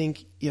equally, I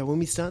think when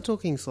we start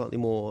talking slightly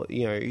more,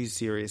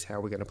 serious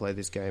how we're going to play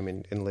this game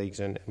in leagues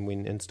and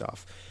win and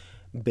stuff,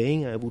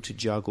 being able to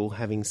juggle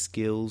having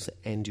skills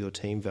and your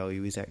team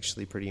value is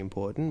actually pretty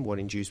important. What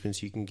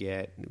inducements you can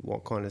get,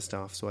 what kind of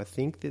stuff. So I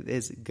think that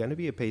there's going to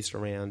be a piece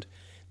around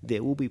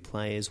there will be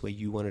players where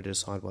you want to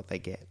decide what they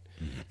get.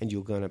 And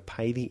you're going to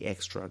pay the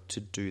extra to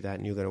do that,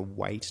 and you're going to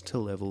wait to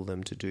level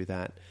them to do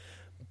that.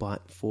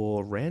 But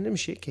for random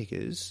shit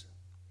kickers,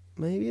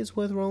 maybe it's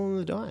worth rolling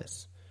the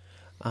dice.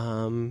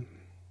 Can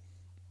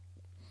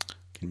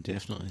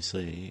definitely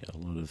see a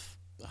lot of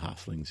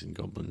halflings and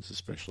goblins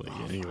especially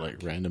getting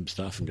like random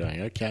stuff and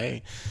going,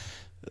 okay,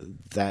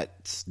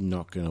 that's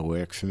not going to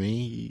work for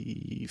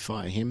me.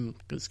 Fire him.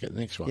 Let's get the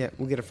next one. Yeah,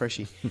 we'll get a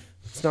freshie.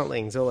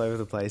 Snotlings all over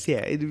the place.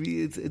 Yeah,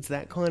 it's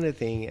that kind of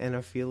thing. And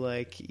I feel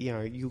like,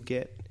 you'll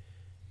get,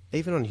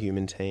 even on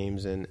human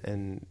teams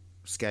and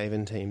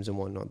Skaven teams and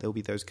whatnot, there'll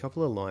be those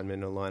couple of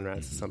linemen or line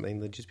rats or something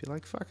that just be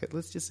like, fuck it,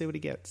 let's just see what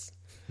he gets.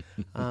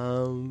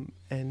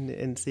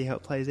 And see how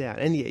it plays out.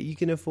 And yeah, you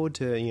can afford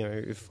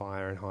to,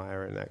 fire and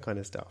hire and that kind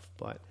of stuff.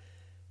 But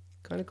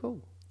kind of cool.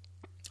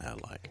 I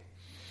like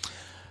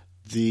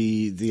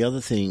the other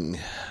thing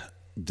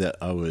that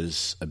I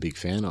was a big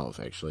fan of,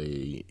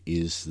 actually,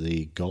 is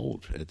the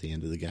gold at the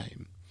end of the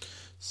game.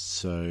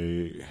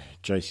 So,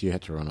 Jace, you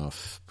had to run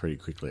off pretty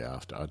quickly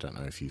after. I don't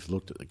know if you've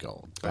looked at the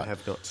gold. I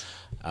have not.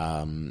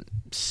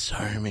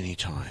 So many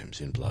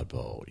times in Blood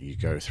Bowl, you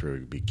go through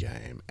a big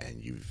game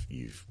and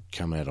you've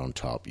come out on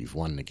top, you've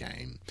won the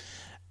game,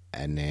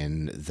 and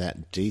then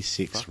that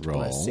D6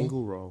 roll, a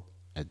single roll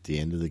at the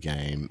end of the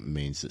game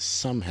means that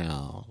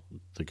somehow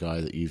the guy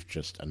that you've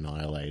just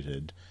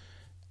annihilated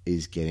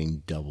is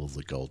getting double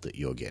the gold that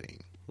you're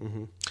getting.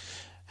 Mm-hmm.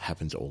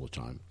 Happens all the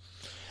time.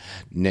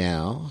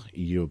 Now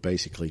you're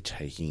basically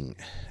taking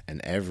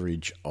an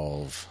average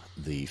of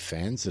the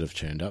fans that have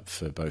turned up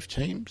for both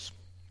teams,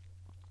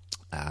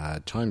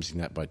 timesing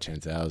that by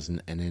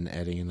 10,000, and then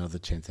adding another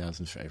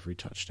 10,000 for every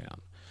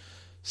touchdown.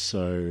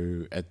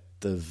 So at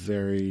the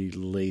very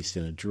least,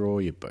 in a draw,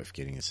 you're both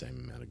getting the same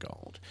amount of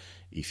gold.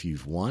 If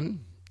you've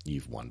won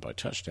by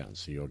touchdowns,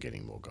 so you're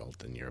getting more gold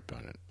than your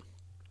opponent.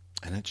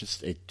 And it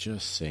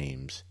just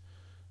seems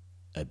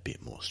a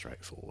bit more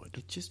straightforward.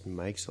 It just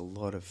makes a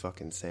lot of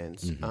fucking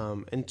sense.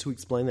 Mm-hmm. And to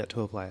explain that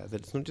to a player,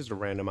 that it's not just a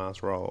random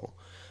ass roll.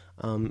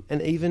 And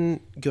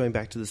even going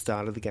back to the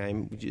start of the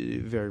game,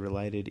 very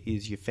related,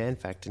 is your fan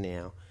factor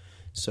now.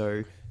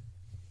 So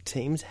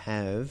teams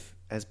have,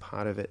 as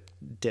part of it,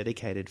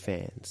 dedicated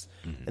fans.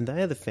 Mm-hmm. And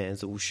they are the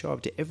fans that will show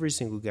up to every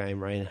single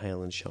game, rain,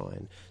 hail, and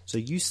shine. So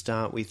you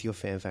start with your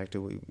fan factor,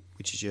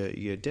 which is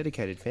your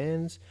dedicated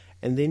fans,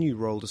 and then you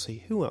roll to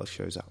see who else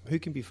shows up. Who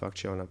can be fucked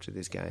showing up to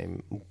this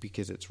game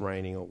because it's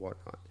raining or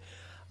whatnot.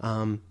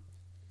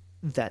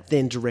 That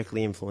then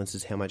directly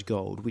influences how much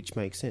gold, which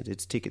makes sense.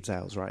 It's ticket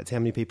sales, right? It's how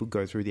many people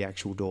go through the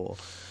actual door.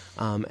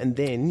 And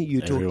then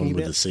you're Everyone talking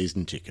with about a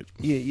season ticket.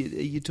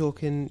 You're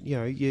talking,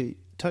 your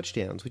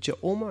touchdowns, which are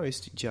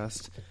almost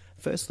just,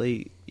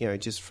 firstly,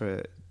 just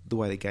for the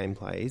way the game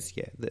plays,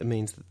 that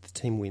means that the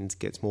team wins,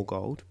 gets more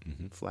gold,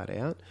 flat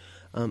out.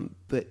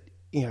 But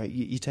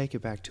you take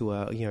it back to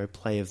a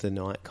play of the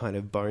night kind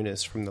of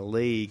bonus from the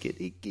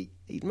league.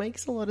 It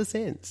makes a lot of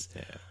sense.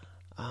 Yeah.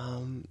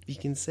 You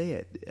can see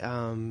it.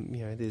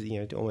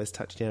 There's almost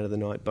touchdown of the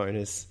night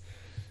bonus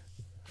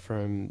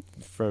from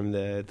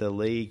the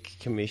league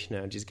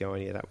commissioner just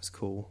going, yeah, that was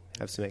cool.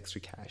 Have some extra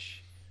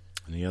cash.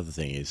 And the other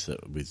thing is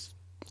that with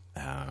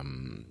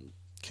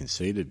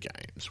conceded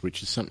games,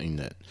 which is something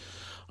that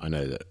I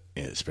know that,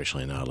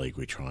 especially in our league,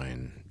 we try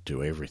and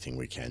do everything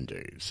we can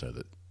do so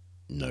that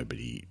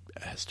nobody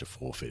has to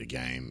forfeit a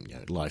game.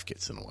 Life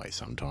gets in the way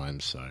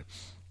sometimes, so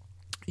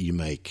you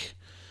make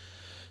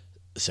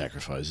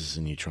sacrifices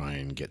and you try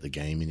and get the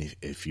game in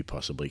if you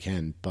possibly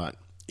can. But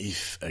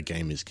if a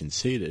game is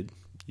conceded,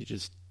 you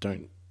just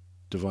don't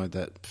divide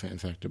that fan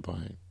factor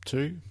by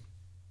 2.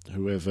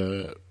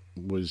 Whoever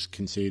was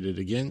conceded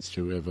against,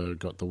 whoever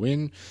got the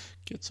win,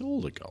 gets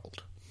all the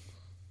gold.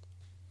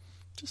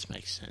 Just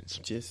makes sense.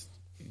 There's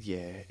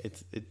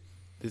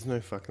no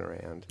fucking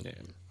around. Yeah.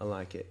 I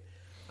like it.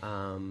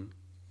 I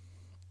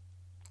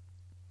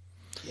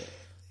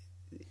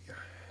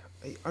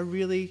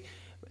really,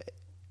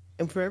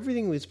 and for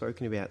everything we've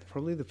spoken about,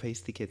 probably the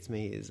piece that gets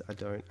me is I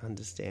don't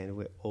understand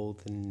where all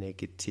the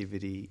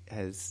negativity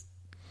has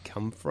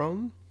come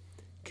from.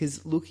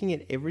 Because looking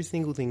at every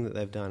single thing that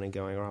they've done and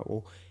going, all right,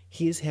 well,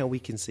 here's how we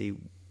can see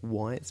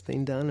why it's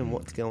been done and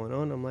what's going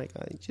on. I'm like,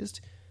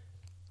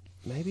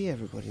 maybe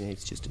everybody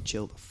needs just to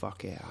chill the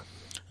fuck out.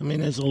 I mean,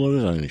 there's a lot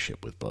of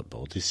ownership with Blood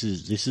Bowl. This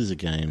is a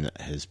game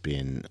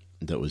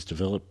that was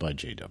developed by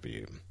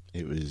GW.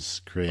 It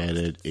was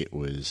created, it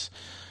was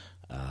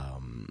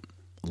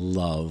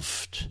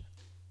loved,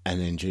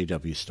 and then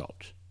GW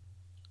stopped.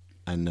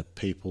 And the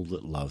people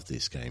that loved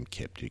this game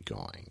kept it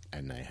going,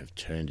 and they have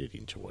turned it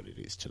into what it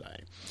is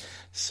today.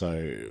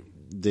 So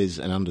there's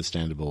an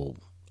understandable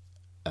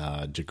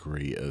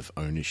degree of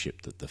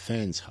ownership that the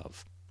fans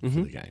have for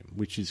the game,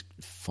 which is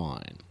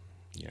fine,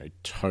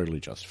 totally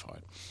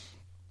justified.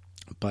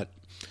 But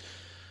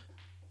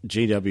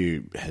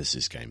GW has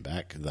this game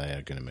back. They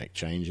are going to make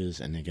changes,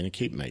 and they're going to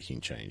keep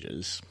making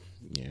changes.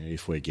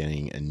 if we're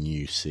getting a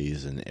new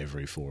season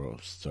every 4 or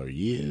so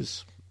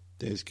years,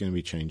 there's going to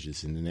be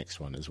changes in the next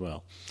one as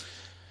well.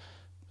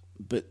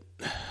 But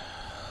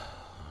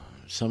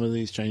some of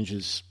these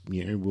changes,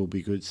 will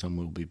be good, some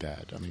will be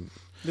bad. I mean,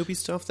 there'll be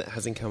stuff that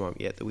hasn't come up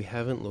yet that we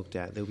haven't looked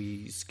at. There'll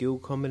be skill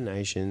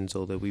combinations,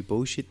 or there'll be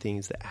bullshit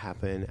things that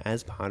happen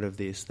as part of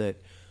this that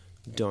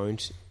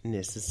don't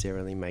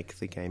necessarily make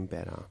the game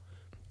better.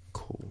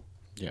 Cool.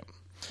 Yeah.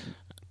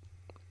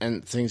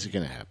 And things are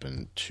going to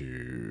happen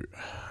to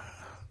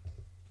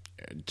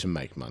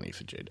make money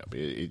for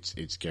GW.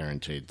 It's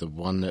guaranteed. The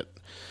one that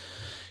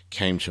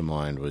came to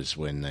mind was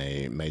when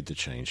they made the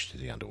change to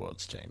the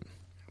Underworlds team,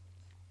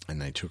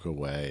 and they took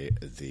away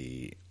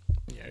the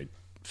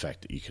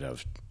fact that you could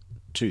have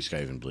 2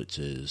 Skaven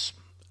blitzers,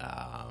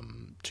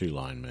 2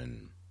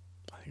 linemen.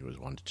 I think it was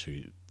 1 to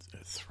 2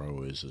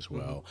 throwers as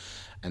well,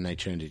 and they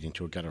turned it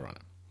into a gutter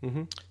runner.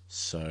 Mm-hmm.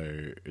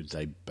 So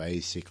they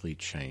basically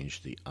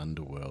changed the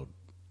Underworld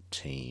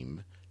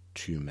team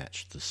to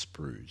match the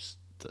sprues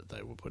that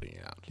they were putting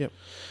out. Yep.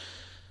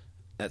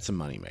 That's a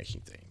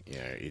money-making thing.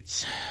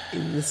 It's...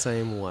 In the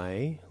same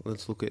way,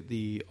 let's look at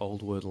the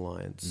Old World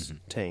Alliance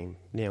team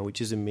now,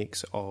 which is a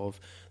mix of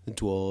the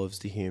dwarves,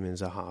 the humans,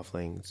 the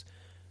halflings.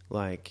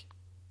 Like,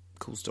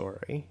 cool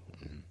story.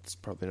 It's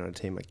probably not a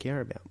team I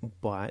care about.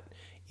 But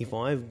if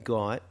I've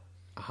got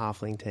a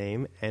halfling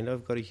team and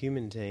I've got a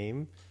human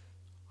team,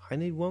 I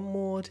need 1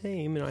 more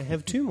team and I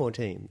have 2 more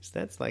teams.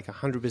 That's like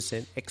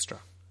 100% extra.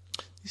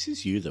 This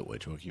is you that we're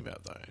talking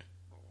about, though.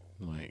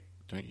 Like,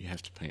 don't you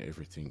have to paint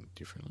everything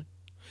differently?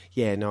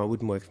 Yeah, no, it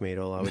wouldn't work for me at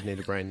all. I would need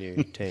a brand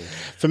new team.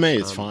 For me,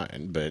 it's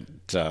fine, but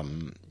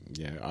I'm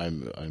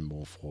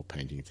more for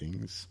painting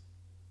things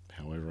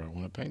however I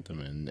want to paint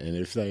them, and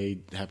if they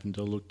happen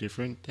to look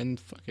different, then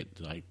fuck it.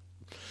 Like,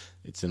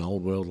 it's an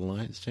Old World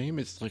Alliance team.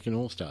 It's like an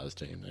All-Stars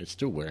team. They're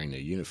still wearing their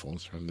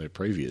uniforms from their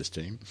previous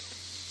team.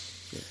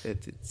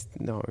 It's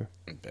no,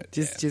 But,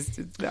 just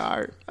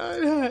no.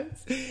 It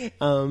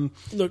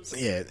hurts. Look,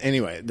 yeah.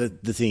 Anyway,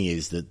 the thing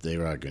is that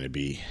there are going to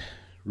be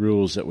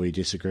rules that we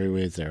disagree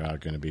with. There are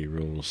going to be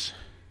rules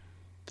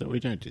that we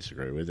don't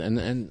disagree with,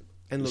 and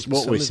look,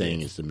 what we're seeing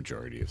is the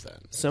majority of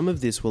that. Some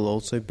of this will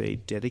also be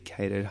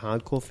dedicated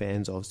hardcore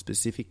fans of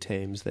specific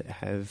teams that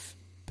have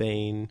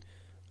been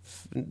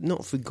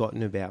not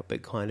forgotten about,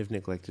 but kind of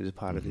neglected as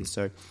part of this.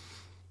 So,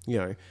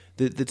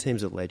 the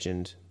teams of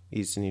Legend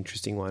is an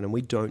interesting one, and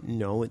we don't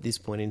know at this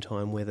point in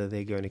time whether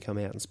they're going to come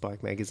out in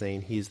Spike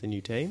Magazine, here's the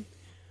new team.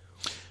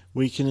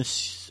 We can...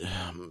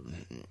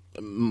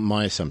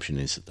 my assumption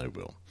is that they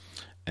will.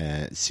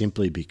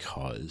 Simply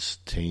because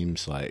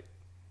teams like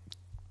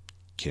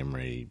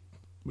Khemri,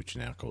 which are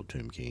now called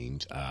Tomb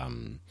Kings,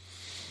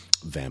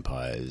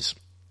 Vampires,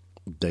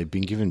 they've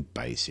been given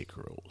basic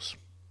rules.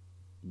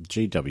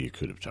 GW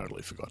could have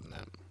totally forgotten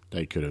that.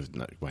 They could have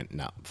went,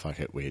 nah, fuck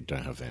it, we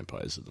don't have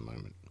vampires at the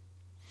moment.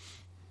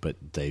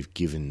 But they've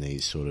given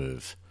these sort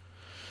of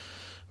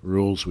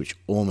rules which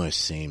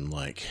almost seem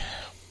like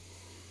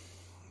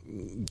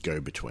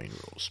go-between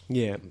rules.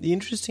 Yeah, the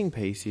interesting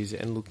piece is,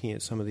 and looking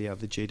at some of the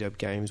other GW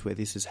games where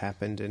this has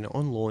happened, and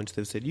on launch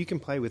they've said you can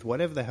play with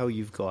whatever the hell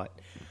you've got.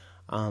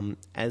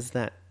 As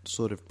that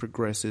sort of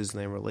progresses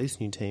and they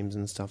release new teams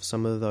and stuff,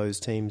 some of those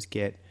teams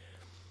get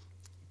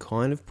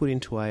kind of put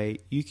into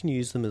you can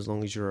use them as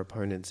long as your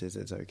opponent says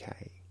it's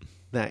okay.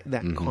 That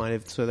kind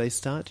of... So they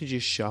start to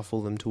just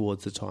shuffle them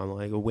towards the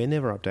timeline. We're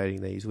never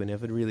updating these. We're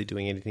never really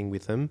doing anything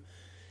with them.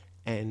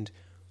 And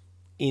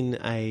in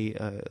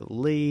a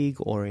league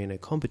or in a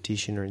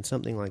competition or in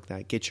something like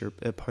that, get your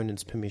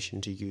opponent's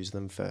permission to use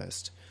them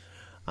first.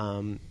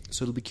 So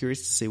it'll be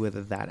curious to see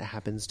whether that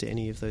happens to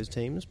any of those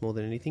teams more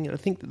than anything. And I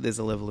think that there's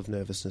a level of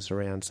nervousness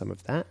around some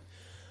of that.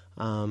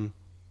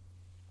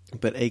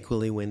 But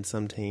equally, when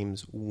some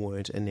teams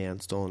weren't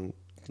announced on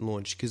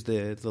launch, because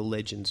the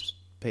Legends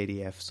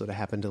PDF sort of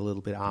happened a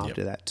little bit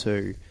after that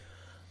too.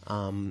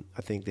 I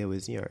think there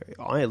was,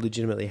 I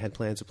legitimately had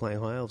plans of playing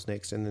High Elves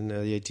next, and then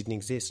they didn't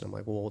exist. And I'm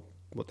like, well,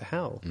 what the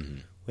hell?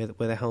 Where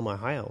the hell are my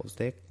High Elves?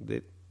 They're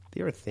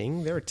a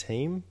thing. They're a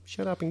team.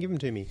 Shut up and give them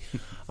to me.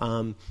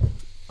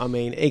 I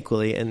mean,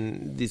 equally,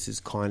 and this is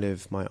kind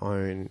of my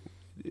own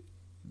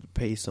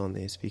piece on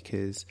this,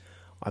 because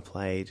I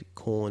played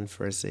Khorne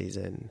for a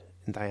season.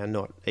 They are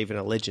not even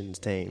a Legends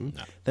team.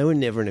 No. They were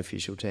never an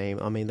official team.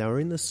 I mean, they were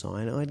in the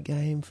Cyanide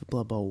game for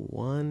Blood Bowl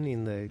 1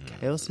 in the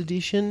Chaos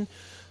Edition.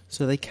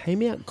 So they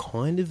came out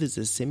kind of as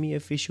a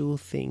semi-official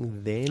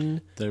thing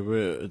then. They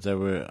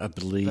were, I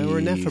believe... They were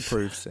an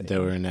NAF-approved team. They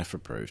were an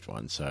NAF-approved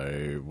one.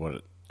 So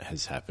what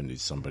has happened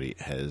is somebody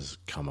has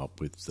come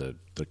up with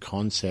the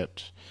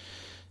concept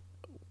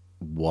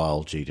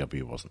while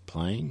GW wasn't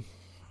playing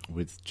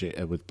with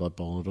Blood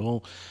Bowl at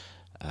all.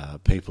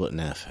 People at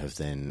NAF have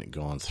then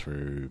gone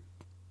through...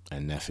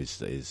 And NAF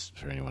is,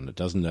 for anyone that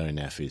doesn't know,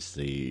 NAF is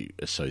the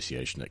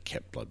association that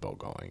kept Blood Bowl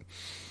going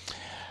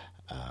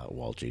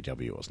while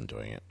GW wasn't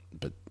doing it.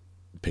 But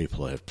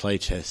people have play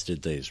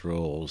tested these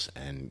rules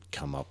and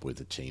come up with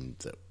a team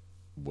that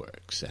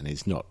works, and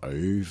it's not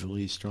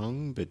overly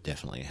strong, but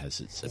definitely has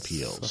its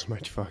appeals. So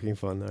much fucking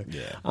fun though.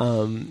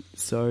 Yeah.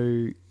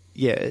 So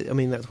yeah, I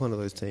mean that's one of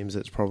those teams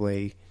that's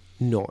probably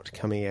not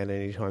coming out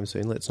anytime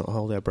soon. Let's not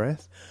hold our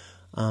breath.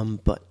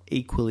 But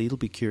equally, it'll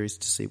be curious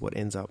to see what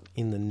ends up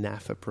in the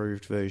NAF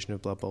approved version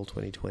of Blood Bowl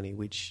 2020,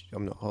 which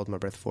I'm not holding my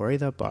breath for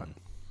either, but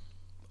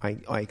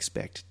I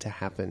expect to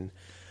happen.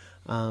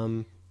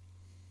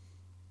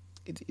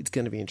 It's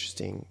going to be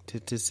interesting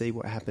to see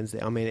what happens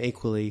there. I mean,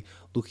 equally,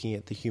 looking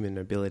at the Human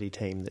Nobility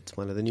team, that's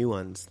one of the new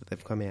ones that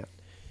they've come out,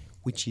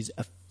 which is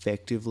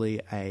effectively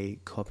a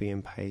copy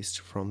and paste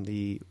from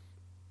the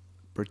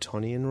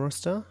Bretonnian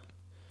roster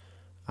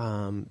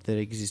that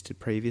existed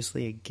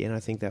previously. Again, I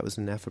think that was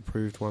a NAF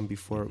approved one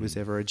before it was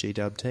ever a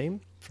GW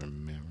team.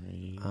 From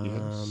memory,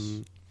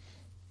 yes.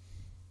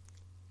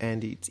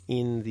 And it's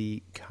in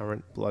the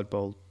current Blood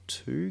Bowl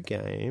 2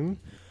 game.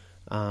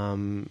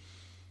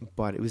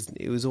 But it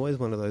was always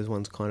one of those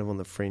ones kind of on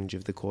the fringe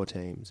of the core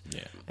teams.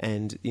 Yeah.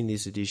 And in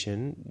this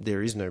edition,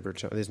 there's no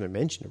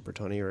mention of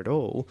Bretonnia at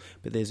all,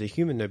 but there's a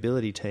Human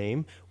Nobility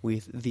team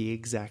with the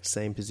exact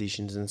same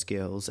positions and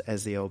skills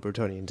as the old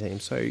Bretonnian team.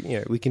 So,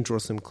 we can draw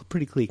some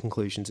pretty clear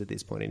conclusions at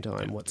this point in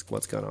time. Yeah.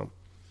 What's going on?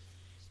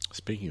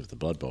 Speaking of the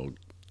Blood Bowl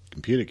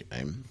computer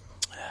game,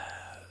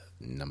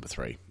 number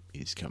 3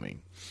 is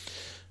coming.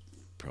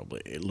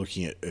 Probably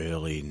looking at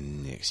early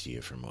next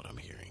year from what I'm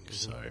hearing.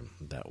 So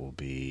that will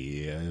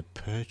be a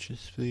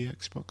purchase for the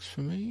Xbox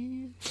for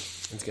me.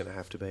 It's going to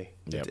have to be.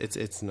 Yep.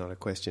 It's not a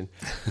question.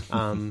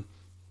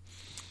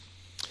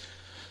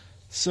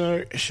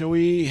 So shall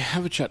we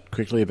have a chat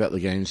quickly about the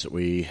games that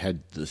we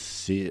had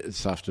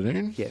this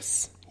afternoon?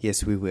 Yes,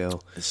 we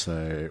will.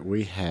 So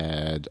we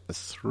had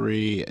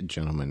 3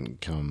 gentlemen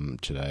come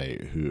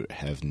today who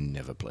have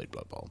never played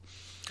Blood Bowl.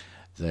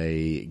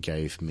 They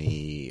gave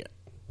me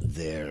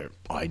their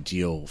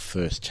ideal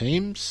first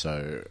team.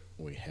 So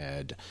we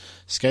had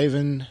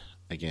Skaven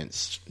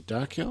against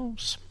Dark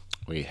Elves.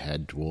 We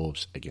had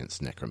Dwarves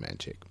against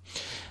Necromantic.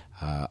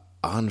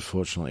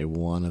 Unfortunately,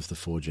 one of the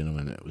 4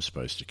 gentlemen that was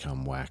supposed to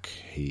come whack,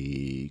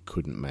 he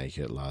couldn't make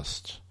it.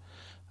 Last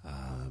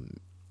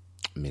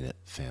minute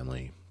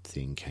family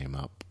thing came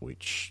up,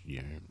 which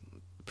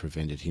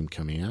prevented him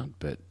coming out.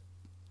 But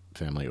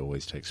family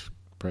always takes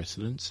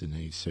precedence in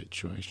these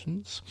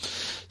situations.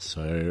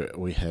 So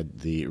we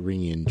had the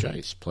Ringian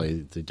Jace play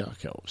the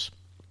Dark Elves.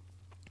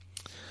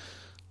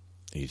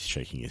 He's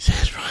shaking his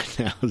head right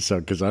now,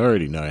 so because I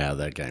already know how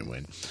that game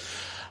went.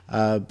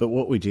 But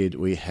what we did,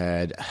 we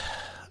had,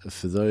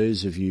 for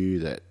those of you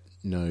that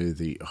know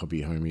the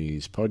Hobby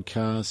Homies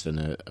podcast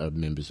and are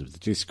members of the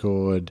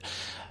Discord,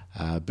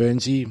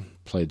 Burnsy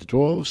played the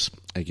Dwarves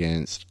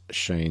against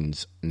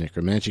Shane's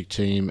Necromantic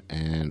team,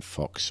 and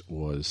Fox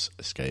was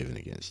Skaven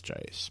against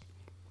Jace.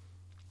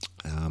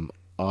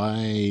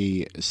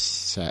 I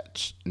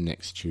sat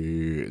next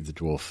to the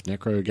Dwarf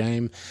Necro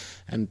game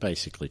and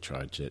basically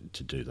tried to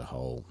do the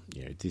whole,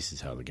 this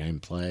is how the game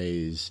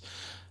plays,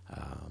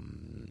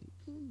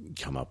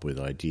 come up with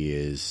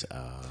ideas.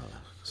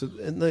 So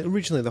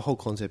originally the whole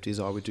concept is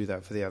I would do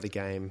that for the other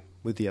game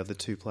with the other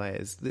 2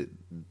 players,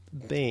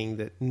 being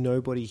that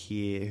nobody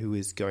here who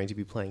is going to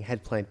be playing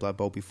had played Blood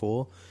Bowl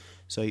before.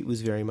 So it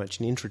was very much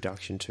an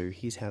introduction to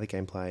here's how the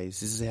game plays,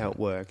 this is how it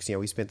works.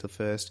 We spent the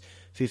first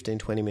 15,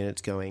 20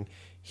 minutes going,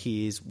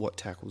 here's what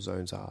tackle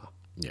zones are.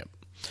 Yep.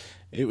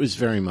 It was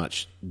very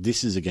much,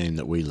 this is a game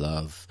that we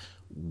love,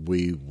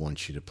 we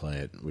want you to play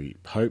it, we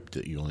hope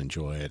that you'll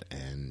enjoy it,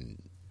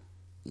 and,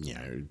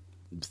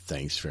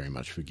 thanks very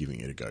much for giving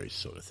it a go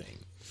sort of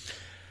thing.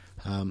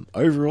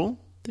 Overall,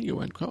 I think it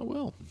went quite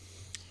well.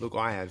 Look,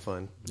 I had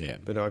fun. Yeah.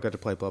 But I got to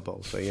play Blood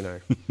Bowl, so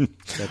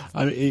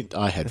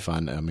I had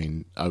fun. I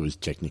mean, I was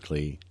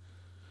technically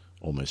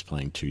almost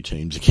playing 2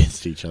 teams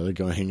against each other,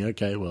 going,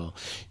 okay, well,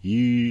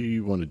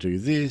 you want to do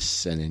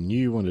this, and then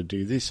you want to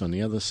do this on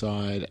the other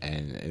side,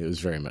 and it was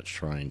very much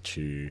trying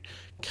to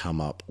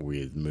come up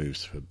with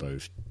moves for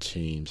both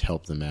teams,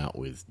 help them out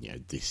with,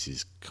 this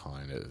is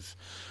kind of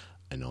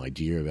an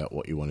idea about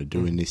what you want to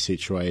do in this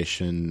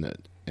situation,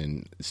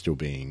 and still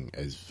being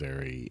as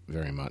very,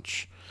 very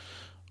much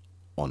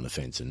on the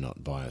fence and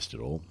not biased at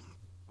all,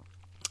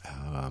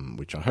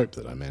 which I hope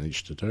that I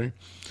managed to do.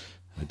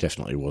 I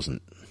definitely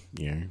wasn't,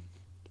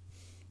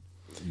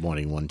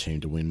 wanting one team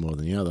to win more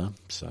than the other.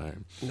 So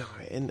no,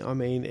 and I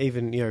mean,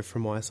 even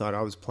from my side,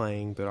 I was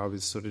playing, but I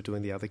was sort of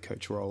doing the other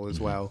coach role as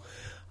well.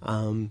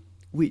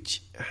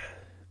 Which,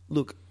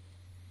 look,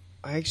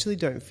 I actually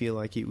don't feel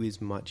like it was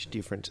much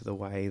different to the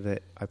way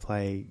that I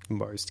play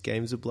most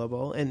games of Blood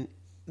Bowl. And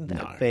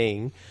that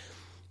being,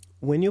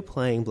 when you're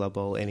playing Blood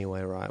Bowl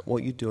anyway, right,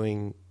 what you're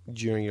doing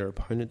during your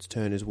opponent's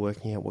turn is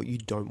working out what you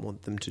don't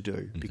want them to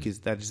do, because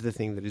that is the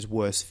thing that is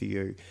worse for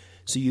you.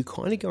 So you're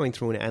kind of going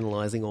through and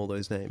analysing all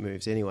those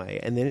moves anyway,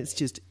 and then it's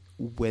just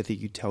whether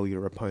you tell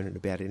your opponent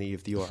about any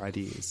of your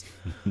ideas.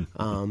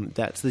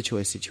 That's the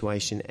choice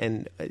situation.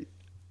 And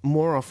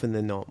more often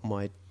than not,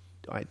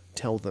 I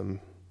tell them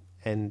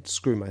and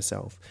screw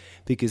myself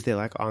because they're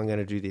like, oh, I'm going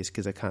to do this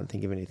because I can't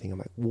think of anything. I'm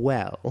like,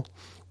 well,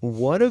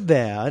 what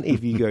about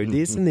if you go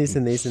this and this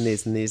and this and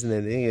this and this and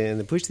then and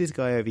they push this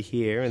guy over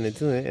here and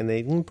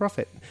they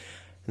profit? And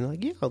they're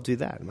like, yeah, I'll do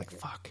that. I'm like,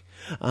 fuck.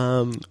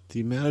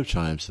 The amount of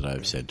times that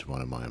I've said to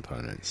one of my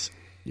opponents,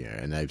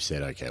 and they've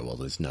said, okay, well,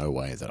 there's no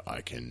way that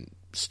I can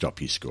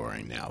stop you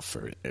scoring now,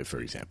 for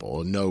example,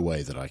 or no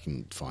way that I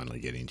can finally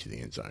get into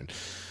the end zone.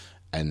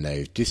 And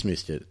they've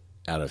dismissed it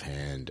out of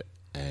hand,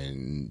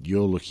 and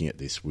you're looking at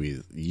this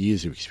with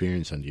years of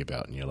experience under your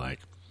belt, and you're like,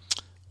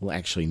 well,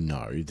 actually,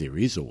 no, there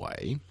is a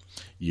way.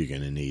 You're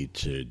going to need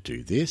to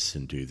do this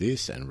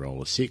and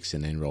roll a 6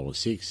 and then roll a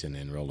 6 and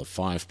then roll a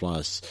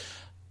 5+,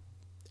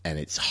 and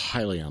it's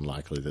highly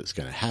unlikely that it's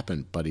going to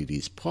happen, but it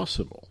is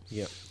possible.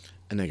 Yep.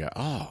 And they go,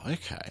 oh,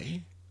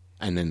 okay.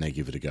 And then they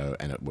give it a go,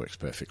 and it works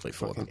perfectly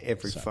for them.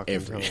 Every time.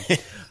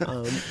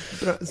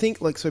 But I think,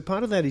 so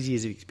part of that is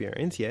years of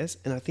experience, yes.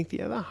 And I think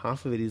the other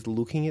half of it is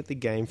looking at the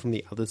game from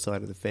the other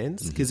side of the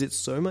fence, because it's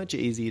so much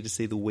easier to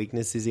see the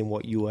weaknesses in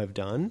what you have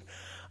done.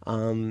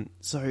 I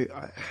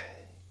think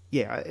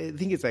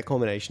it's that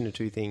combination of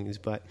two things.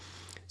 But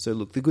so,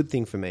 look, the good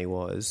thing for me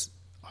was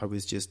I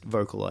was just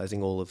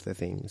vocalizing all of the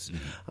things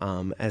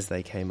as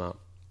they came up.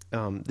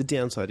 The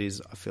downside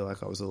is I feel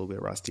like I was a little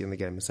bit rusty in the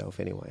game myself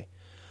anyway.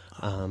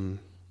 I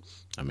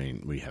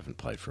mean, we haven't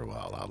played for a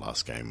while. Our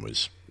last game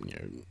was,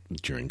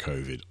 during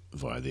COVID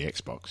via the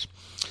Xbox.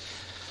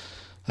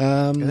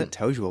 And that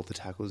tells you all the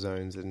tackle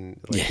zones, and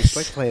yes. It's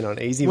like playing on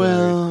easy mode.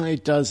 Well,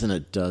 it does and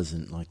it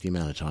doesn't. Like the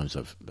amount of times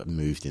I've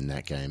moved in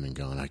that game and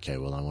gone, okay,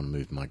 well, I want to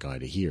move my guy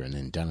to here, and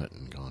then done it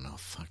and gone, oh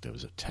fuck, there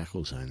was a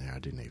tackle zone there I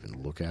didn't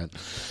even look at,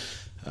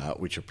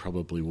 which I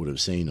probably would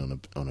have seen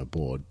on a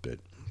board. But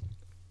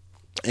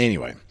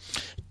anyway.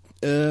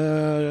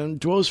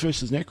 Dwarves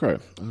versus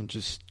Necro. I'll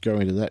just go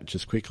into that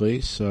just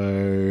quickly.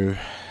 So,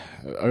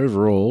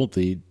 overall,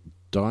 the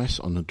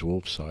dice on the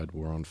Dwarf side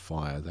were on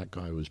fire. That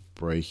guy was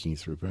breaking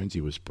through,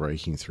 Bonesy was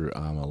breaking through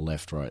armor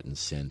left, right, and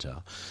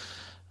center.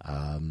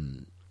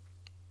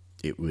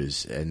 It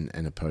was, and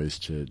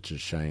opposed to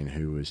Shane,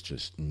 who was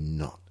just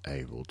not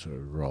able to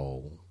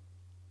roll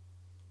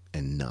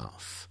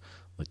enough.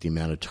 Like the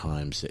amount of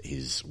times that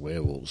his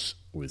werewolves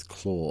with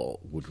Claw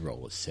would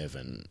roll a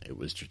 7, it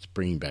was just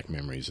bringing back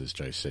memories, as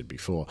Joe said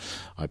before.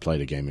 I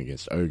played a game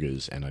against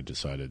Ogres, and I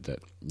decided that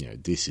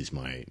this is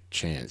my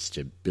chance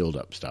to build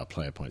up star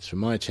player points for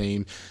my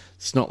team.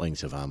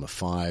 Snotlings of armor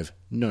 5,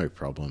 no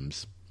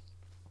problems.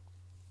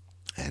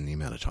 And the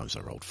amount of times I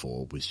rolled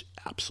 4 was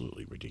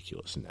absolutely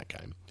ridiculous in that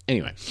game.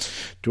 Anyway,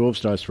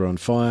 Dwarves dice were on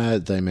fire.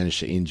 They managed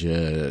to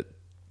injure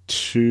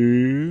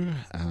 2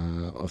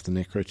 of the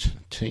Necro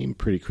team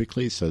pretty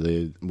quickly. So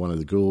one of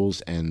the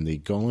ghouls and the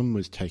golem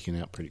was taken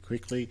out pretty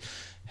quickly.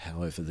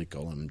 However, the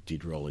golem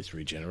did roll his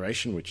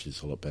regeneration, which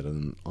is a lot better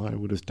than I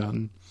would have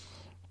done.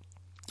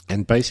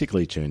 And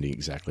basically turned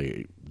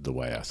exactly the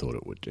way I thought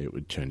it would. It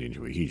would turn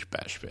into a huge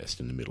bash fest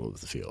in the middle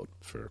of the field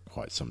for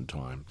quite some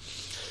time.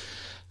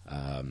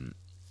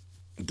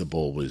 The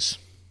ball was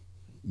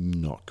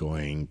not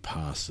going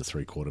past the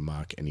 3/4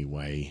 mark any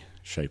way,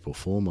 shape or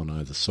form on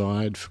either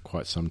side for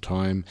quite some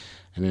time,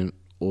 and then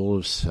all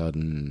of a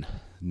sudden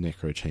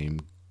Necro team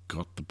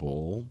got the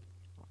ball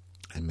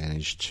and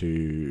managed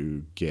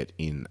to get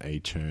in a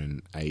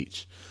turn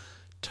 8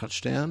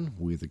 touchdown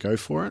with a go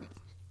for it.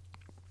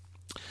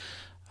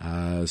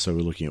 So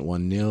we're looking at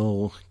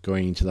 1-0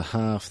 going into the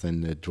half,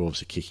 then the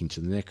Dwarves are kicking to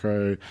the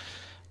Necro,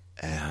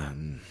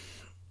 and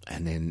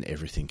then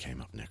everything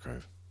came up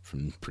Necro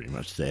from pretty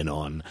much then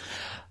on.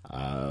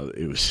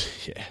 It was,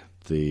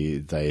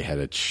 they had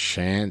a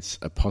chance,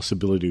 a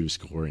possibility of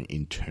scoring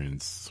in turn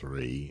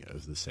 3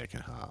 of the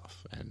second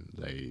half, and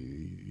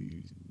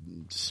they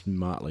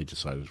smartly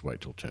decided to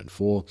wait till turn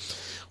 4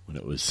 when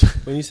it was...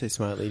 When you say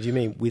smartly, do you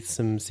mean with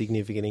some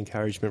significant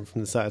encouragement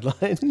from the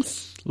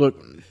sidelines?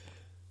 Look,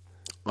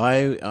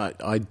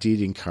 I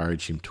did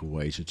encourage him to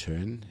wait a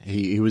turn.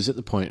 He was at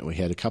the point where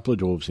he had a couple of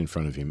Dwarves in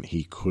front of him.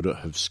 He could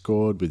have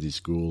scored with his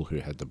ghoul who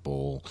had the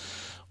ball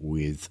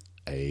with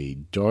a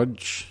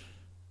dodge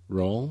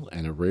roll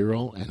and a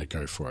reroll and a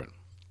go for it.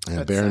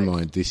 And bear in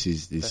mind, this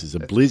is a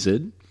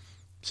blizzard,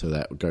 so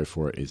that go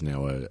for it is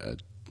now a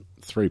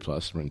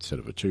 3+ instead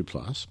of a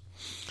 2+.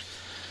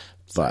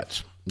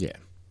 But yeah,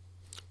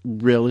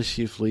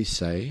 relatively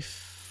safe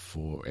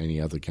for any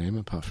other game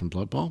apart from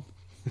Blood Bowl.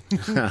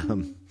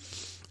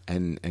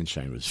 And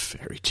Shane was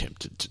very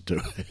tempted to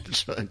do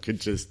it. I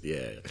could just,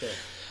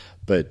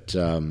 But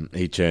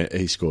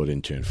he scored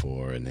in turn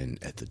 4, and then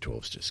the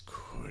Dwarves just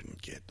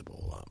couldn't get the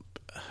ball up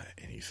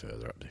any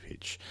further up the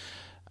pitch.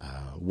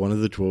 One of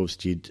the Dwarves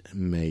did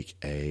make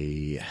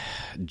a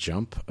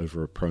jump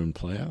over a prone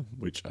player,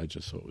 which I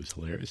just thought was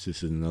hilarious.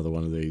 This is another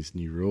one of these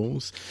new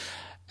rules,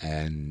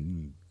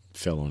 and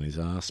fell on his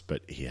ass,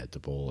 but he had the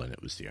ball, and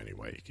it was the only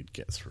way he could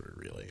get through,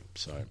 really.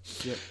 So...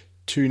 Yep.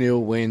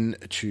 2-0 win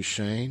to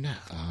Shane.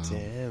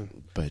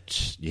 Damn.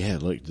 But, yeah,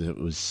 look,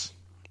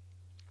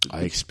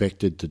 I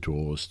expected the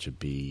Dwarves to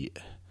be,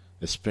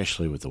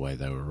 especially with the way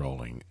they were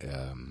rolling,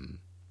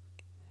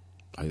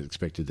 I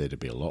expected there to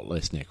be a lot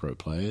less Necro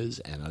players,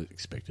 and I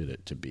expected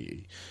it to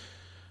be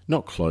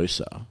not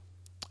closer,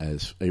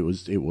 as it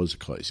was a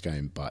close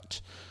game,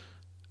 but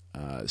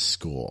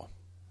score.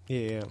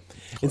 Yeah.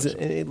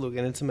 Look,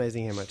 and it's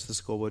amazing how much the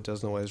scoreboard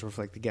doesn't always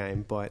reflect the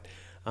game, but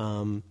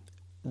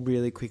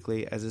really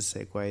quickly, as a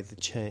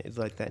segue,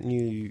 like that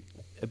new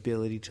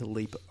ability to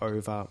leap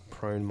over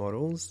prone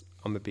models,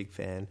 I'm a big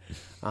fan.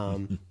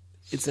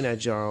 It's an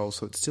agile,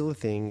 so it's still a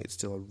thing, it's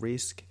still a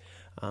risk.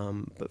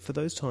 But for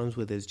those times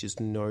where there's just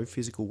no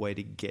physical way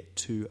to get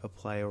to a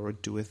player or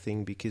do a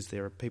thing because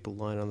there are people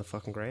lying on the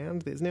fucking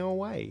ground, there's now a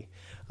way.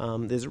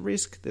 There's a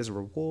risk, there's a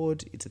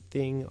reward, it's a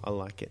thing, I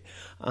like it.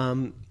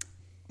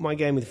 My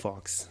game with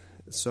Fox.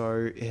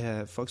 So,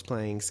 Fox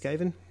playing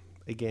Skaven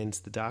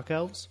against the Dark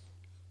Elves.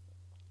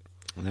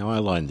 Now, I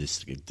lined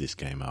this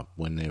game up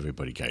when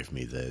everybody gave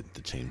me the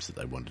teams that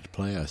they wanted to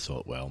play. I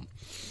thought, well,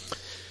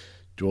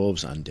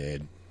 Dwarves,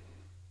 Undead,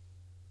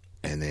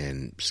 and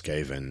then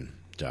Skaven,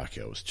 Dark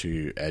Elves,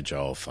 2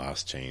 agile,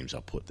 fast teams.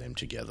 I'll put them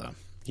together.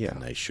 Yeah.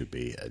 And they should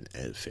be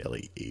a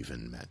fairly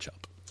even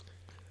matchup.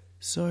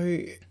 So,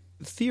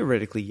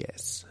 theoretically,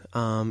 yes.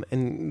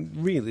 And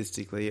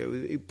realistically,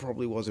 it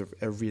probably was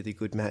a really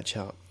good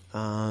matchup.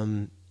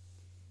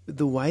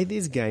 The way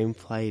this game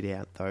played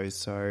out, though,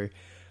 so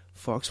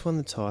Fox won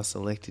the toss,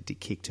 elected to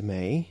kick to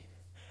me,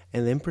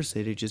 and then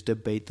proceeded just to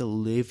beat the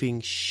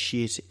living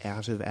shit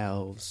out of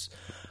Elves.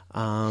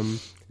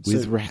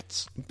 With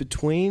rats.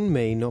 Between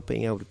me not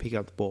being able to pick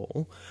up the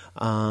ball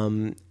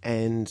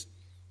and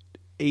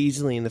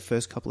easily in the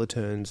first couple of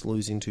turns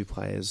losing 2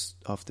 players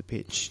off the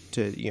pitch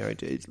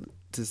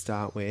to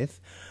start with,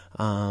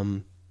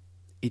 I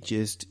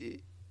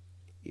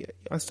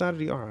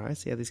started, all right, I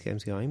see how this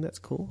game's going. That's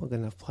cool. I've got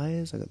enough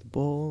players. I've got the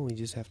ball. We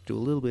just have to do a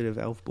little bit of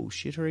elf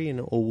bullshittery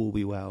and all will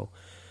be well.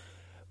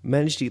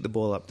 Managed to get the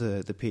ball up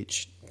the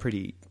pitch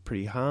pretty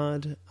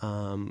hard,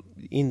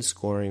 in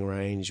scoring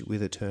range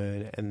with a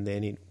turn, and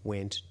then it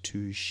went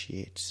to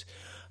shit.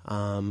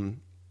 The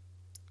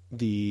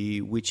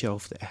witch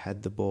elf that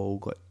had the ball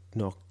got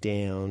knocked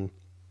down,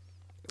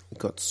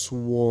 got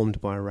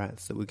swarmed by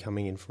rats that were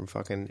coming in from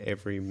fucking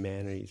every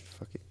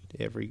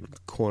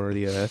corner of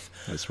the earth.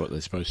 That's what they're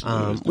supposed to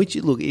do. Which,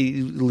 look,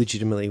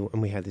 legitimately,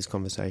 and we had this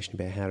conversation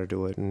about how to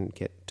do it and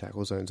get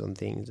tackle zones on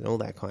things and all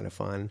that kind of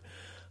fun.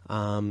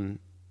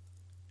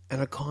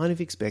 And I kind of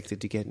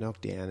expected to get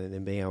knocked down and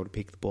then being able to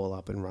pick the ball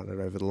up and run it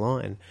over the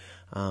line.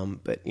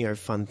 But,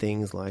 fun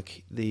things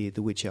like the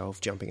witch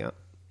elf jumping up,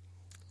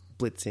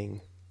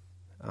 blitzing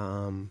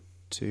to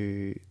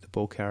the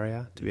ball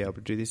carrier to be able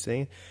to do this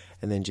thing,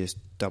 and then just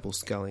double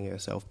sculling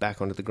herself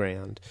back onto the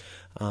ground.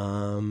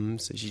 So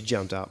she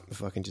jumped up,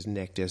 fucking just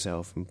necked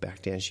herself, and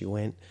back down she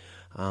went.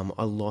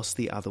 I lost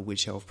the other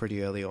witch elf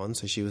pretty early on,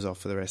 so she was off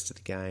for the rest of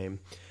the game.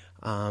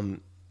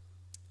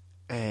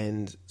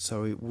 And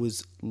so it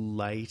was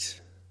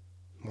late,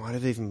 might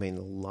have even been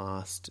the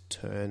last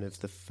turn of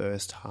the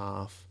first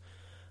half.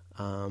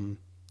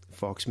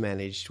 Fox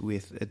managed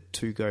with a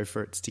 2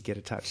 for it to get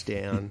a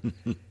touchdown.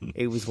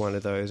 It was one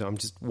of those, I'm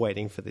just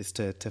waiting for this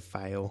to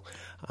fail.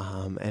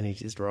 And he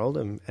just rolled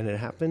him, and it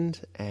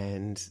happened.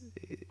 And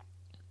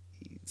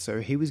so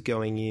he was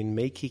going in,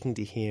 me kicking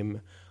to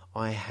him.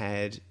 I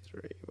had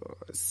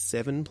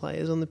 7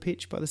 players on the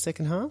pitch by the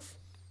second half.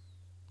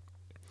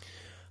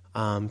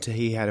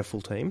 He had a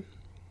full team.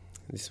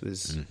 This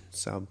was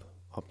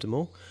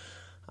sub-optimal.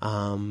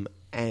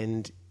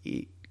 And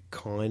it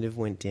kind of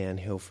went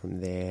downhill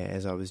from there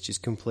as I was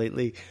just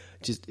didn't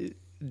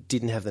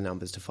have the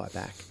numbers to fight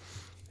back.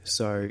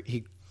 So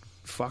he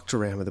fucked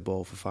around with the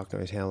ball for fuck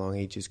knows how long.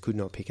 He just could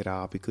not pick it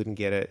up. He couldn't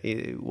get it.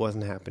 It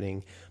wasn't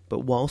happening.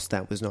 But whilst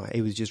that was not,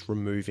 he was just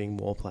removing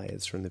more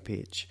players from the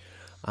pitch.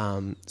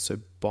 So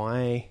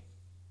by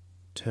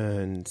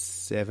turn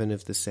 7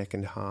 of the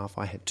second half,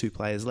 I had 2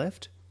 players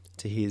left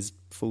to his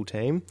full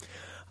team.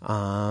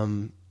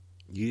 You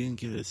didn't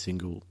get a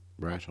single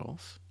rat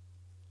off?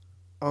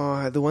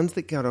 Oh, the ones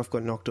that got off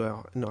got knocked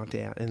out, and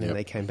then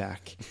they came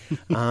back.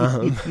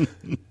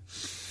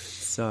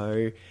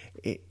 So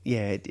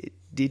it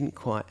didn't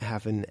quite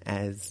happen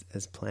as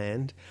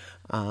planned.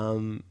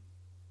 And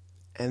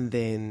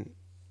then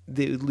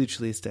there was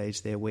literally a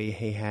stage there where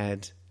he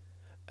had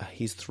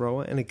his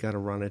thrower and a gutter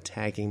runner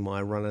tagging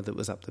my runner that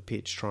was up the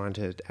pitch, trying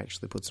to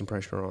actually put some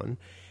pressure on,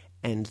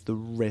 and the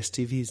rest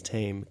of his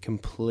team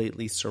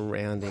completely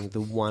surrounding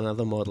the one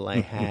other model I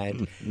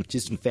had,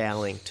 just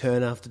fouling,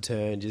 turn after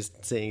turn,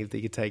 just seeing if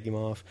they could take him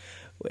off.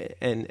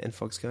 And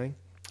Fox going,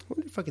 I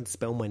wonder if I can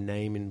spell my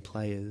name in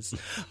players.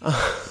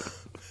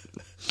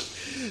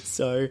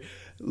 So,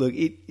 look,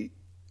 it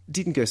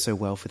didn't go so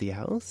well for the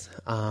Owls.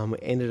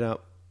 Ended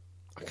up,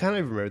 I can't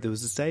even remember, there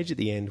was a stage at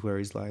the end where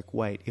he's like,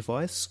 wait, if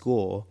I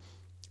score,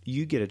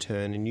 you get a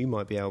turn and you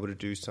might be able to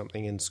do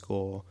something and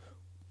score.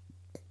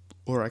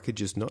 Or I could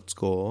just not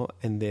score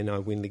and then I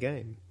win the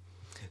game.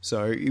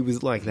 So it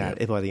was like that.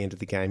 Yep. By the end of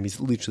the game,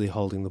 he's literally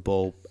holding the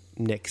ball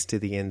next to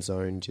the end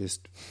zone,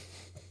 just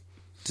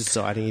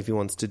deciding if he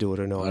wants to do it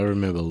or not. I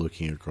remember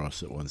looking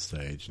across at one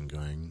stage and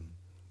going,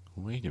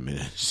 wait a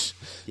minute.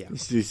 Yeah.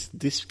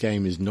 This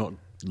game is not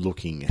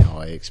looking how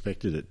I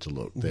expected it to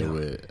look. There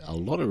were a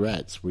lot of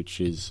rats, which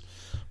is,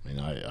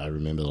 I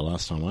remember the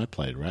last time I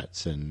played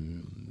rats,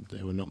 and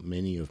there were not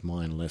many of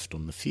mine left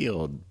on the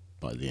field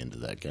by the end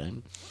of that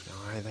game.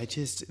 No, they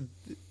just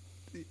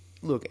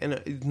look, and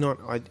it's not.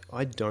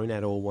 I don't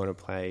at all want to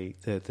play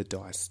the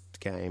dice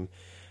game.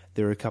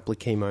 There are a couple of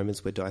key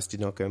moments where dice did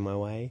not go my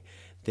way.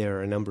 There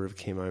are a number of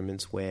key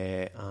moments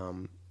where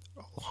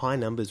high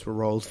numbers were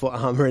rolled for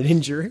armor and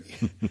injury,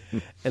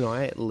 and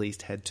I at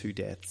least had 2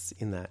 deaths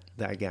in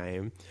that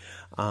game,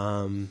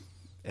 and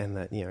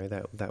that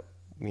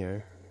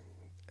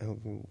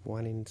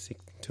 1 in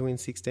 6, 2 in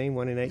 16,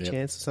 1 in 8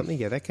 chance or something.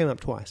 Yeah, that came up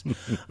twice.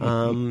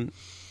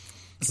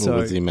 So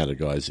what's the amount of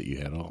guys that you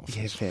had off?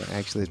 Yeah, fair.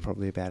 Actually, it's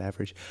probably about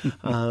average.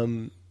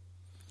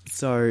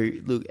 So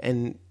look,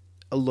 and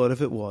a lot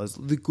of it was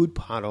the good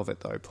part of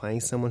it though,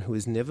 playing someone who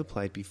has never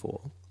played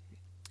before,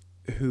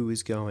 who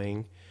is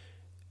going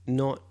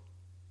not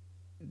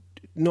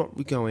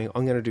going,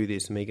 I'm going to do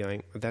this, and me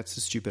going, that's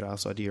a stupid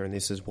ass idea and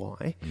this is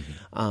why.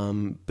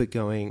 But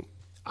going,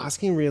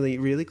 asking really,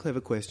 really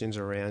clever questions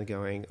around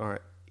going, all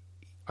right,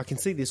 I can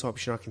see this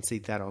option, I can see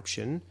that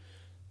option.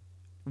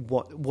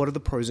 What are the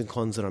pros and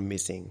cons that I'm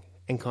missing?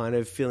 And kind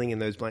of filling in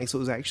those blanks. So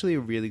it was actually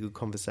a really good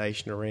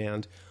conversation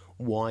around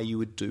why you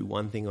would do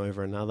one thing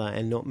over another,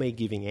 and not me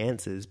giving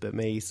answers, but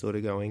me sort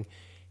of going,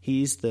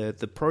 here's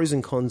the pros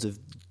and cons of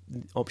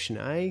option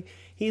A,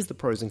 here's the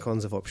pros and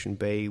cons of option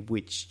B,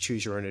 which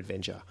choose your own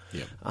adventure.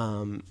 Yep.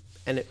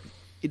 And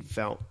it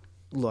felt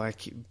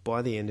like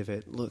by the end of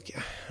it, look,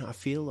 I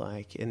feel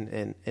like,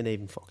 and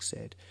even Fox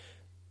said,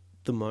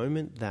 the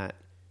moment that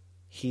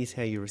here's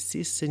how your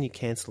assists and your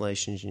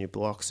cancellations and your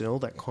blocks and all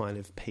that kind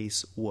of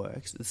piece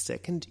works, the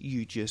second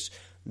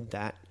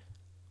that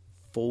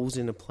falls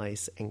into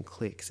place and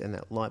clicks and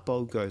that light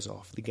bulb goes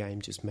off, the game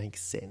just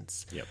makes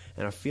sense. Yep.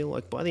 And I feel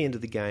like by the end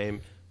of the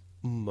game,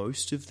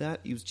 most of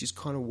that, he was just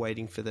kind of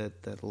waiting for the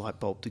light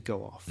bulb to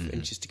go off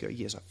and just to go,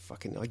 yes,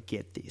 I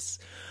get this.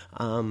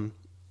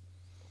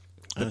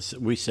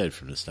 We said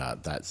from the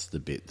start, that's the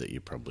bit that you're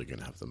probably going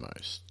to have the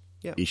most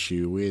Yep.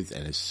 issue with,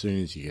 and as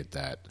soon as you get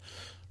that,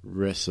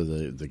 rest of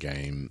the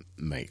game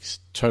makes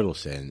total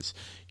sense.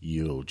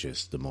 You'll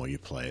just, the more you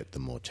play it, the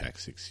more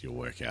tactics you'll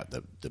work out,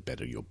 the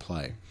better you'll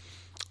play.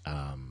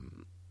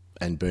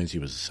 And Burnsy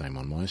was the same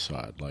on my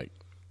side. Like,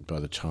 by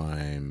the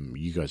time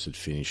you guys had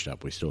finished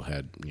up, we still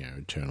had,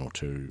 a turn or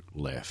two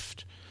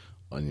left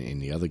in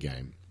the other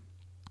game.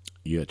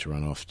 You had to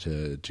run off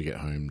to get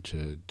home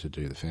to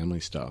do the family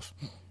stuff.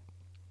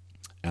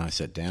 And I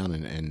sat down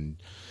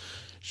and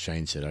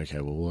Shane said,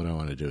 okay, well, what I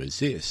want to do is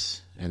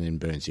this. And then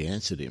Burnsy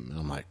answered him. And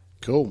I'm like,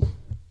 cool.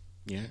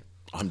 Yeah,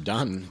 I'm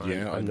done.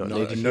 I'm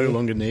no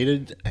longer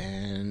needed.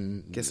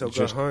 And guess I'll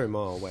go home.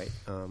 Oh, wait.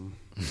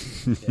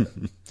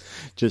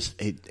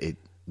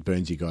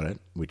 Burnsy got it,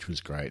 which was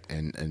great.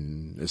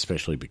 And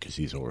especially because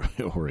he's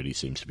already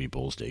seems to be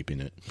balls deep in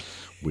it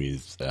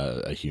with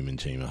a human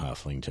team, a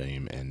halfling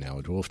team, and now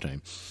a dwarf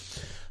team.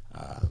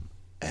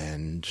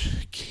 And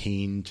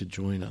keen to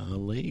join our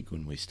league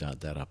when we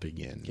start that up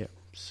again. Yeah.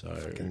 So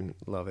fucking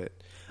love it.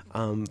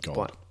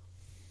 But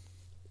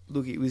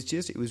look, it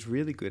was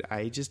really good.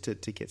 Just to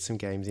get some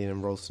games in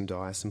and roll some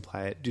dice and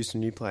play it, do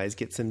some new players,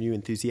 get some new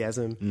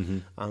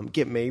enthusiasm,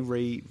 get me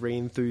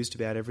re-enthused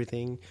about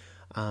everything.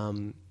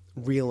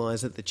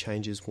 Realise that the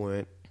changes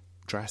weren't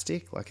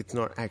drastic. Like, it's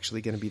not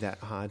actually going to be that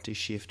hard to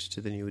shift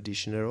to the new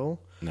edition at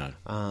all. No.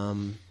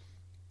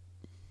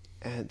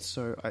 And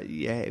so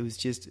it was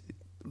just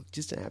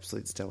an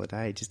absolute stellar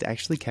day. Just to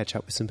actually catch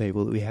up with some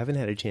people that we haven't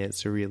had a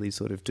chance to really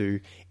sort of do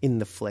in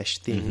the flesh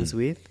things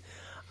with.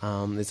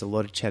 There's a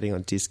lot of chatting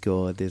on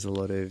Discord. There's a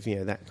lot of,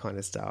 that kind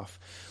of stuff.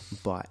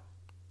 But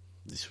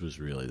this was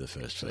really the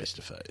first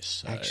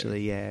face-to-face. So.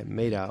 Actually,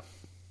 meet up,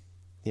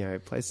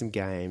 play some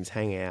games,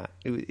 hang out.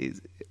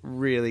 It's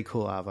really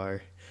cool,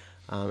 Arvo.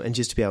 And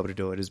just to be able to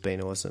do it has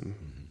been awesome.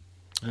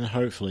 And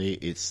hopefully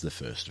it's the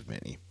first of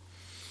many.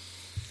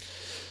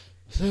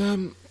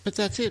 But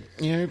that's it.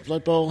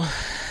 Blood Bowl.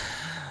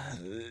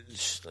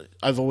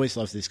 I've always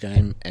loved this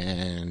game,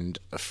 and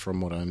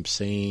from what I'm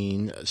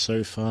seeing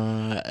so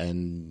far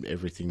and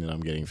everything that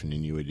I'm getting from the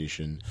new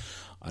edition,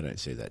 I don't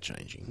see that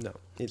changing. No,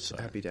 it's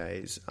happy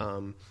days.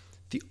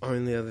 The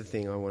only other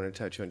thing I want to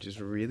touch on just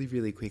really,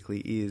 really quickly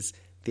is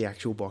the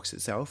actual box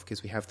itself,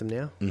 because we have them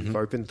now. We've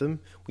opened them.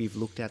 We've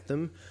looked at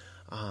them.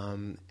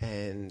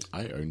 And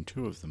I own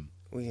 2 of them.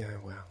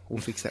 Well,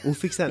 we'll fix that. We'll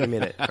fix that in a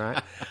minute,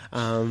 right?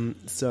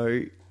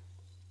 So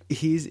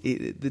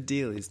the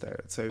deal is, though,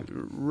 so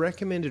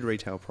recommended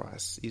retail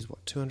price is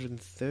what,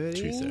 $230?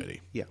 $230.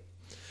 Yeah.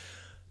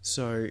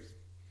 So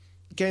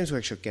Games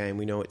Workshop game,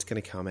 we know it's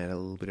going to come at a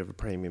little bit of a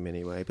premium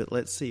anyway, but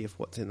let's see if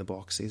what's in the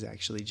box is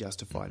actually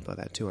justified by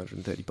that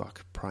 $230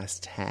 price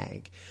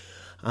tag.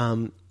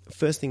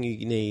 First thing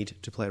you need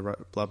to play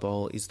Blood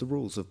Bowl is the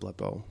rules of Blood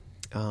Bowl.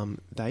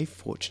 They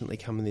fortunately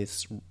come in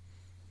this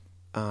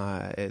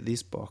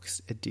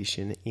box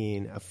edition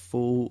in a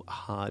full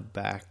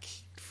hardback,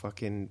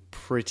 fucking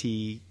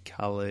pretty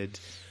coloured,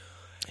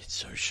 It's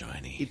so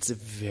shiny. It's a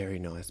very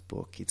nice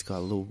book. It's got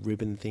a little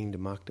ribbon thing to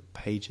mark the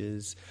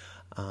pages.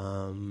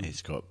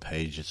 It's got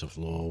pages of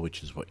lore,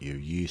 which is what you're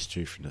used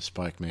to from the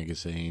Spike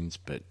magazines,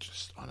 but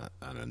just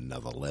on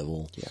another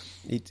level.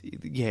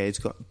 Yeah, it's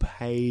got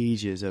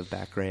pages of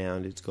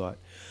background. It's got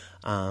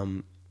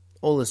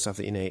all the stuff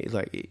that you need.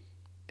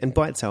 And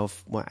by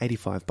itself,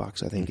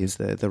 $85 I think is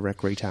the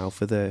rec retail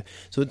for the.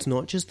 So it's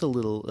not just the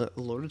little. A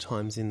lot of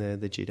times in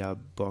the GW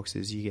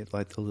boxes, you get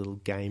like the little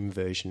game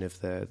version of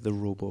the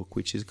rule book,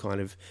 which is kind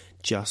of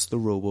just the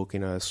rule book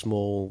in a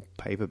small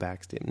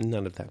paperback.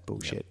 None of that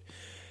bullshit.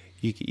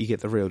 Yep. You get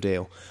the real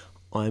deal.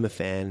 I'm a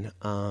fan.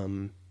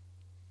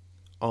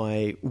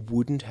 I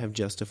wouldn't have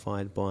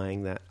justified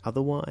buying that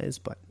otherwise,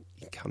 but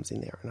it comes in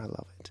there and I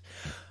love it.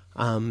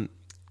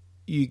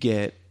 You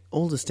get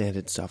all the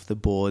standard stuff, the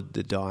board,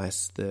 the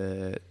dice,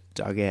 the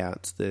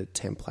dugouts, the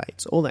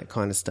templates, all that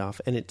kind of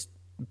stuff, and it's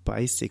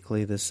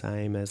basically the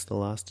same as the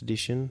last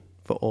edition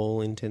for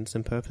all intents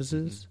and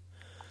purposes.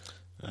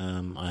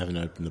 I haven't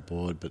opened the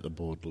board, but the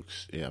board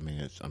looks... Yeah, I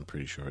mean, I'm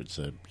pretty sure it's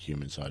a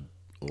human side,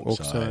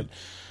 orc side.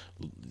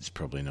 It's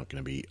probably not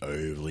going to be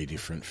overly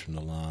different from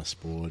the last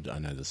board. I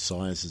know the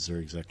sizes are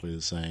exactly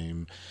the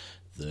same.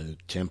 The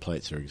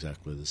templates are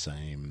exactly the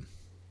same.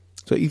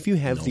 So if you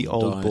have the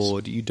old dice.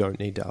 board, you don't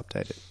need to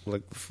update it.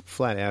 Like,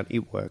 flat out,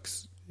 it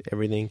works.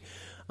 Everything.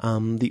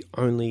 The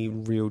only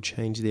real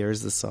change there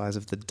is the size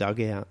of the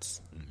dugouts,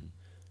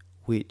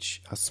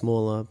 which are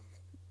smaller,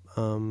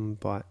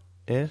 but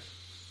yeah.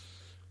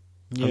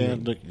 Yeah,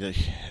 look,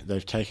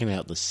 they've taken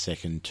out the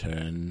second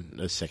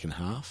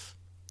half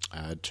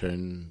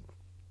turn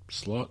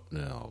slot,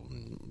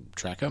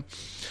 tracker,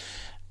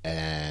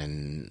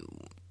 and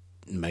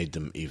made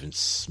them even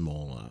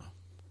smaller.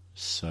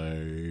 So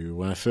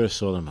when I first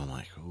saw them, I'm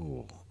like,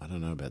 oh, I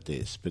don't know about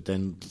this. But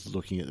then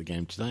looking at the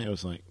game today, I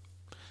was like,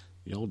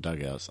 the old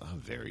dugouts are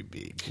very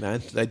big. No,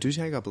 they do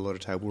take up a lot of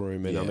table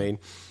room, and I mean,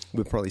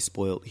 we're probably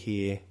spoilt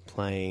here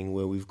playing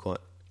where we've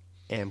got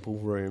ample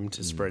room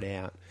to spread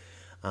out.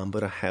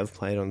 But I have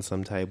played on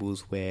some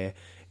tables where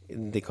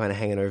they're kind of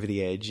hanging over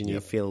the edge and you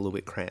feel a little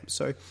bit cramped.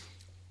 So,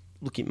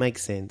 look, it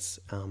makes sense.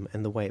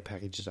 And the way it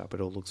packages up,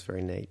 it all looks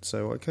very neat.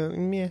 So, look,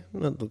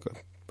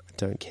 I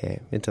don't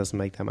care. It doesn't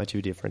make that much of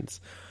a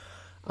difference.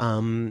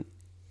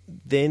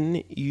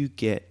 Then you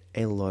get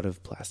a lot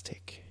of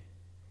plastic.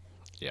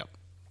 Yep.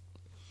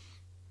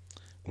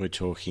 We're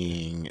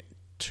talking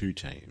 2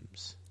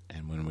 teams.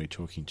 And when we're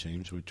talking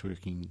teams, we're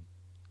talking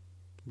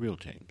real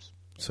teams.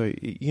 So,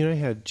 you know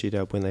how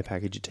GW, when they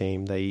package a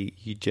team,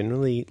 you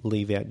generally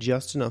leave out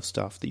just enough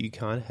stuff that you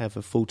can't have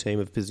a full team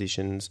of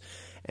positions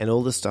and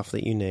all the stuff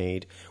that you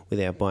need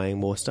without buying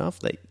more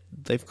stuff.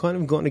 They've kind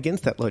of gone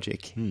against that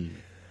logic.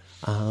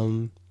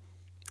 So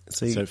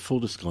full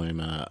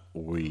disclaimer,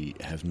 we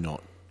have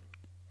not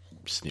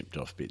snipped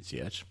off bits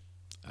yet.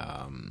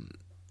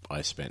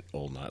 I spent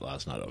all night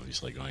last night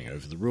obviously going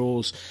over the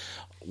rules.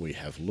 We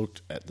have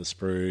looked at the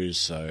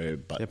sprues,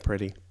 but they're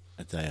pretty.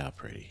 They are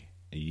pretty.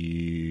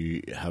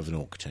 You have an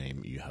orc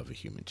team, you have a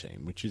human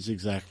team, which is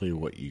exactly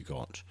what you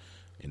got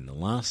in the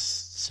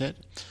last set,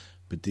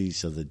 but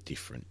these are the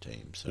different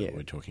teams. So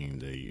we're talking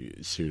the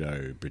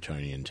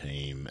pseudo-Bretonnian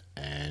team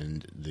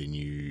and the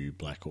new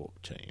Black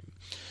Orc team.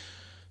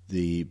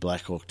 The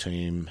Black Orc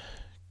team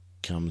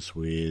comes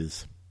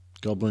with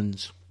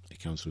goblins,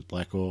 it comes with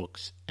Black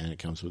Orcs, and it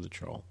comes with a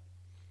troll.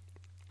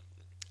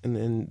 And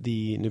then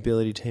the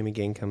nobility team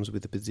again comes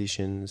with the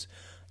positions.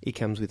 It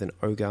comes with an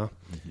ogre.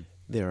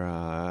 There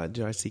are,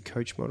 did I see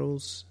coach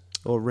models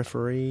or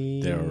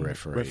referee? There are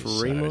referees.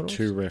 Models?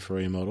 2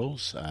 referee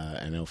models,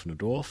 an elf and a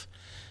dwarf,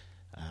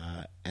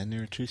 and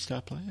there are 2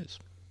 star players.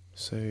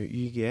 So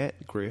you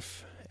get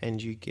Griff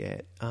and you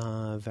get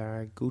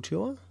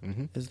Varagultur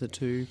as the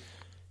two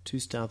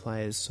star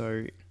players.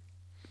 So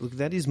look,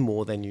 that is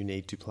more than you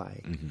need to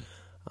play.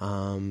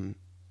 And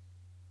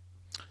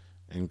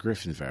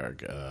Griff and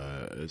Varag,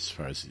 as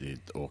far as the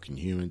orc and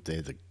human,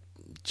 they're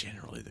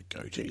generally the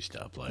go-to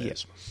star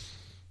players. Yep.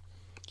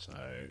 So,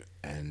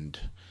 and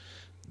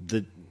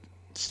the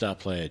star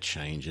player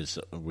changes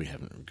we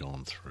haven't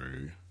gone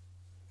through.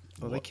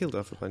 Well, they killed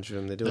off a bunch of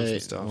them. They're doing some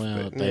stuff.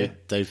 Well,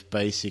 but, they've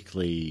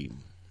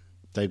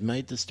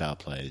made the star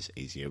players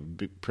easier.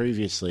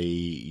 Previously,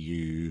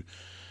 you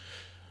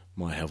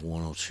might have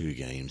 1 or 2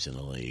 games in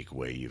a league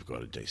where you've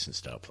got a decent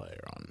star player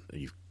on.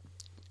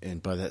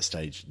 And by that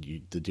stage,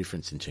 the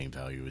difference in team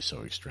value is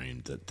so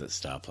extreme that the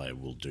star player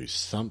will do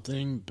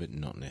something, but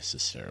not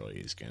necessarily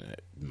is going to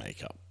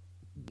make up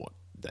what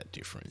that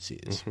difference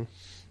is.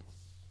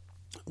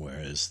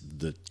 Whereas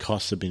the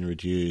costs have been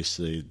reduced,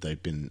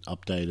 they've been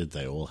updated,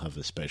 they all have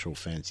a special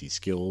fancy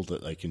skill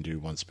that they can do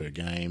once per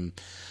game.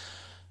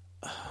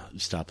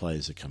 Star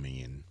players are coming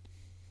in.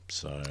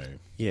 So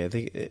yeah,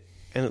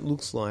 and it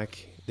looks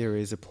like there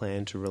is a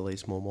plan to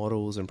release more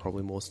models and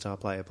probably more star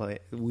player play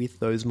with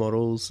those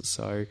models.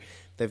 So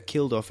they've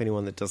killed off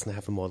anyone that doesn't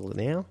have a model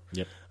now.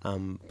 Yep.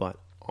 But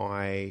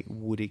I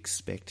would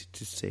expect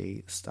to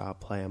see star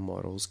player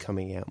models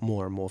coming out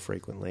more and more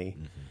frequently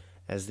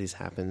as this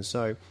happens.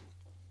 So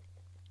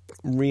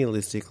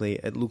realistically,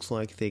 it looks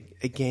like they're,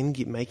 again,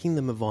 making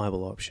them a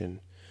viable option.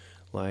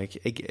 Like,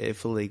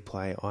 for League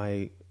play,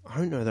 I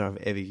don't know that I've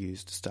ever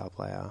used a star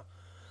player,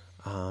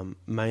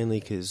 mainly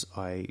because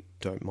I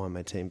don't mind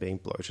my team being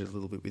bloated a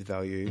little bit with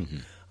value,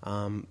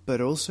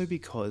 but also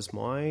because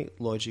my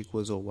logic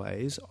was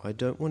always, I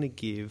don't want to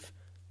give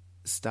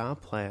star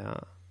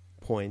player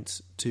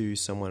points to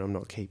someone I'm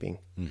not keeping.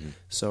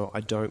 So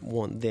I don't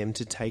want them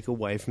to take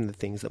away from the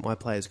things that my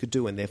players could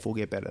do and therefore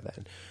get better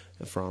than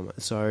from.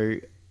 So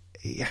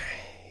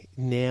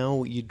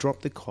now you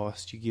drop the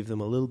cost, you give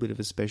them a little bit of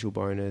a special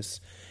bonus,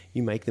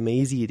 you make them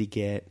easier to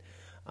get.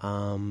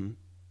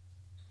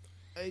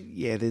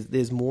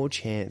 There's more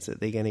chance that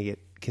they're going to get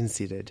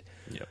considered.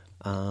 Yep.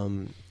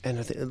 And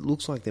I think it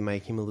looks like they're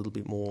making him a little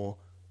bit more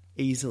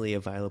easily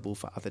available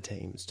for other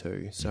teams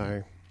too.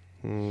 So,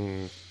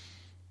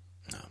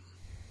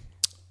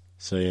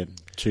 So yeah,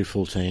 2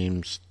 full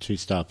teams, 2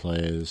 star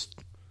players,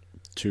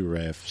 2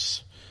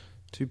 refs,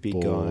 2 big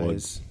board.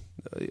 guys,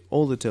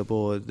 all the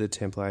board, the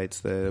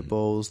templates, the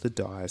balls, the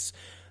dice,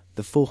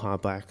 the full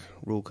hardback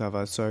rule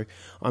cover. So,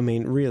 I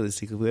mean,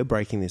 realistically, we're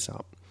breaking this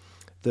up.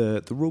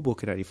 The rule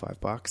book at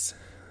 $85.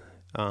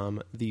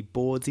 The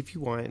boards, if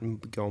you want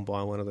and go and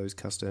buy one of those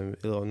custom,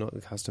 or not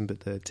the custom, but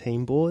the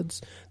team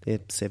boards, they're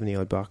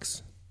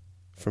 $70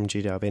 from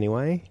GW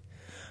anyway.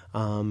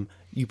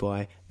 You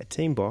buy a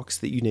team box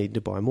that you need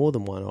to buy more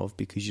than one of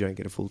because you don't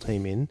get a full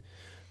team in.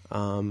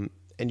 And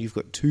you've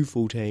got 2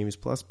 full teams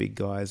plus big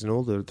guys and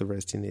all the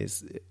rest in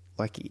this.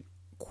 Like, it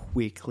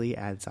quickly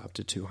adds up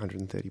to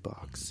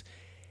 $230.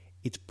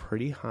 It's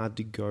pretty hard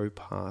to go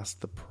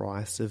past the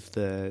price of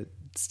the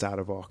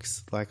starter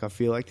box. Like, I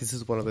feel like this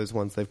is one of those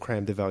ones they've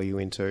crammed the value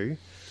into.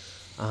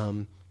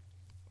 And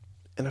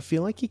I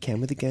feel like you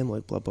can with a game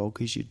like Blood Bowl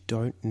because you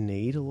don't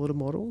need a lot of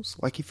models.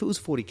 Like, if it was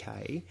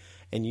 $40K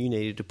and you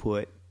needed to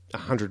put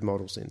 100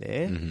 models in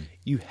there,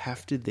 you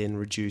have to then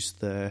reduce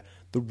the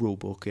rule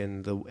book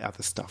and the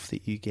other stuff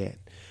that you get.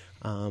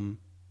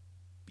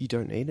 You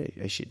don't need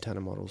a shit ton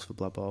of models for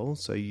Blood Bowl,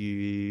 so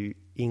you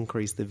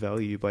increase the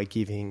value by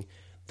giving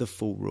the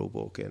full rule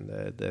book and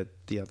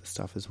the other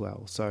stuff as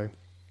well. So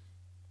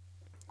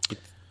it's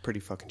pretty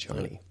fucking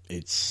shiny.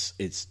 It's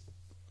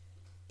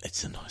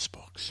a nice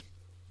box.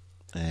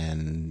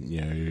 And, you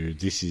know,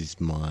 this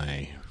is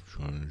my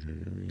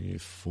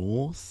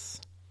 4th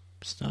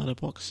starter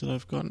box that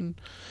I've gotten.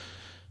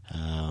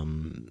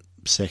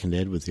 Second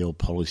ed with the old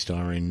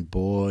polystyrene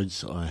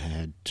boards. I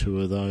had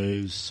 2 of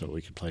those so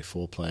we could play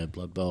 4-player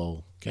Blood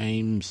Bowl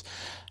games.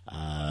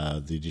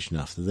 The edition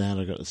after that,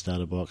 I got the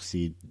starter box.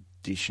 The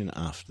edition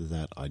after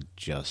that, I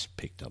just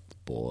picked up the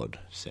board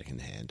second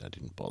hand. I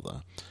didn't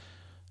bother.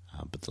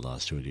 But the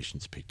last 2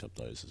 editions picked up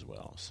those as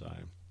well. So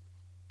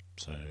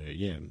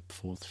yeah,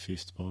 4th,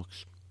 5th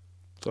box.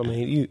 So, I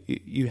mean,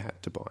 you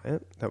had to buy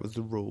it. That was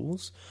the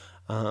rules,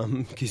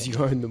 because you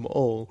own them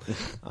all.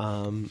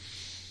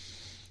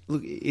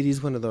 Look, it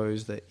is one of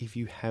those that if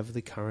you have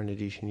the current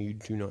edition, you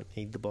do not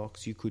need the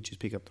box. You could just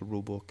pick up the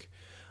rule book,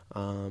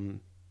 and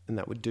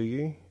that would do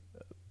you.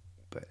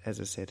 But as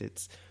I said,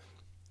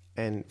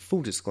 and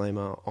full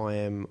disclaimer, I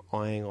am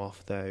eyeing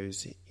off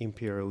those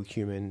Imperial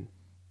Human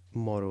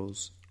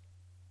models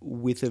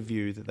with a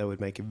view that they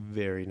would make a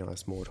very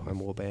nice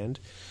Mordheim warband.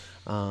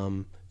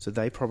 So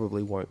they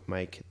probably won't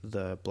make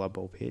the Blood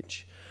Bowl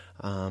pitch.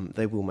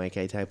 They will make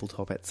a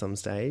tabletop at some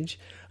stage.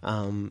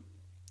 But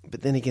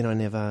then again, I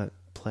never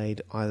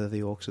played either the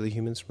Orcs or the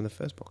Humans from the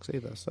first box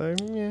either. So,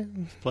 yeah.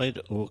 Played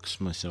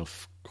Orcs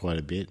myself quite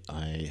a bit.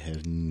 I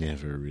have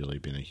never really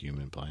been a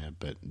human player,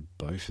 but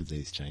both of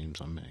these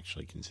teams I'm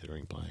actually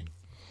considering playing.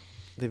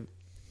 They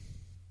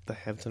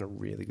have done a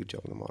really good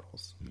job on the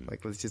models.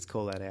 Like, let's just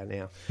call that out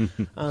now.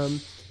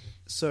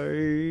 So,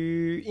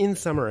 in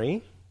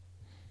summary,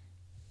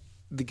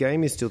 the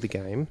game is still the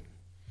game.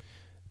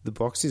 The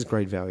box is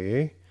great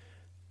value.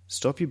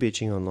 Stop your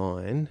bitching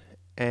online.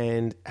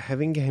 And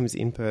having games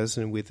in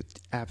person with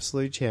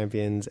absolute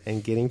champions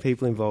and getting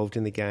people involved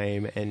in the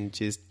game and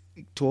just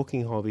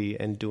talking hobby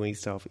and doing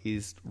stuff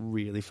is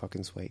really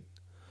fucking sweet.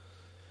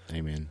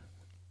 Amen.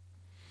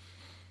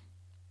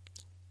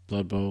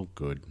 Blood Bowl,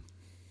 good.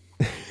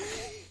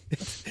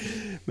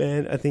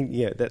 Man, I think,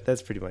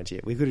 that's pretty much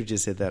it. We could have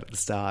just said that at the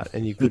start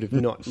and you could have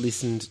not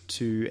listened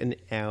to an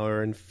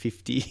hour and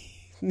 50,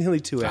 nearly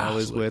 2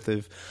 hours worth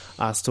of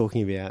us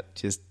talking about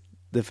just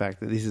the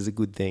fact that this is a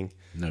good thing.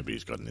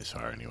 Nobody's gotten this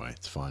far anyway.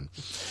 It's fine.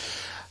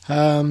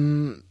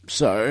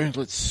 So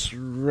let's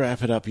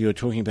wrap it up. You were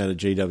talking about a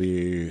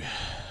GW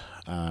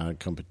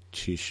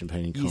competition,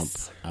 painting comp.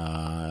 Yes.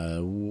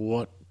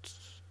 What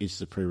is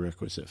the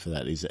prerequisite for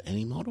that? Is it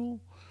any model?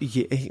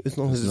 Yeah, as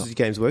long as it's a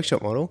Games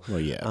Workshop model. Well,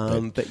 yeah.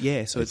 But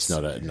yeah, so it's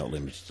not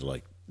limited to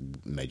like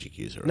Magic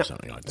User or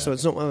something like that. So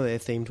it's not one of their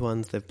themed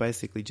ones. They've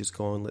basically just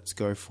gone, let's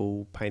go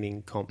full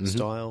painting comp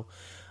style.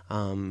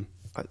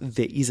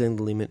 There is a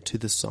limit to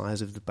the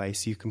size of the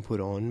base you can put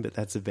on, but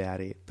that's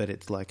about it. But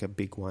it's like a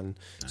big one.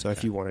 Okay. So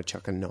if you want to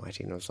chuck a knight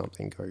in or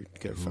something, go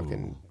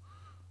fucking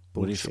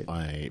bullshit. What if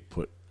I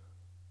put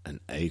an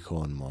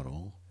Acorn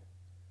model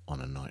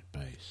on a knight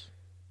base?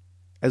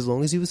 as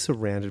long as he was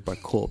surrounded by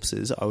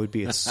corpses, I would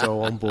be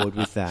so on board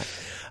with that.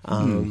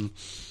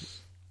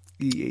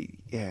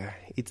 Yeah,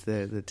 it's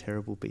the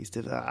terrible beast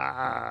of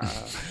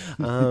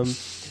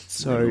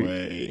so. No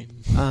way.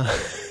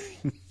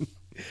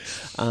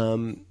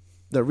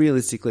 No,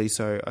 realistically,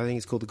 so I think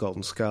it's called the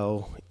Golden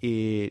Skull.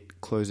 It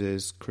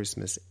closes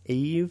Christmas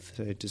Eve,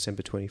 so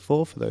December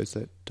 24th, for those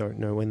that don't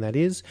know when that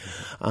is.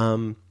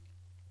 And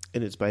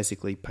it's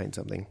basically paint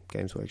something,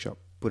 Games Workshop,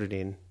 put it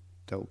in,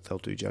 they'll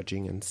do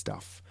judging and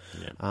stuff.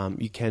 Yeah.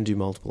 You can do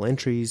multiple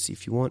entries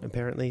if you want,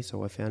 apparently,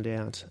 so I found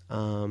out.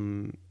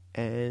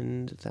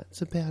 And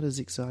that's about as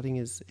exciting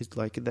as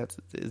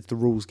the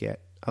rules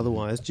get.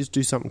 Otherwise, just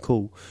do something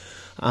cool.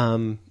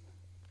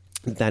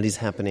 That is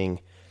happening.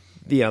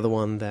 The other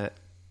one that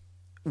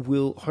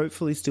will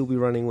hopefully still be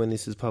running when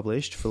this is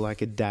published for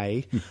like a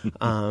day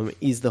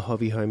is the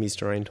Hobby Homies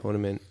Terrain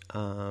Tournament.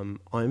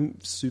 I'm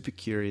super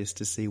curious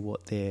to see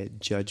what their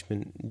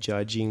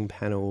judging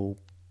panel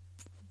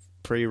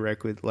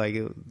prerequisite, like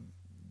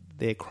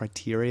their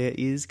criteria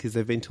is, because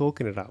they've been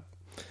talking it up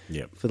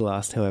for the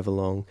last however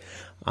long.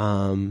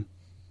 I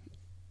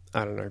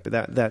don't know,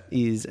 but that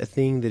is a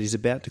thing that is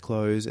about to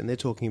close, and they're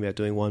talking about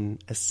doing one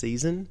a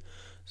season.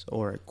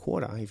 Or a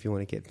quarter, if you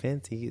want to get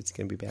fancy. It's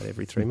going to be about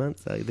every 3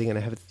 months. They're going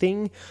to have a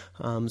thing.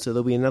 So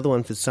there'll be another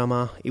one for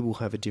summer. It will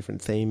have a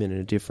different theme and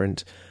a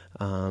different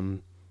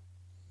kind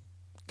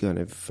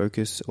of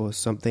focus or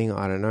something.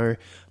 I don't know.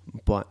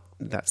 But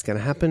that's going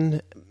to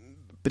happen.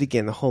 But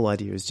again, the whole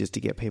idea is just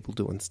to get people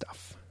doing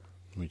stuff.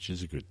 Which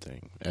is a good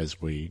thing,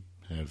 as we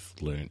have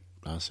learnt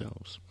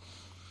ourselves.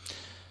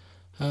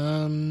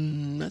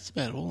 That's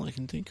about all I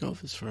can think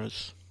of as far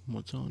as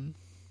what's on.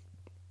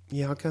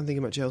 Yeah, I can't think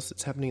of much else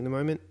that's happening at the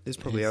moment. There's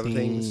probably other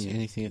things.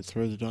 Anything at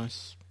Throw the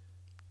Dice?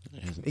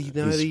 The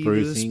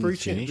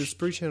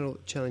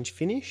Sprue Challenge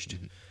finished.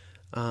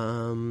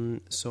 Mm-hmm.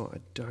 So I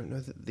don't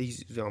know that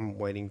these. I'm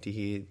waiting to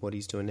hear what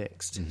he's doing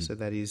next. Mm-hmm. So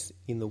that is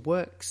in the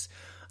works.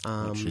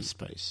 Watch this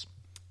space.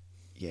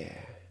 Yeah,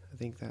 I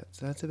think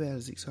that's about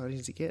as exciting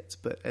as it gets.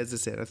 But as I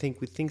said, I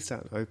think with things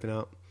starting to open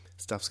up,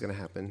 stuff's going to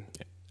happen.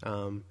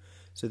 Yeah.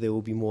 So there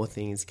will be more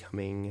things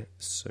coming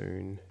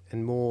soon,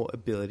 and more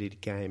ability to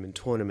game, and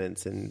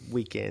tournaments, and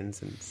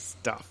weekends, and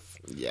stuff.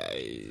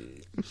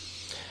 Yay.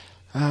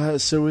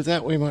 So with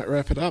that, we might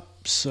wrap it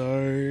up.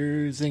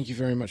 So thank you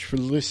very much for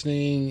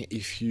listening.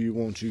 If you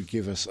want to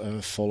give us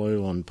a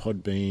follow on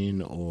Podbean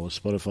or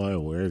Spotify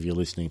or wherever you're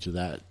listening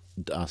to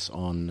us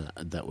on,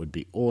 that would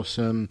be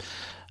awesome.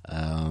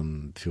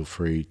 Feel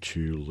free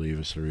to leave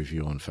us a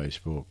review on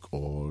Facebook,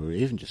 or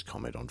even just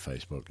comment on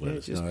Facebook. Let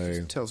us know.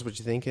 Just tell us what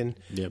you're thinking.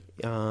 Yep.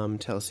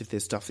 Tell us if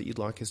there's stuff that you'd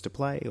like us to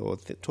play or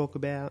talk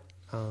about.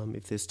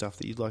 If there's stuff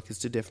that you'd like us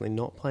to definitely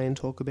not play and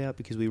talk about,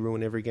 because we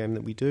ruin every game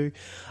that we do.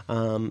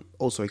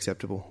 Also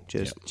acceptable.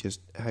 Just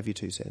have your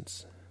 2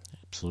 cents.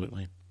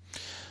 Absolutely.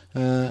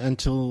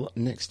 Until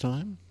next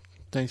time,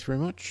 thanks very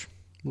much.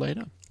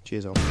 Later.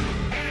 Cheers, all.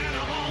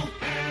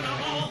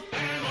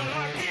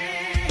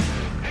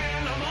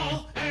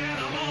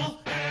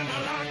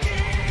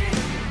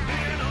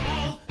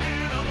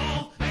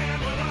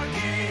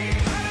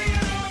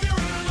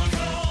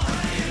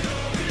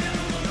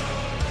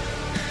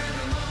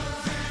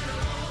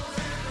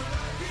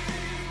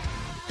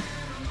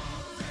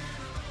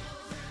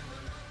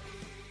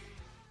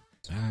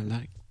 I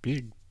like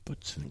big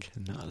butts and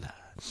canala.